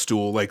bar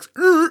stool, like,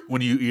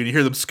 when you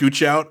hear them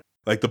scooch out,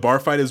 like the bar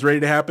fight is ready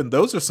to happen.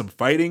 Those are some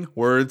fighting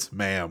words,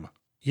 ma'am.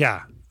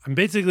 Yeah. And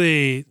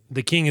basically,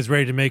 the king is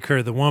ready to make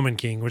her the woman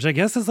king, which I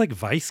guess is like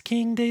vice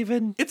king,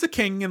 David? It's a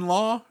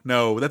king-in-law.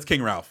 No, that's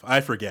King Ralph.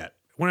 I forget.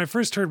 When I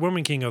first heard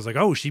woman king, I was like,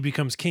 oh, she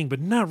becomes king,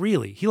 but not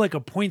really. He like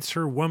appoints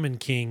her woman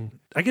king.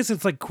 I guess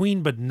it's like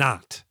queen, but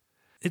not.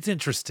 It's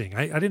interesting.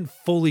 I didn't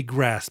fully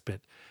grasp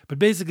it. But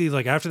basically,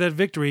 like after that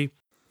victory,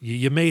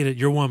 you made it.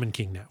 You're woman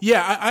king now.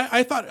 Yeah,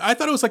 I thought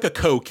it was like a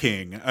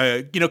co-king,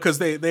 because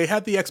they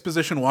had the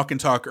exposition walk and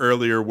talk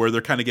earlier where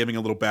they're kind of giving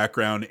a little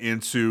background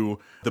into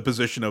the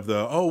position of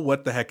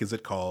what the heck is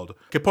it called?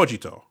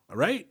 Capogito,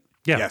 right?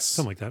 Yeah, yes.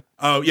 Something like that.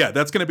 Oh, yeah,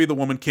 that's going to be the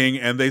woman king.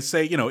 And they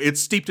say,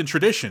 it's steeped in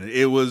tradition.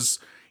 It was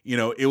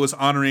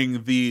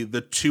honoring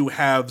the two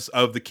halves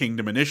of the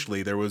kingdom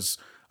initially. There was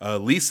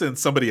Lisa and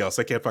somebody else.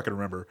 I can't fucking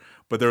remember.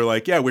 But they're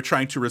like, yeah, we're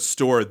trying to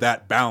restore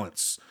that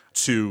balance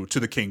to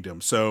the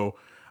kingdom. So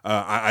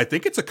I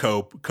think it's a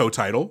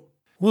co-title.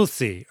 We'll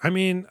see. I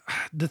mean,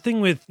 the thing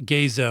with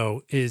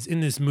Gezo is in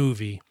this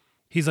movie,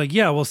 he's like,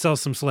 yeah, we'll sell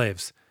some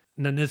slaves.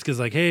 And then Niska's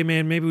like, hey,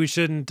 man, maybe we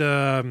shouldn't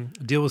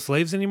deal with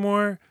slaves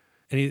anymore.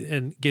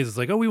 And Gezo's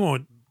like, oh, we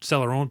won't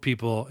sell our own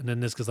people. And then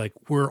Niska's like,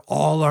 we're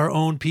all our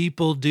own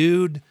people,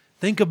 dude.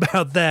 Think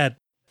about that.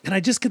 And I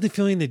just get the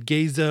feeling that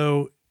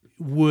Gezo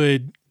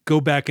would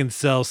go back and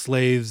sell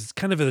slaves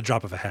kind of at the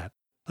drop of a hat.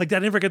 Like, I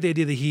never got the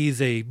idea that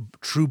he's a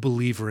true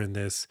believer in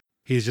this.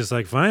 He's just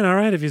like, fine, all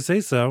right, if you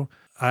say so.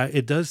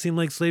 It does seem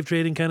like slave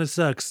trading kind of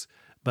sucks,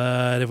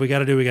 but if we got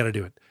to do it, we got to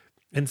do it.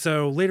 And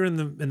so later in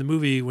the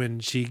movie, when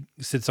she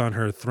sits on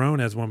her throne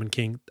as woman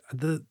king,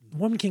 the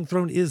woman king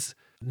throne is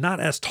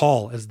not as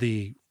tall as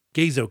the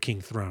Gezo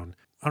king throne.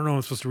 I don't know if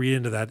I'm supposed to read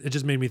into that. It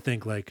just made me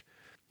think like,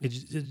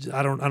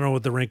 I don't know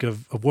what the rank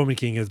of woman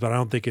king is, but I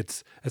don't think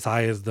it's as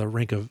high as the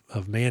rank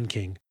of man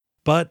king.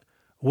 But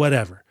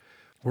whatever.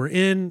 We're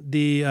in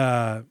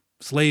the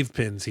slave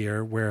pens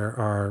here where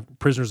our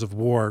prisoners of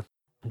war,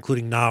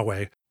 including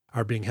Nawe,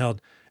 are being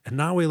held. And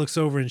Nawe looks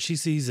over and she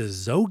sees a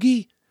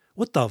Zogi.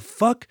 What the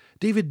fuck?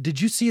 David,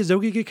 did you see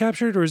Izogi get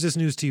captured, or is this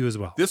news to you as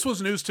well? This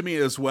was news to me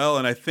as well,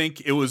 and I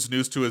think it was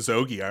news to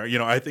Izogi.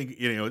 I think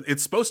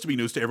it's supposed to be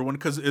news to everyone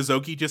because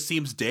Izogi just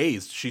seems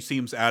dazed. She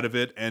seems out of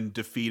it and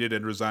defeated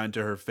and resigned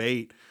to her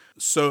fate.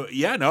 So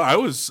yeah, no, I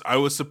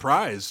was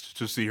surprised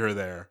to see her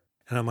there.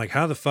 And I'm like,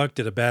 how the fuck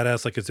did a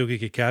badass like Izogi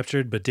get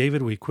captured? But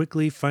David, we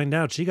quickly find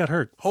out she got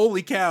hurt.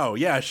 Holy cow.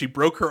 Yeah, she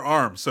broke her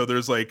arm. So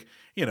there's like,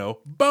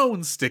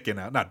 bones sticking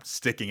out. Not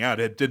sticking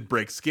out. It did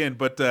break skin.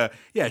 But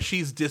yeah,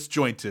 she's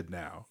disjointed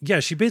now.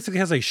 Yeah, she basically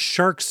has a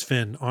shark's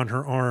fin on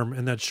her arm.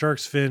 And that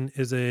shark's fin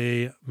is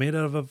made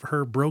out of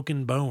her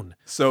broken bone.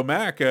 So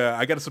Mac,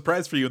 I got a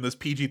surprise for you in this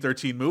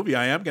PG-13 movie.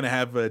 I am going to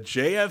have a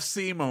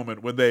JFC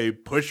moment when they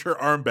push her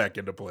arm back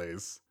into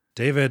place.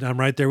 David, I'm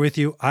right there with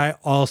you. I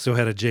also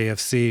had a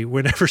JFC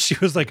whenever she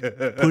was like,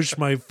 push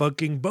my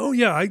fucking bone.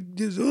 Yeah,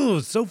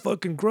 it's so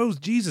fucking gross.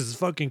 Jesus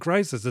fucking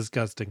Christ, it's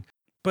disgusting.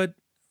 But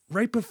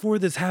right before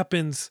this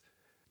happens,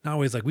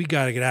 Nawe's like, we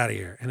got to get out of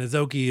here. And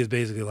Izoki is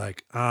basically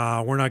like,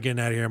 we're not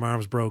getting out of here. My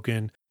arm's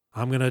broken.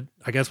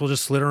 I guess we'll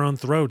just slit our own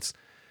throats.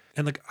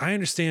 And like, I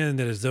understand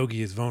that Izogi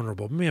is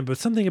vulnerable, man, but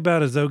something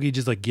about Izogi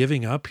just like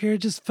giving up here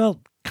just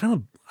felt kind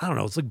of, I don't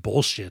know, it's like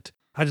bullshit.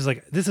 I just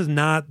like, this is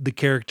not the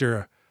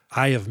character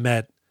I have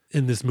met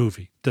in this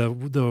movie. The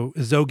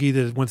Azogi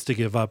that wants to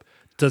give up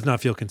does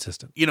not feel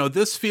consistent.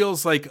 This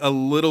feels like a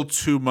little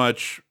too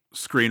much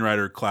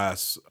screenwriter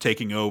class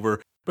taking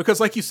over.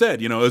 Because like you said,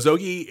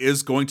 Azogi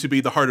is going to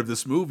be the heart of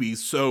this movie.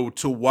 So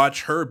to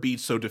watch her be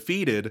so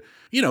defeated,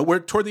 we're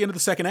toward the end of the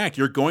second act.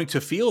 You're going to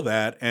feel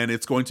that. And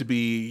it's going to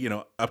be,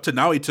 up to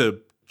Naui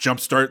to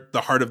jumpstart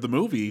the heart of the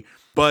movie.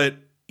 But,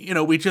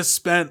 we just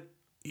spent,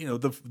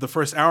 the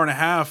first hour and a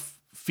half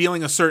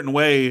feeling a certain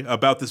way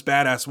about this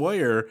badass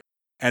warrior.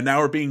 And now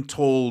we're being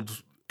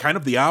told kind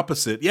of the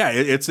opposite. Yeah,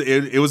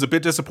 it was a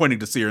bit disappointing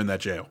to see her in that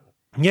jail.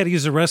 Yeah, to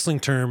use a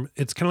wrestling term,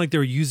 it's kind of like they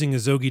were using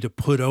Azogi to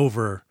put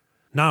over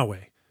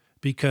Naui.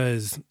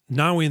 Because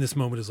Naui in this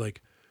moment is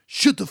like,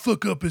 shut the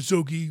fuck up,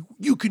 Azogi.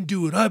 You can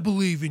do it. I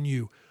believe in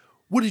you.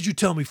 What did you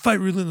tell me? Fight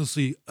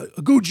relentlessly.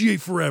 Go GA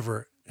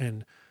forever.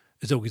 And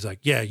Azogi's like,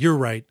 yeah, you're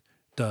right.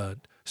 The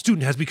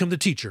student has become the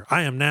teacher.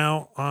 I am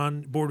now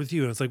on board with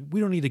you. And it's like,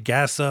 we don't need to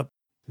gas up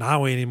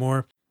Naui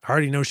anymore. I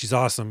already know she's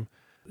awesome.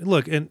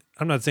 Look, and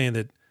I'm not saying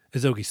that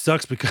Azogi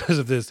sucks because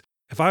of this.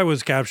 If I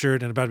was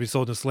captured and about to be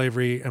sold into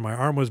slavery and my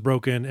arm was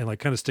broken and like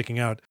kind of sticking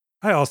out,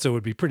 I also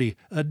would be pretty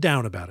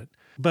down about it.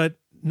 But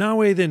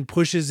Naui then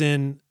pushes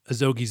in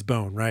Azogi's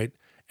bone, right?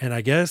 And I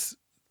guess,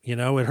 it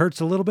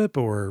hurts a little bit,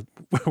 but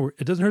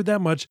it doesn't hurt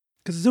that much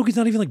because Azogi's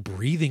not even like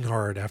breathing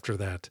hard after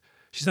that.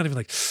 She's not even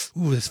like,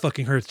 ooh, this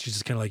fucking hurts. She's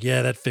just kind of like,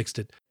 yeah, that fixed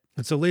it.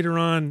 And so later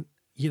on,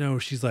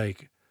 she's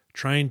like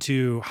trying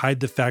to hide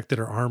the fact that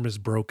her arm is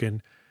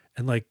broken.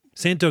 And like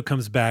Santo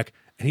comes back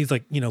and he's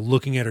like,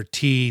 looking at her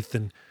teeth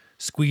and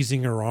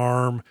squeezing her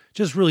arm,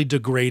 just really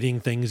degrading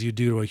things you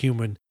do to a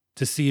human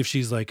to see if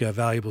she's like a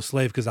valuable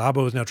slave because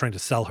Abo is now trying to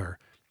sell her.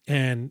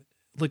 And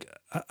look,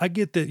 I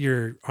get that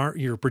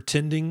you're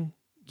pretending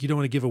you don't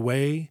want to give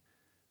away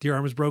that your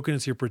arm is broken,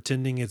 so you're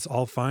pretending it's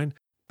all fine.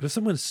 But if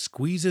someone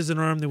squeezes an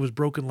arm that was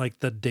broken like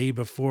the day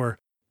before,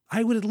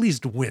 I would at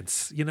least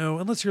wince,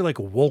 unless you're like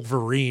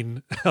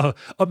Wolverine,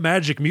 a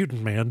magic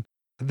mutant man,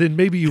 then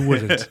maybe you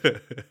wouldn't.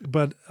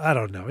 But I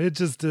don't know. It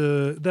just,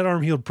 that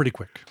arm healed pretty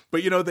quick.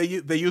 But,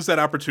 they use that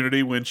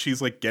opportunity when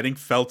she's like getting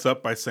felt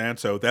up by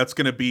Santo. That's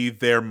going to be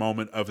their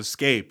moment of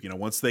escape.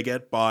 Once they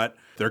get bought,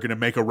 they're going to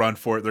make a run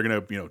for it. They're going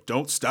to,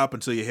 don't stop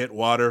until you hit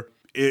water.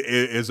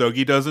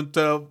 Azogi doesn't,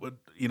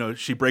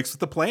 she breaks with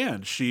the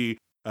plan. She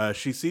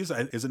sees,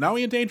 is it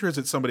Naui in danger or is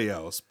it somebody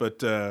else?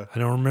 But I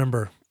don't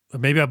remember.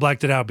 Maybe I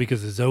blacked it out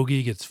because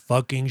Azogi gets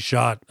fucking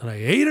shot and I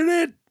hated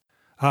it.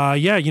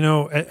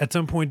 At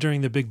some point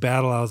during the big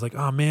battle, I was like,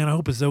 oh man, I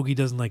hope Azogi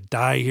doesn't like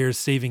die here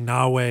saving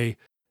Naui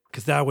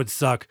because that would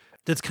suck.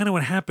 That's kind of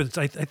what happens.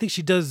 I think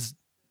she does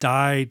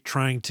die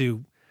trying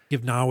to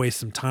give Naui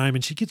some time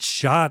and she gets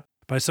shot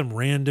by some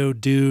rando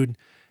dude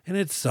and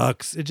it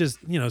sucks. It just,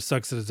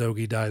 sucks that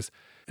Azogi dies.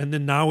 And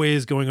then Naui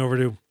is going over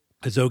to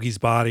Azogi's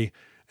body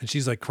and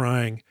she's like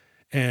crying.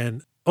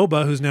 And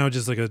Oba, who's now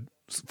just like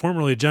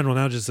formerly a general,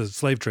 now just a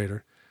slave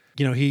trader,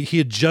 he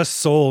had just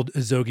sold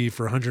Azogi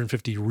for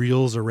 150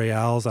 reals or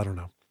reals, I don't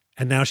know.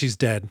 And now she's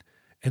dead.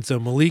 And so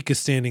Malik is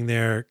standing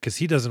there because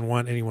he doesn't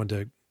want anyone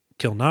to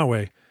kill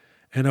Naui.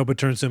 And Oba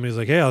turns to him and he's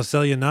like, hey, I'll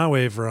sell you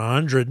Naui for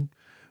 100,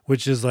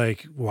 which is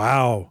like,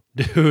 wow,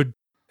 dude,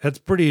 that's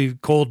pretty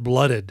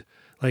cold-blooded.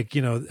 Like,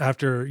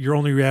 after your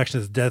only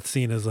reaction to the death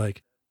scene is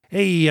like,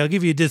 hey, I'll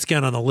give you a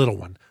discount on the little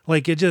one.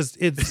 Like, it's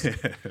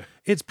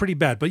pretty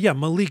bad. But yeah,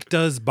 Malik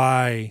does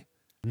buy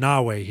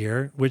Naui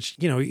here, which,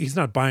 he's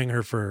not buying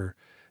her for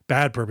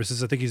bad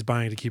purposes. I think he's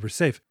buying to keep her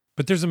safe.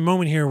 But there's a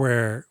moment here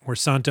where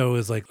Santo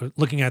is like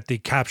looking at the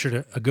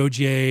captured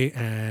Agogie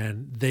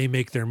and they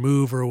make their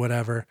move or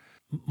whatever.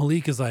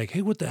 Malik is like,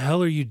 hey, what the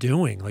hell are you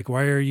doing? Like,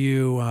 why are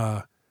you,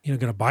 going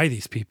to buy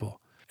these people?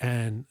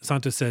 And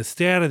Santo says,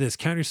 stay out of this.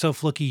 Count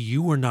yourself lucky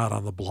you were not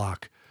on the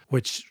block,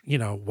 which,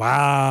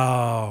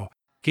 wow.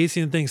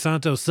 Casey didn't think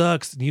Santo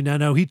sucks. You now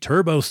know he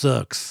turbo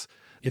sucks.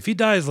 If he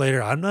dies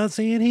later, I'm not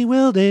saying he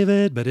will,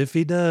 David, but if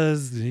he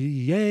does,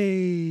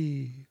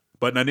 yay.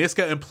 But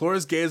Naniska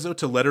implores Geizo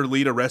to let her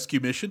lead a rescue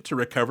mission to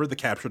recover the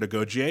captured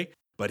Agogie,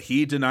 but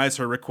he denies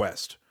her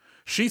request.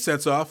 She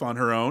sets off on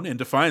her own in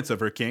defiance of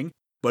her king,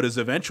 but is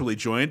eventually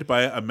joined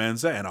by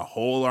Amenza and a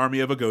whole army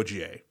of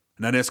Agogie.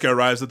 Naniska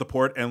arrives at the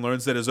port and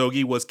learns that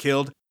Azogi was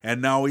killed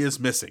and Naui is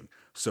missing.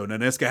 So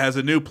Naniska has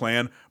a new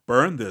plan,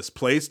 burn this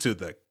place to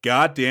the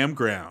goddamn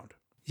ground.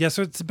 Yeah,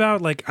 so it's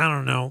about like, I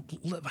don't know,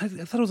 I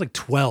thought it was like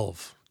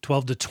 12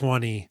 to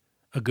 20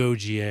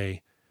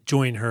 Agogie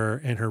join her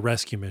in her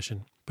rescue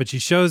mission. But she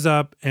shows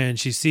up and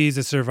she sees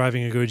a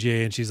surviving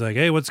Agogie and she's like,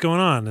 hey, what's going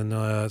on? And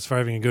the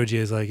surviving Agogie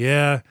is like,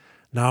 yeah,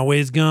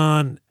 Naui's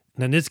gone.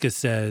 Naniska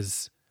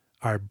says,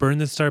 all right, burn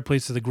this entire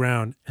place to the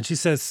ground. And she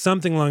says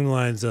something along the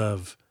lines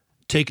of,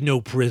 take no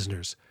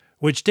prisoners,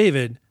 which,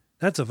 David,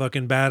 that's a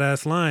fucking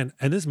badass line.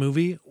 And this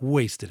movie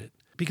wasted it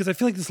because I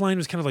feel like this line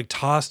was kind of like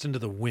tossed into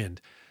the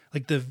wind.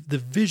 Like the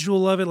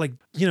visual of it, like,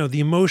 the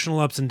emotional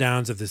ups and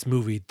downs of this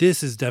movie.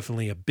 This is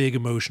definitely a big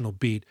emotional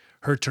beat.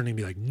 Her turning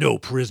to be like, no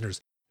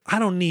prisoners. I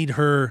don't need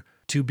her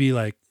to be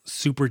like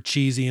super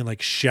cheesy and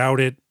like shout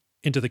it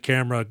into the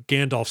camera,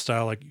 Gandalf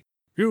style, like,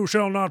 you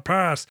shall not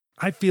pass.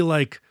 I feel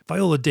like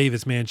Viola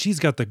Davis, man,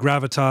 she's got the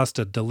gravitas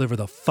to deliver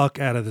the fuck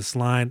out of this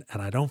line,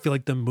 and I don't feel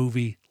like the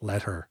movie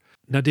let her.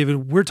 Now,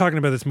 David, we're talking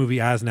about this movie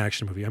as an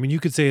action movie. I mean, you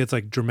could say it's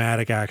like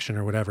dramatic action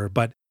or whatever,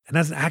 but and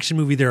as an action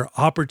movie, there are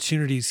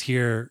opportunities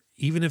here,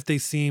 even if they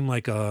seem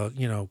like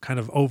kind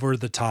of over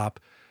the top.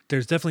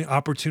 There's definitely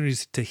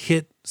opportunities to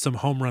hit some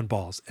home run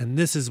balls, and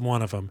this is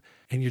one of them,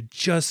 and you're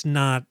just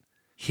not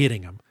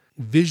hitting them.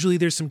 Visually,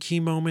 there's some key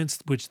moments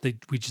which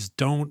we just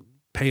don't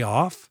pay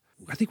off.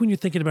 I think when you're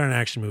thinking about an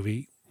action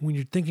movie, when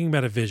you're thinking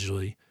about it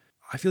visually,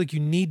 I feel like you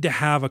need to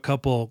have a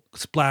couple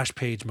splash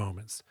page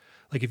moments.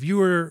 Like if you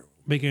were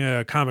making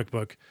a comic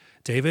book,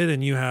 David,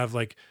 and you have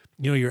like,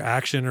 your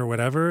action or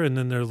whatever, and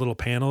then there are little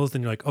panels,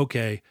 then you're like,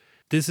 okay,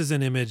 this is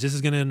an image. This is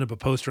going to end up a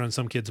poster on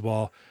some kid's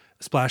wall.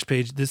 Splash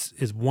page. This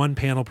is one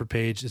panel per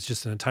page. It's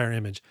just an entire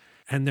image.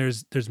 And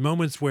there's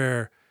moments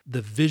where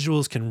the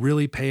visuals can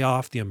really pay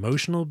off the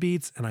emotional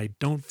beats, and I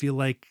don't feel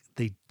like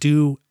they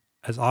do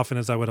as often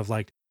as I would have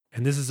liked.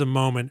 And this is a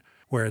moment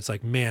where it's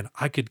like, man,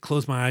 I could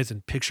close my eyes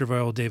and picture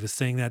Viola Davis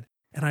saying that,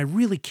 and I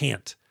really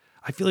can't.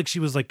 I feel like she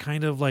was like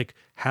kind of like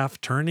half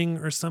turning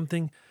or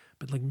something,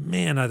 but like,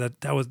 man, that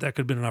could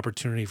have been an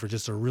opportunity for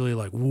just a really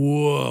like,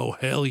 whoa,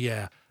 hell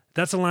yeah.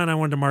 That's a line I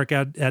wanted to mark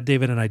out at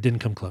David, and I didn't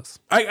come close.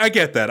 I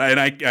get that, and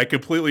I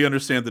completely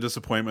understand the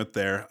disappointment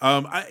there.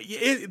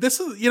 This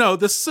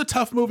is a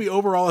tough movie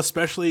overall,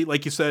 especially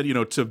like you said,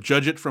 to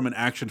judge it from an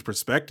action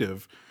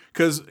perspective.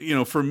 Because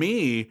for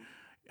me,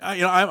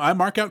 I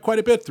mark out quite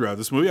a bit throughout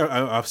this movie.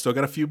 I've still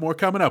got a few more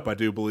coming up, I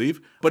do believe,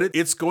 but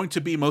it's going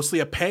to be mostly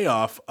a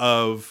payoff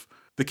of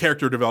the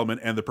character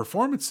development and the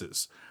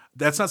performances.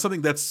 That's not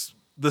something that's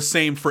the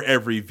same for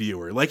every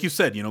viewer. Like you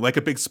said, like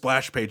a big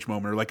splash page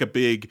moment or like a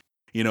big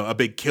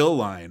kill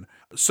line.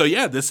 So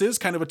yeah, this is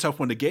kind of a tough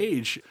one to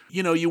gauge.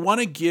 You want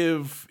to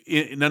give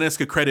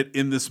Naneska credit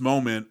in this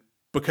moment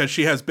because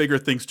she has bigger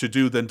things to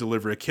do than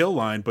deliver a kill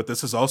line, but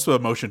this is also a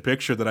motion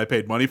picture that I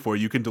paid money for.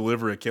 You can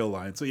deliver a kill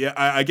line. So yeah,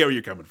 I get where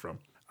you're coming from.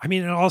 I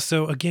mean, and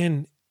also,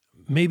 again,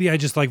 maybe I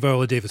just like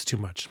Viola Davis too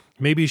much.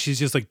 Maybe she's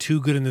just like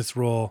too good in this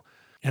role,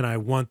 and I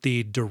want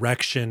the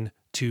direction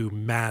to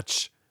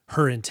match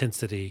her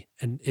intensity,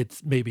 and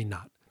it's maybe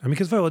not. I mean,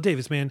 because Viola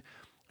Davis, man,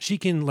 she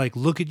can like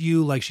look at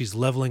you like she's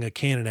leveling a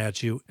cannon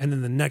at you, and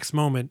then the next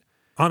moment,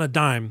 on a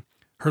dime,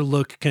 her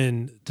look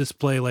can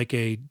display like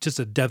just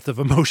a depth of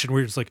emotion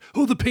where you're just like,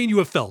 oh, the pain you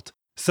have felt.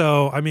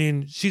 So, I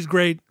mean, she's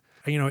great.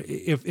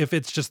 If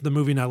it's just the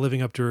movie not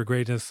living up to her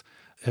greatness,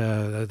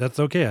 that's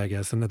okay, I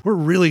guess. And we're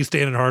really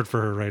standing hard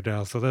for her right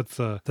now, so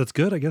that's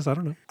good, I guess. I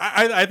don't know.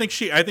 I think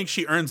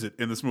she earns it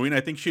in this movie, and I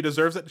think she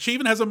deserves it. She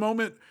even has a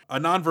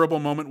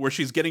nonverbal moment where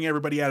she's getting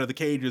everybody out of the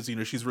cages.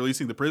 She's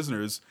releasing the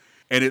prisoners,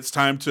 and it's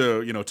time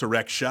to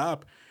wreck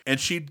shop. And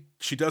she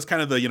does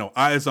kind of the,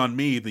 eyes on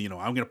me, I'm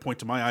going to point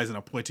to my eyes and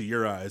I'll point to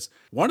your eyes.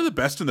 One of the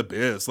best in the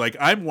biz. Like,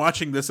 I'm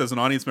watching this as an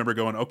audience member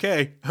going,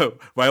 okay,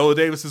 Viola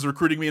Davis is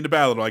recruiting me into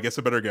battle. I guess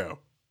I better go.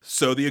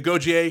 So the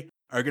Agogie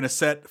are going to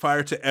set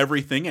fire to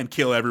everything and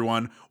kill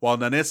everyone while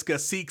Naneska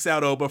seeks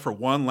out Oba for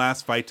one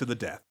last fight to the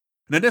death.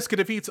 Naneska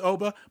defeats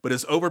Oba, but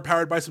is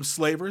overpowered by some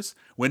slavers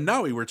when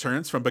Nawi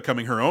returns from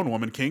becoming her own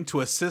woman king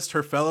to assist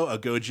her fellow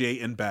Agogie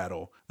in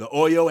battle. The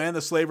Oyo and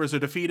the slavers are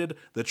defeated,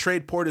 the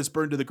trade port is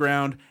burned to the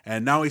ground,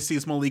 and Nawi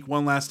sees Malik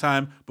one last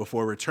time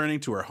before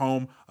returning to her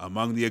home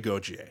among the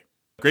Agogie.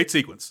 Great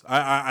sequence.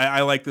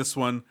 I like this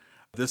one.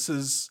 This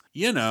is,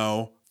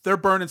 they're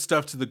burning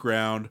stuff to the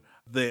ground.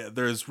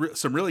 There's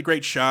some really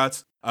great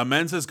shots.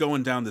 Amenza's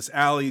going down this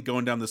alley,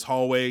 going down this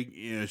hallway.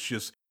 It's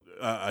just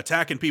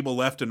attacking people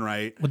left and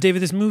right. Well,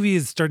 David, this movie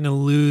is starting to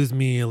lose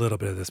me a little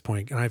bit at this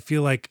point, and I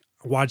feel like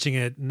watching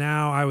it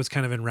now, I was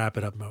kind of in wrap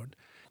it up mode.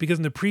 Because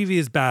in the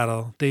previous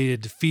battle, they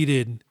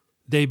being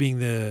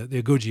the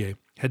Agogie,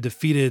 had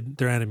defeated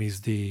their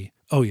enemies, the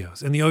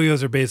Oyos. And the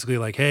Oyos are basically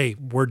like, hey,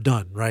 we're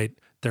done, right?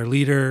 Their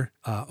leader,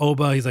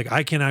 Oba, he's like,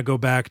 I cannot go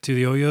back to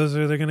the Oyos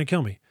or they're going to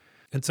kill me.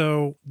 And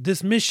so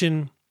this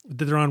mission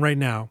that they're on right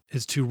now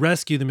is to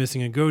rescue the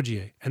missing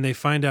Agogie. And they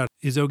find out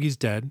Izogi's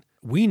dead.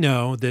 We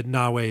know that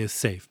Nawe is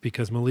safe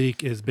because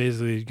Malik is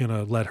basically going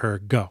to let her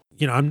go.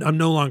 I'm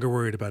no longer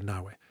worried about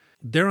Nawe.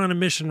 They're on a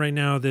mission right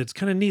now that's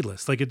kind of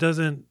needless. Like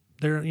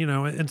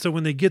and so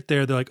when they get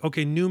there, they're like,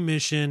 okay, new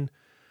mission,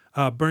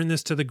 burn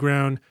this to the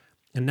ground.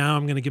 And now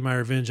I'm going to get my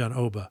revenge on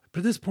Oba. But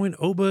at this point,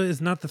 Oba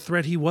is not the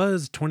threat he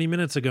was 20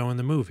 minutes ago in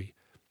the movie.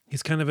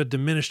 He's kind of a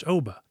diminished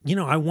Oba.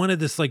 I wanted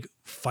this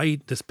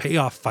fight, this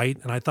payoff fight,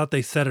 and I thought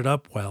they set it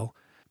up well.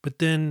 But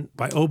then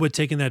by Oba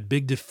taking that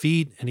big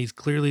defeat, and he's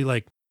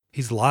clearly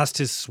he's lost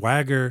his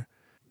swagger.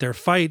 Their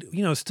fight,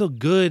 is still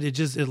good.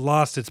 It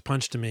lost its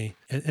punch to me.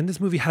 And this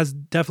movie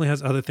definitely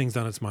has other things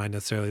on its mind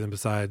necessarily than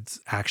besides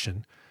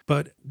action.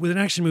 But with an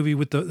action movie,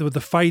 with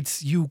the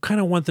fights, you kind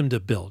of want them to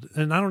build.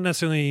 And I don't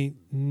necessarily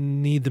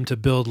need them to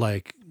build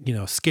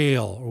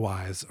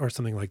scale-wise or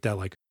something like that.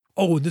 Like,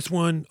 oh, in this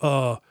one,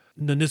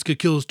 Naneska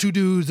kills 2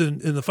 dudes,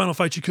 and in the final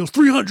fight, she kills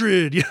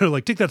 300.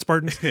 Take that,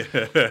 Spartans.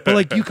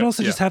 But you can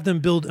also just have them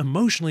build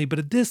emotionally. But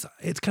at this,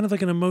 it's kind of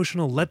like an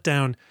emotional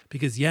letdown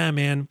because, yeah,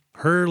 man,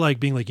 her like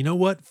being like, you know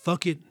what?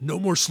 Fuck it. No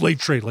more slave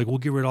trade. Like we'll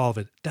get rid of all of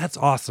it. That's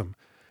awesome.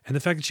 And the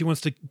fact that she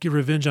wants to get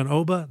revenge on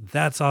Oba,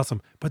 that's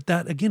awesome. But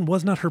that, again,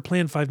 was not her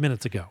plan 5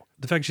 minutes ago.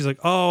 The fact she's like,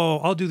 oh,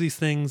 I'll do these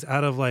things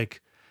out of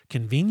like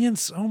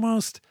convenience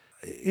almost.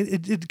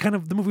 It kind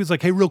of, the movie was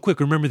like, hey, real quick,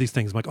 remember these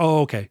things. I'm like,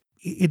 oh, okay.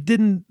 It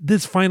didn't,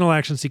 this final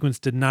action sequence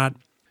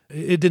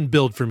it didn't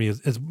build for me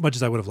as much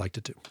as I would have liked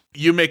it to.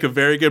 You make a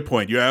very good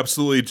point. You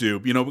absolutely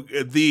do. You know,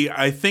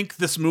 I think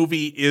this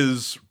movie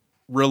is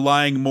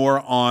relying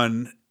more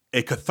on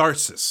a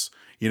catharsis,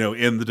 you know,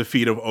 in the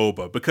defeat of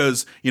Oba,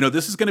 because, you know,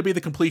 this is going to be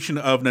the completion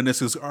of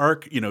Nanisca's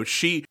arc. You know,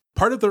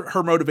 part of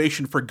her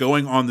motivation for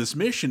going on this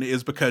mission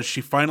is because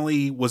she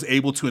finally was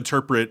able to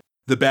interpret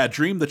the bad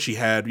dream that she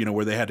had, you know,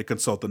 where they had to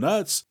consult the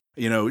nuts.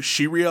 You know,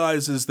 she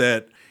realizes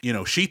that, you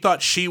know, she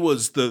thought she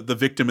was the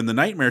victim in the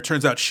nightmare.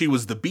 Turns out she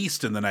was the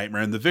beast in the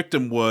nightmare, and the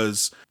victim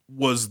was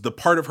the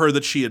part of her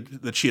that she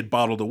had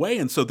bottled away.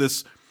 And so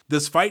this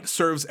fight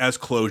serves as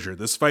closure.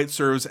 This fight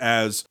serves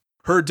as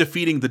her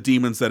defeating the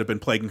demons that have been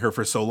plaguing her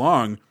for so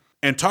long.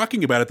 And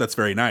talking about it, that's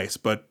very nice.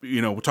 But,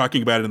 you know,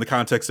 talking about it in the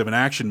context of an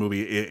action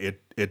movie,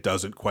 it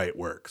doesn't quite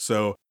work.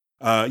 So,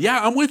 yeah,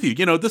 I'm with you.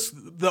 You know,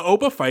 the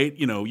Oba fight,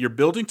 you know, you're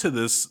building to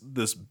this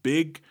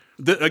big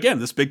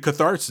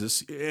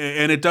catharsis,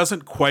 and it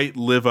doesn't quite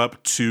live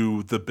up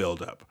to the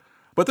buildup.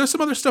 But there's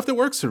some other stuff that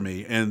works for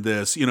me in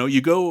this. You know,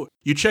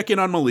 you check in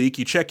on Malik,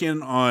 you check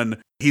in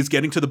on, he's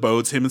getting to the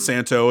boats, him and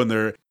Santo,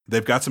 and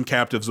they've got some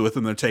captives with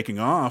him, they're taking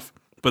off.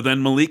 But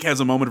then Malik has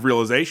a moment of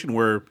realization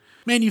where,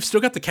 man, you've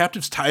still got the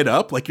captives tied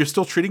up. Like, you're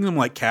still treating them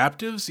like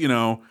captives, you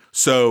know?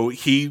 So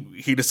he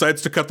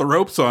decides to cut the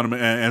ropes on them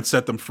and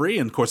set them free.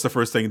 And of course, the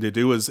first thing to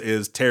do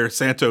is tear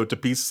Santo to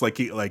pieces like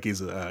he's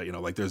you know,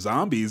 like they're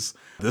zombies.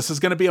 This is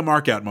going to be a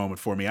mark out moment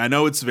for me. I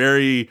know it's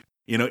very,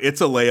 you know,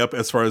 it's a layup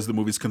as far as the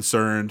movie's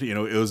concerned. You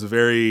know, it was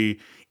very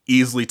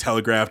easily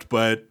telegraphed,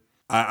 but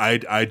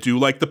I do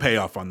like the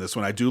payoff on this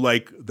one. I do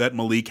like that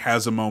Malik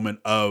has a moment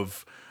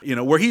of, you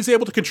know, where he's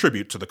able to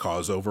contribute to the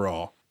cause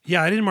overall.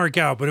 Yeah, I didn't mark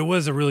out, but it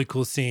was a really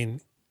cool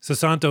scene. So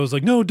Santo was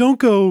like, no, don't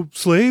go,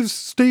 slaves.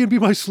 Stay and be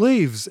my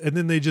slaves. And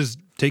then they just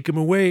take him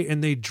away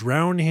and they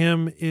drown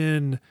him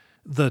in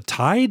the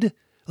tide,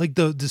 like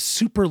the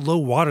super low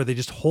water. They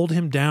just hold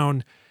him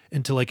down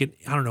into like an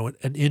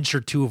inch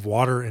or two of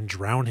water and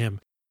drown him.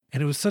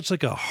 And it was such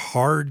like a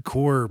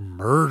hardcore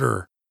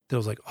murder that I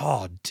was like,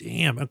 oh,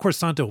 damn. And of course,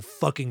 Santo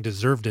fucking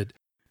deserved it.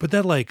 But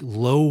that like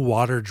low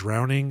water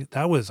drowning,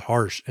 that was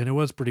harsh and it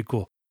was pretty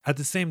cool. At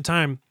the same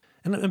time,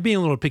 and I'm being a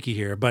little picky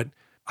here, but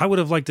I would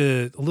have liked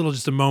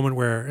just a moment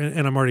where,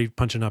 and I'm already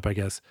punching up, I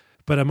guess,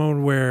 but a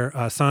moment where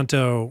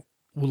Santo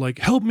will like,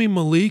 help me,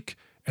 Malik.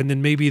 And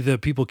then maybe the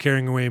people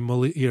carrying away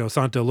Malik, you know,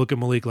 Santo look at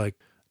Malik like,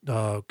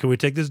 can we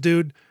take this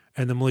dude?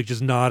 And then Malik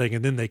just nodding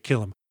and then they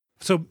kill him.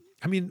 So,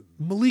 I mean,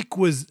 Malik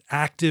was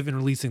active in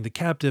releasing the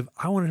captive.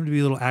 I wanted him to be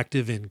a little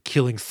active in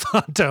killing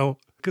Santo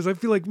because I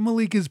feel like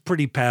Malik is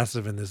pretty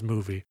passive in this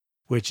movie,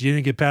 which you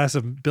didn't get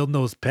passive building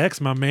those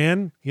pecs, my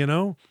man, you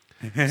know?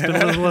 Spend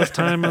a little less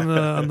time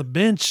on the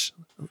bench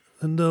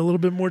and a little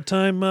bit more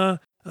time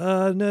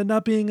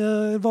not being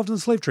involved in the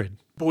slave trade.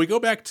 But we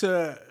go back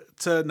to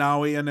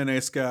Naui and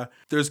Nanesca.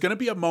 There's going to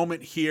be a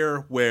moment here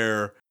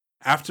where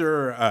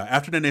after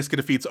Nanesca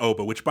defeats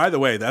Oba, which, by the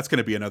way, that's going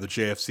to be another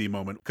JFC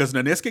moment, because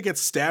Nanesca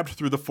gets stabbed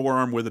through the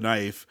forearm with a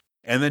knife,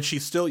 and then she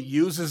still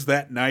uses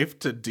that knife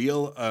to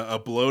deal a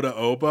blow to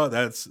Oba.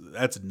 That's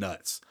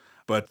nuts.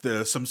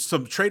 But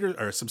some traders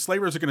or some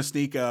slavers are going to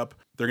sneak up.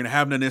 They're going to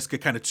have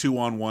Nanisca kind of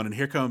 2-on-1, and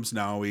here comes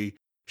Naui.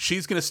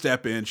 She's going to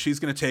step in. She's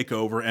going to take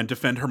over and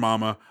defend her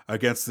mama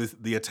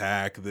against the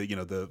attack.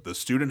 The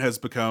student has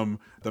become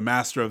the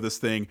master of this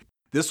thing.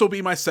 This will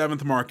be my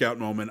 7th markout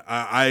moment.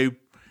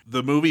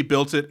 The movie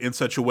built it in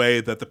such a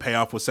way that the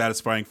payoff was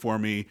satisfying for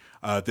me.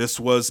 This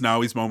was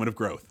Naui's moment of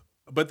growth.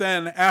 But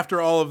then after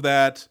all of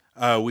that,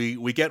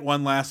 we get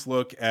one last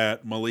look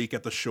at Malik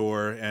at the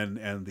shore,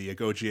 and the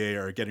Agogie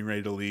are getting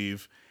ready to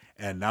leave.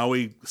 And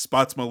Naui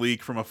spots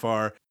Malik from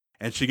afar,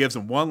 and she gives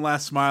him one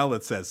last smile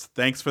that says,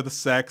 "Thanks for the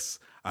sex.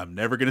 I'm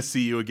never going to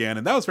see you again."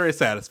 And that was very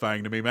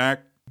satisfying to me,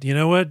 Mac. You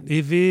know what?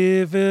 If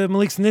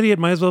Malik's an idiot,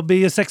 might as well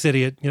be a sex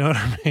idiot. You know what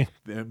I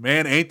mean?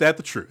 Man, ain't that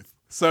the truth.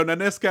 So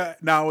Nanisca,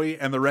 Naui,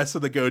 and the rest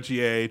of the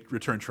Gogie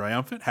return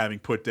triumphant, having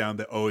put down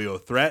the Oyo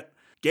threat.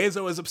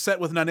 Geizo is upset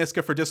with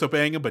Nanisca for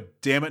disobeying him,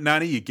 but damn it,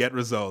 Nani, you get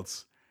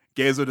results.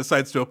 Geizo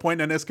decides to appoint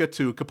Nanisca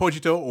to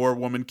Kapojito, or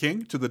Woman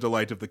King, to the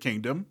delight of the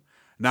kingdom.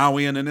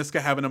 Naui and Nanisca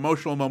have an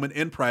emotional moment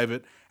in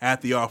private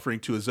at the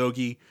offering to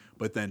Azogi,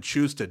 but then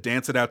choose to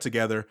dance it out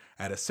together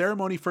at a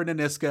ceremony for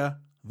Nanisca,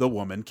 the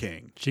Woman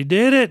King. She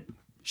did it.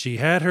 She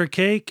had her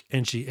cake,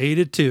 and she ate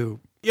it too.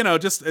 You know,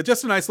 just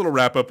a nice little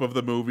wrap up of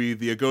the movie.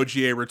 The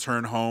Agogie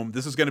return home.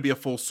 This is going to be a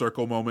full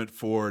circle moment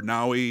for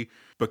Naui,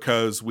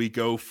 because we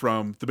go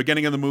from the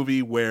beginning of the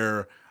movie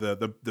where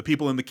the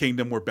people in the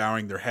kingdom were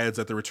bowing their heads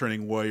at the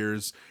returning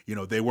warriors. You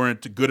know, they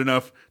weren't good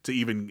enough to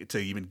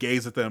even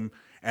gaze at them.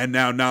 And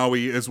now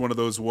Naui is one of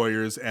those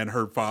warriors, and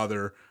her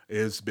father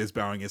is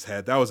bowing his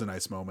head. That was a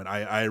nice moment.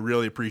 I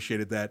really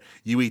appreciated that.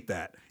 You eat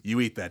that,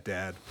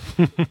 Dad.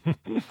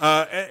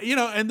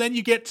 And then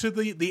you get to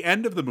the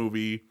end of the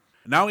movie.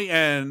 Naui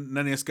and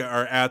Naniska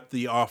are at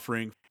the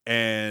offering,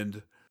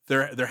 and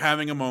they're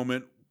having a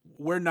moment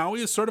where Naui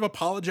is sort of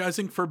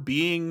apologizing for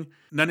being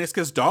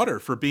Naniska's daughter,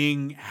 for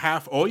being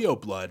half Oyo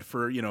blood,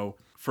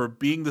 for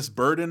being this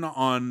burden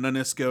on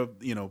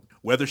Naniska,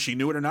 whether she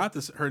knew it or not,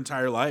 her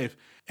entire life.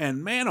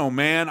 And man, oh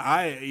man,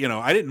 I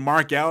didn't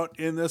mark out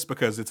in this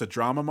because it's a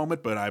drama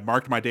moment, but I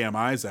marked my damn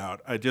eyes out.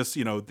 I just,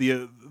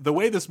 the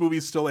way this movie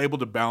is still able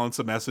to balance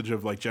a message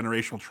of like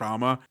generational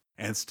trauma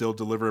and still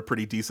deliver a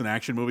pretty decent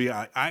action movie.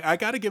 I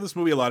got to give this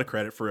movie a lot of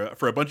credit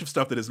for a bunch of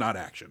stuff that is not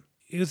action.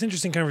 It was an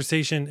interesting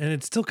conversation, and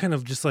it's still kind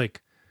of just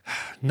like,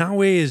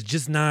 Naue is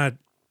just not,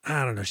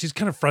 I don't know. She's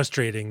kind of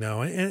frustrating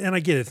though. And I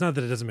get it. It's not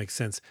that it doesn't make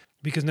sense,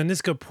 because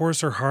Naniska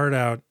pours her heart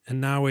out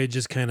and Naue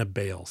just kind of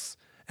bails.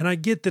 And I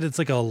get that it's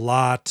like a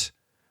lot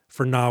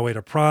for Naue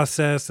to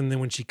process. And then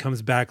when she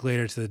comes back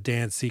later to the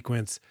dance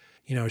sequence,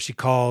 she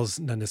calls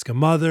Naniska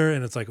mother,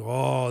 and it's like,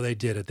 oh, they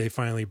did it. They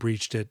finally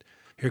breached it.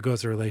 Here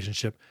goes the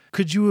relationship.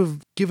 Could you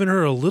have given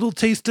her a little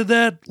taste of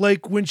that?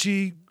 Like when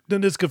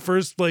Naniska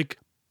first,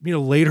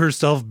 laid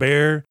herself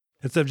bare,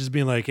 instead of just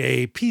being like,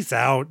 hey, peace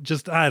out.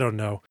 Just, I don't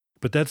know.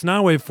 But that's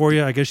Naue for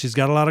you. I guess she's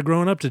got a lot of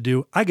growing up to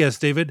do. I guess,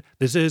 David,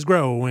 this is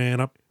growing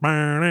up.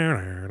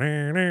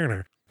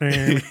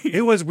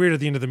 It was weird at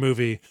the end of the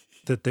movie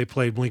that they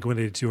played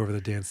Blink-182 over the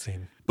dance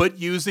scene. But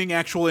using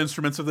actual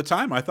instruments of the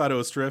time, I thought it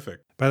was terrific.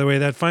 By the way,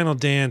 that final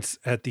dance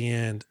at the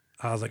end,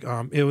 I was like,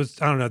 I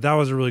don't know, that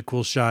was a really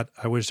cool shot.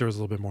 I wish there was a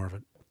little bit more of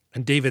it.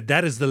 And David,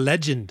 that is the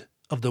legend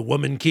of the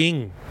Woman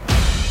King.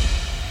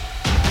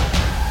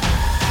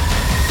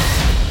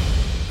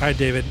 All right,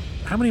 David,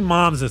 how many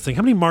moms in this thing?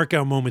 How many mark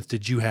out moments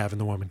did you have in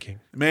The Woman King?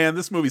 Man,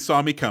 this movie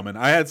saw me coming.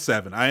 I had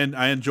 7.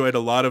 I enjoyed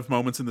a lot of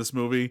moments in this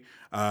movie.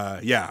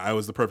 I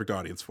was the perfect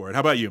audience for it.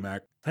 How about you,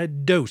 Mac? I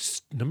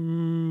dosed.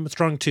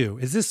 Strong 2.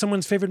 Is this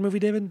someone's favorite movie,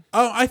 David?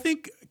 Oh, I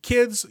think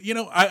kids,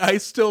 I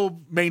still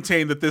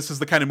maintain that this is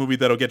the kind of movie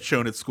that'll get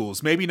shown at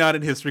schools. Maybe not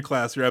in history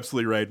class, you're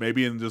absolutely right.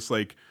 Maybe in just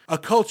like a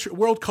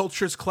world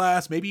cultures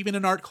class, maybe even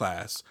an art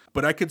class.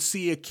 But I could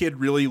see a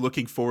kid really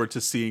looking forward to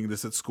seeing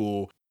this at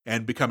school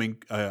and becoming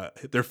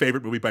their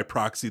favorite movie by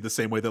proxy, the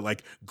same way that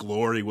like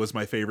Glory was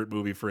my favorite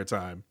movie for a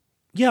time.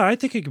 Yeah, I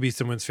think it could be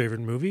someone's favorite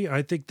movie.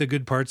 I think the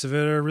good parts of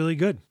it are really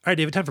good. All right,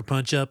 David, time for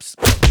punch-ups.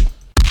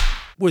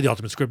 We're the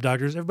ultimate script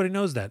doctors. Everybody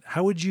knows that.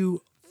 How would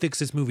you fix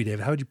this movie, David?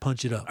 How would you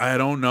punch it up? I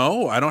don't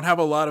know. I don't have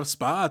a lot of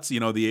spots.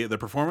 The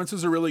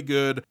performances are really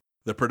good.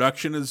 The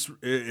production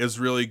is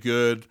really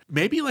good.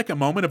 Maybe like a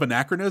moment of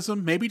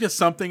anachronism. Maybe just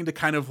something to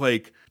kind of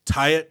like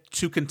tie it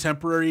to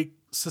contemporary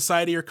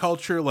society or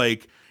culture.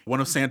 Like one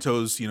of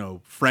Santo's,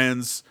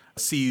 friends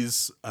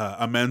sees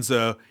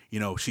Amenza,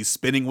 she's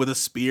spinning with a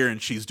spear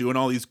and she's doing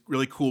all these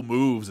really cool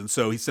moves. And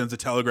so he sends a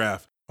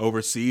telegraph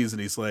overseas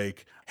and he's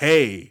like,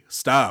 hey,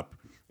 stop.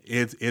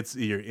 It's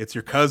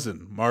your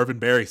cousin, Marvin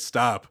Berry.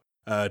 Stop.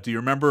 Do you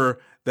remember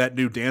that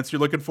new dance you're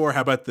looking for?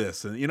 How about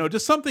this? And,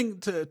 just something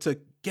to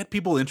get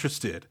people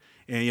interested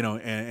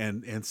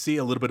and, and see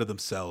a little bit of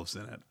themselves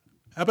in it.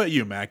 How about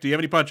you, Mac? Do you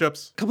have any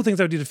punch-ups? A couple things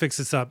I would do to fix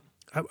this up.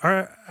 As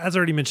I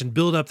already mentioned,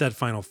 build up that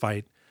final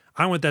fight.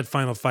 I want that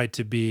final fight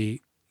to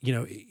be,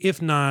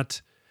 if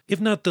not the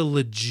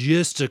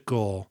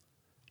logistical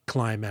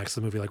climax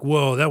of the movie, like,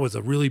 whoa, that was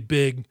a really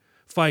big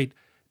fight,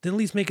 then at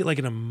least make it like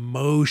an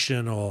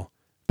emotional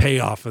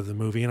payoff of the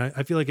movie. And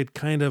I feel like it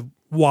kind of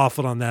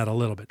waffled on that a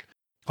little bit.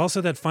 Also,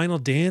 that final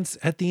dance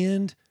at the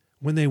end,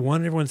 when they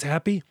won, everyone's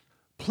happy.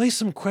 Play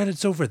some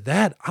credits over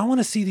that. I want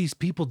to see these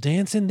people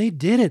dancing. They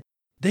did it.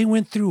 They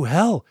went through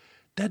hell.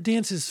 That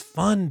dance is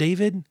fun,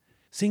 David.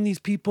 Seeing these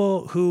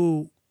people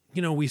who,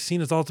 we've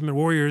seen as Ultimate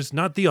Warriors,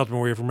 not the Ultimate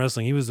Warrior from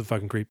wrestling. He was a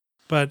fucking creep.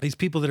 But these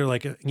people that are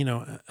like,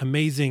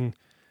 amazing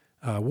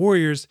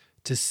warriors,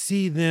 to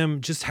see them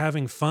just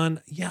having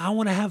fun. Yeah, I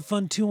want to have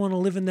fun too. I want to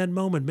live in that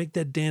moment. Make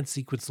that dance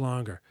sequence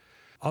longer.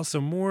 Also,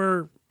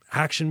 more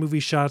action movie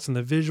shots and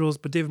the visuals.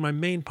 But David, my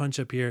main punch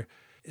up here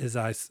is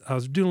I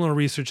was doing a little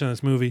research on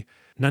this movie.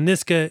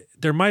 Naniska,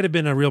 there might have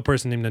been a real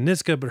person named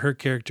Naniska, but her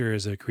character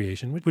is a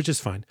creation, which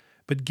is fine.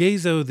 But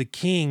Gezo, the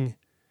king,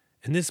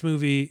 in this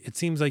movie, it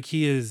seems like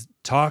he is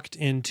talked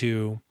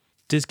into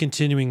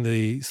discontinuing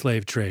the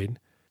slave trade.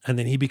 And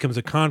then he becomes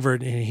a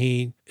convert and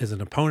he is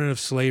an opponent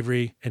of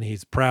slavery. And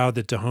he's proud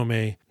that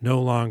Dahomey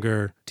no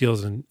longer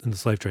deals in the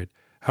slave trade.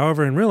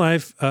 However, in real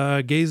life,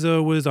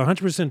 Gezo was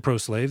 100%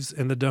 pro-slaves.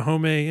 And the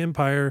Dahomey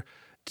Empire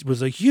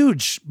was a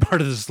huge part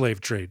of the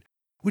slave trade.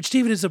 Which,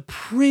 David, is a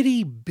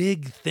pretty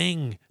big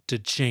thing to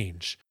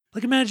change.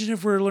 Like, imagine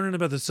if we're learning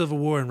about the Civil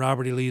War and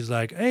Robert E. Lee's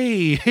like,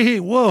 hey,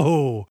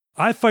 whoa,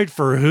 I fight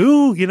for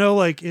who?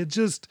 It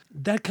just,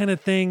 that kind of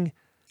thing,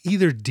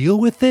 either deal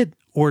with it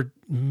or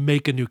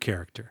make a new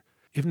character.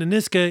 If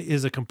Naniska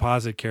is a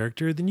composite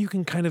character, then you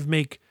can kind of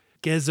make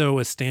Gezo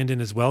a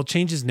stand-in as well.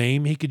 Change his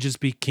name. He could just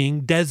be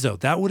King Dezo.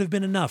 That would have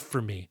been enough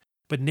for me.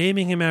 But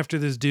naming him after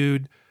this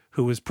dude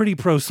who was pretty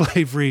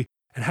pro-slavery,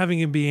 and having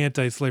him be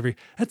anti-slavery,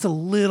 that's a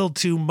little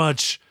too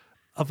much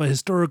of a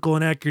historical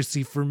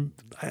inaccuracy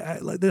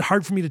it's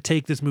hard for me to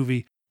take this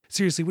movie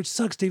seriously, which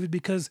sucks, David,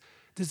 because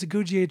the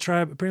Goodyear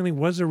tribe apparently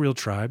was a real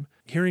tribe.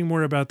 Hearing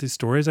more about these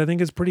stories, I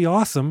think is pretty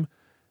awesome.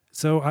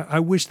 So I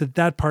wish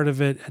that part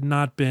of it had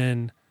not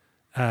been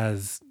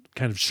as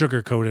kind of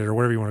sugar-coated or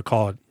whatever you want to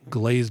call it,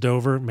 glazed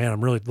over. Man,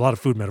 I'm really, a lot of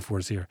food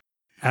metaphors here,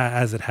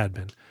 as it had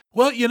been.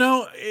 Well,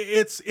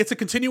 it's a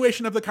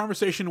continuation of the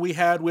conversation we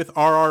had with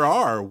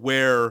RRR,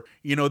 where,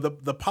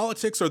 the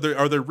politics or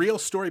the real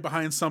story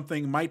behind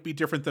something might be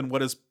different than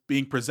what is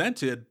being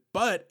presented.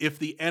 But if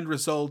the end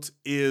result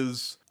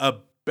is a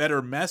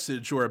better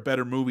message or a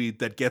better movie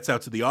that gets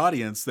out to the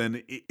audience,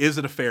 then is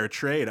it a fair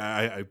trade?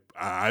 I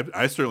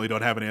certainly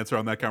don't have an answer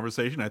on that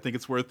conversation. I think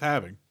it's worth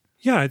having.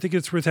 Yeah, I think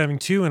it's worth having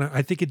too. And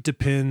I think it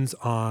depends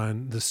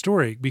on the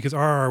story, because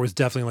RRR was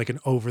definitely like an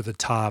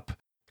over-the-top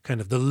kind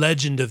of the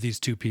legend of these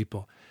two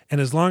people. And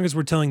as long as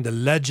we're telling the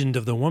legend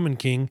of the Woman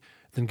King,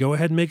 then go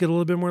ahead and make it a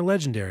little bit more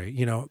legendary.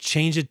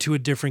 Change it to a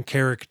different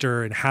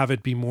character and have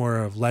it be more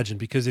of legend.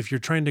 Because if you're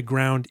trying to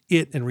ground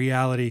it in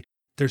reality,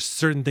 there's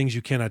certain things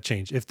you cannot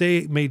change. If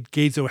they made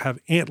Geyzo have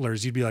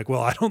antlers, you'd be like,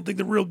 well, I don't think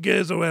the real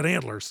Geyzo had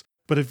antlers.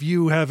 But if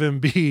you have him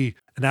be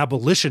an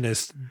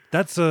abolitionist,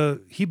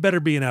 he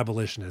better be an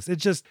abolitionist.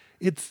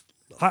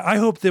 I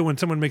hope that when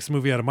someone makes a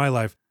movie out of my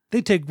life,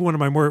 they take one of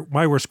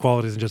my worst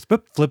qualities and just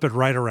flip it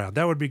right around.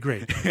 That would be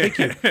great. Thank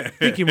you.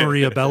 Thank you,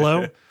 Maria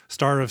Bello,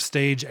 star of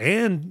stage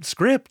and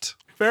script.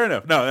 Fair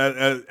enough.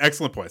 No,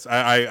 excellent points.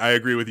 I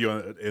agree with you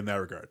in that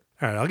regard.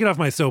 All right, I'll get off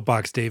my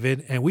soapbox,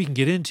 David, and we can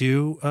get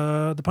into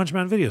the Punch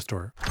Mountain Video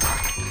Store.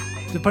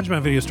 The Punch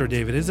Mountain Video Store,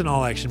 David, is an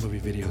all-action movie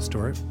video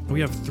store. We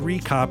have 3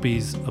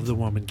 copies of The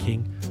Woman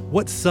King.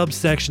 What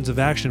subsections of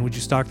action would you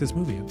stock this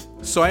movie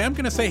in? So I am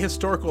going to say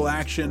historical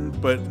action,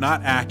 but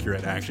not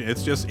accurate action.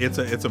 It's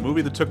a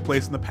movie that took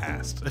place in the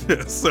past.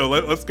 So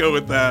let's go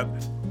with that.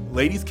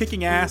 Ladies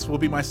Kicking Ass will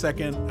be my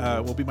second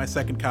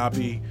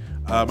copy.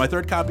 My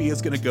third copy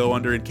is going to go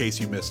under In Case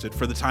You Missed It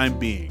for the time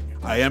being.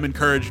 I am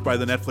encouraged by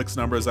the Netflix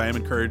numbers. I am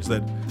encouraged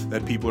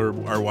that people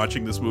are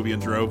watching this movie in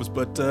droves.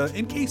 But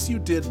in case you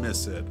did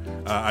miss it,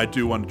 I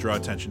do want to draw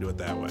attention to it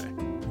that way.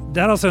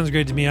 That all sounds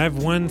great to me. I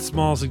have one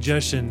small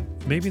suggestion.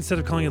 Maybe instead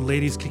of calling it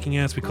Ladies Kicking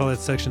Ass, we call that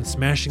section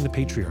Smashing the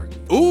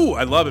Patriarchy. Ooh,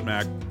 I love it,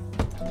 Mac.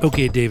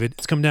 Okay, David,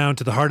 it's come down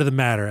to the heart of the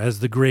matter,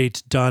 as the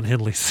great Don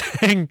Henley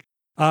sang.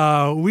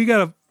 We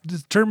got to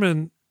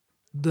determine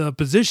the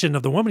position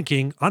of the Woman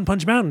King on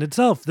Punch Mountain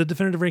itself, the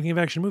definitive ranking of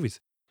action movies.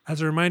 As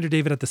a reminder,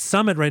 David, at the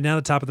summit right now,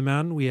 the top of the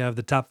mountain, we have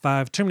the top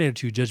 5, Terminator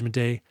 2, Judgment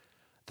Day,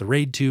 The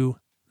Raid 2,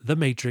 The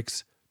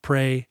Matrix,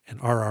 Prey, and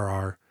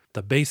RRR.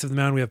 The base of the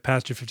mountain, we have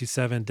Passenger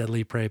 57,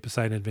 Deadly Prey,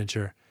 Poseidon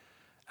Adventure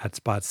at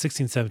spots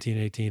 16, 17,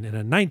 18, and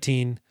a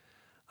 19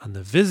 on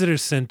the Visitor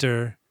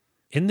Center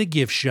in the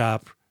gift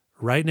shop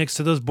right next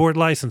to those board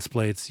license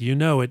plates. You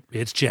know it,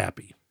 it's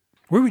Chappie.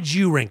 Where would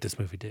you rank this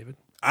movie, David?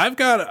 I've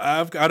got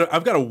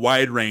a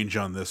wide range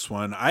on this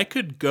one. I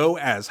could go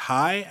as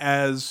high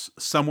as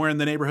somewhere in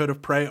the neighborhood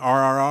of Prey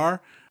RRR,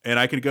 and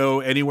I could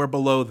go anywhere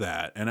below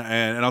that. And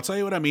I'll tell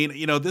you what I mean.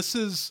 This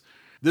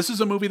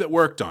is a movie that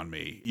worked on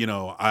me.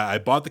 I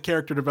bought the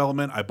character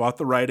development, I bought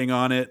the writing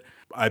on it,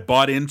 I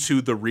bought into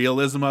the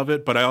realism of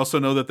it, but I also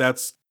know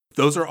that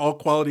those are all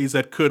qualities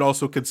that could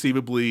also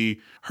conceivably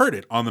hurt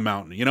it on the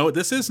mountain.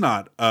 This is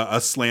not a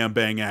slam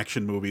bang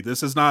action movie.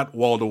 This is not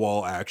wall to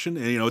wall action.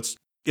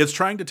 It's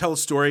trying to tell a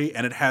story,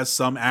 and it has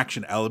some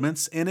action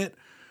elements in it,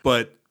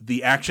 but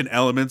the action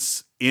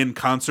elements in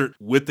concert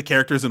with the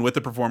characters and with the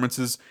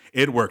performances,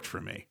 it worked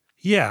for me.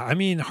 Yeah, I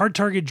mean, Hard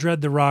Target,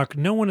 Dread, The Rock,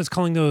 no one is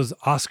calling those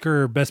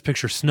Oscar Best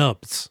Picture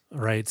snubs,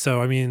 right?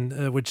 So, I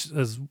mean, which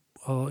is,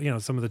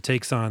 some of the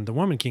takes on The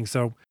Woman King.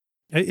 So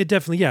it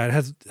definitely, it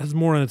has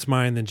more on its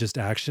mind than just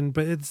action,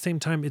 but at the same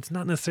time, it's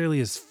not necessarily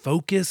as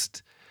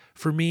focused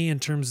for me in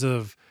terms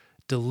of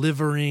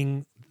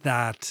delivering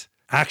that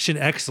action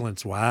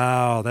excellence.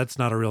 Wow, that's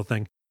not a real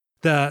thing.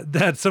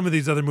 That some of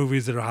these other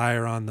movies that are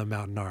higher on the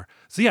mountain are.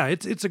 So yeah,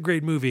 it's a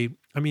great movie.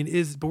 I mean,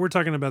 but we're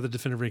talking about the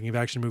definitive ranking of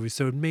action movies,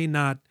 so it may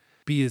not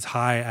be as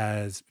high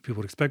as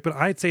people would expect, but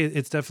I'd say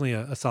it's definitely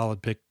a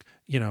solid pick,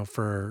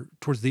 for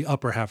towards the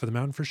upper half of the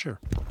mountain for sure.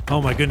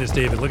 Oh my goodness,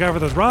 David, look out for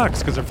those rocks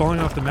because they're falling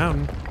off the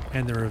mountain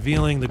and they're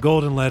revealing the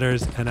golden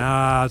letters. And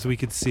as we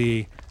could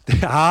see,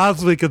 I'm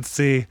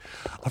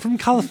from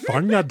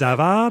California,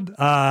 David.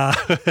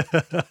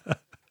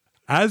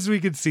 As we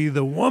can see,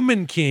 The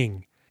Woman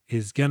King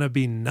is going to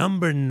be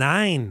number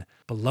 9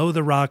 below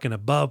The Rock and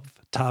above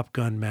Top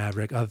Gun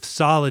Maverick. A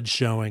solid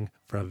showing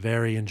for a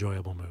very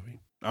enjoyable movie.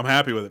 I'm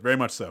happy with it, very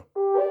much so.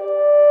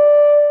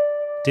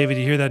 David,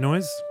 you hear that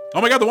noise?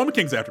 Oh my God, The Woman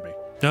King's after me.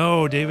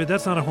 No, David,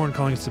 that's not a horn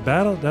calling us to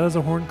battle. That is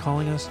a horn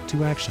calling us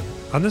to action.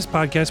 On this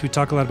podcast, we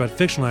talk a lot about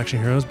fictional action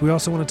heroes, but we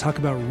also want to talk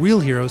about real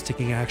heroes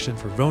taking action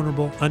for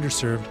vulnerable,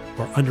 underserved,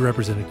 or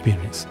underrepresented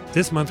communities.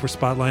 This month, we're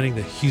spotlighting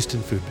the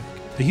Houston Food Bank.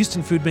 The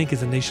Houston Food Bank is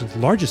the nation's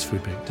largest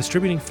food bank,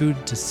 distributing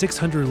food to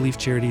 600 relief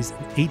charities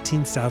in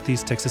 18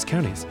 Southeast Texas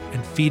counties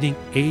and feeding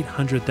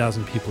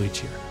 800,000 people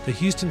each year. The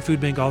Houston Food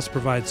Bank also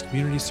provides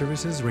community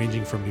services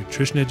ranging from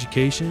nutrition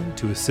education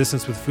to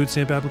assistance with food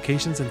stamp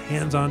applications and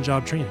hands-on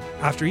job training.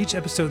 After each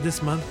episode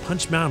this month,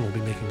 Punch Mountain will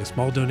be making a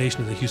small donation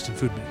to the Houston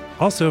Food Bank.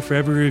 Also, for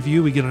every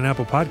review we get on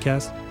Apple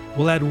Podcasts,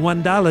 we'll add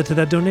 $1 to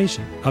that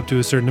donation, up to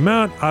a certain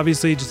amount,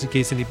 obviously, just in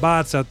case any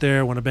bots out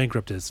there want to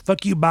bankrupt us.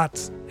 Fuck you,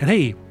 bots. And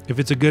hey, if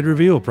it's a good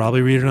review, we'll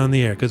probably read it on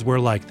the air because we're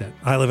like that.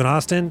 I live in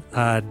Austin.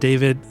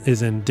 David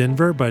is in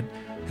Denver, but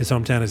his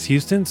hometown is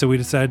Houston, so we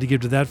decided to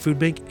give to that food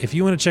bank. If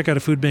you want to check out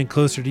a food bank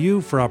closer to you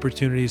for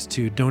opportunities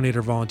to donate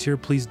or volunteer,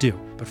 please do.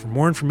 But for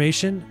more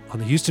information on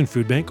the Houston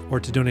Food Bank or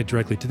to donate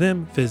directly to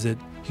them, visit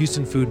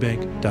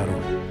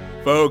houstonfoodbank.org.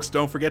 Folks,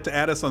 don't forget to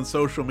add us on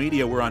social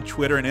media. We're on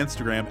Twitter and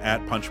Instagram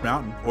at Punch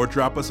Mountain, or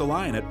drop us a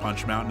line at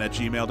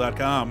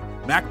punchmountain@gmail.com.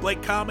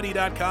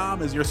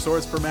 MacBlakeComedy.com is your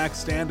source for Mac's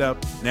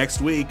stand-up. Next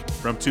week,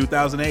 from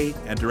 2008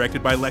 and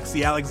directed by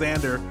Lexi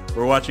Alexander,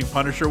 we're watching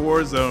Punisher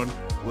Warzone.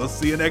 We'll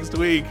see you next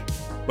week.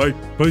 Bye.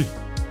 Bye.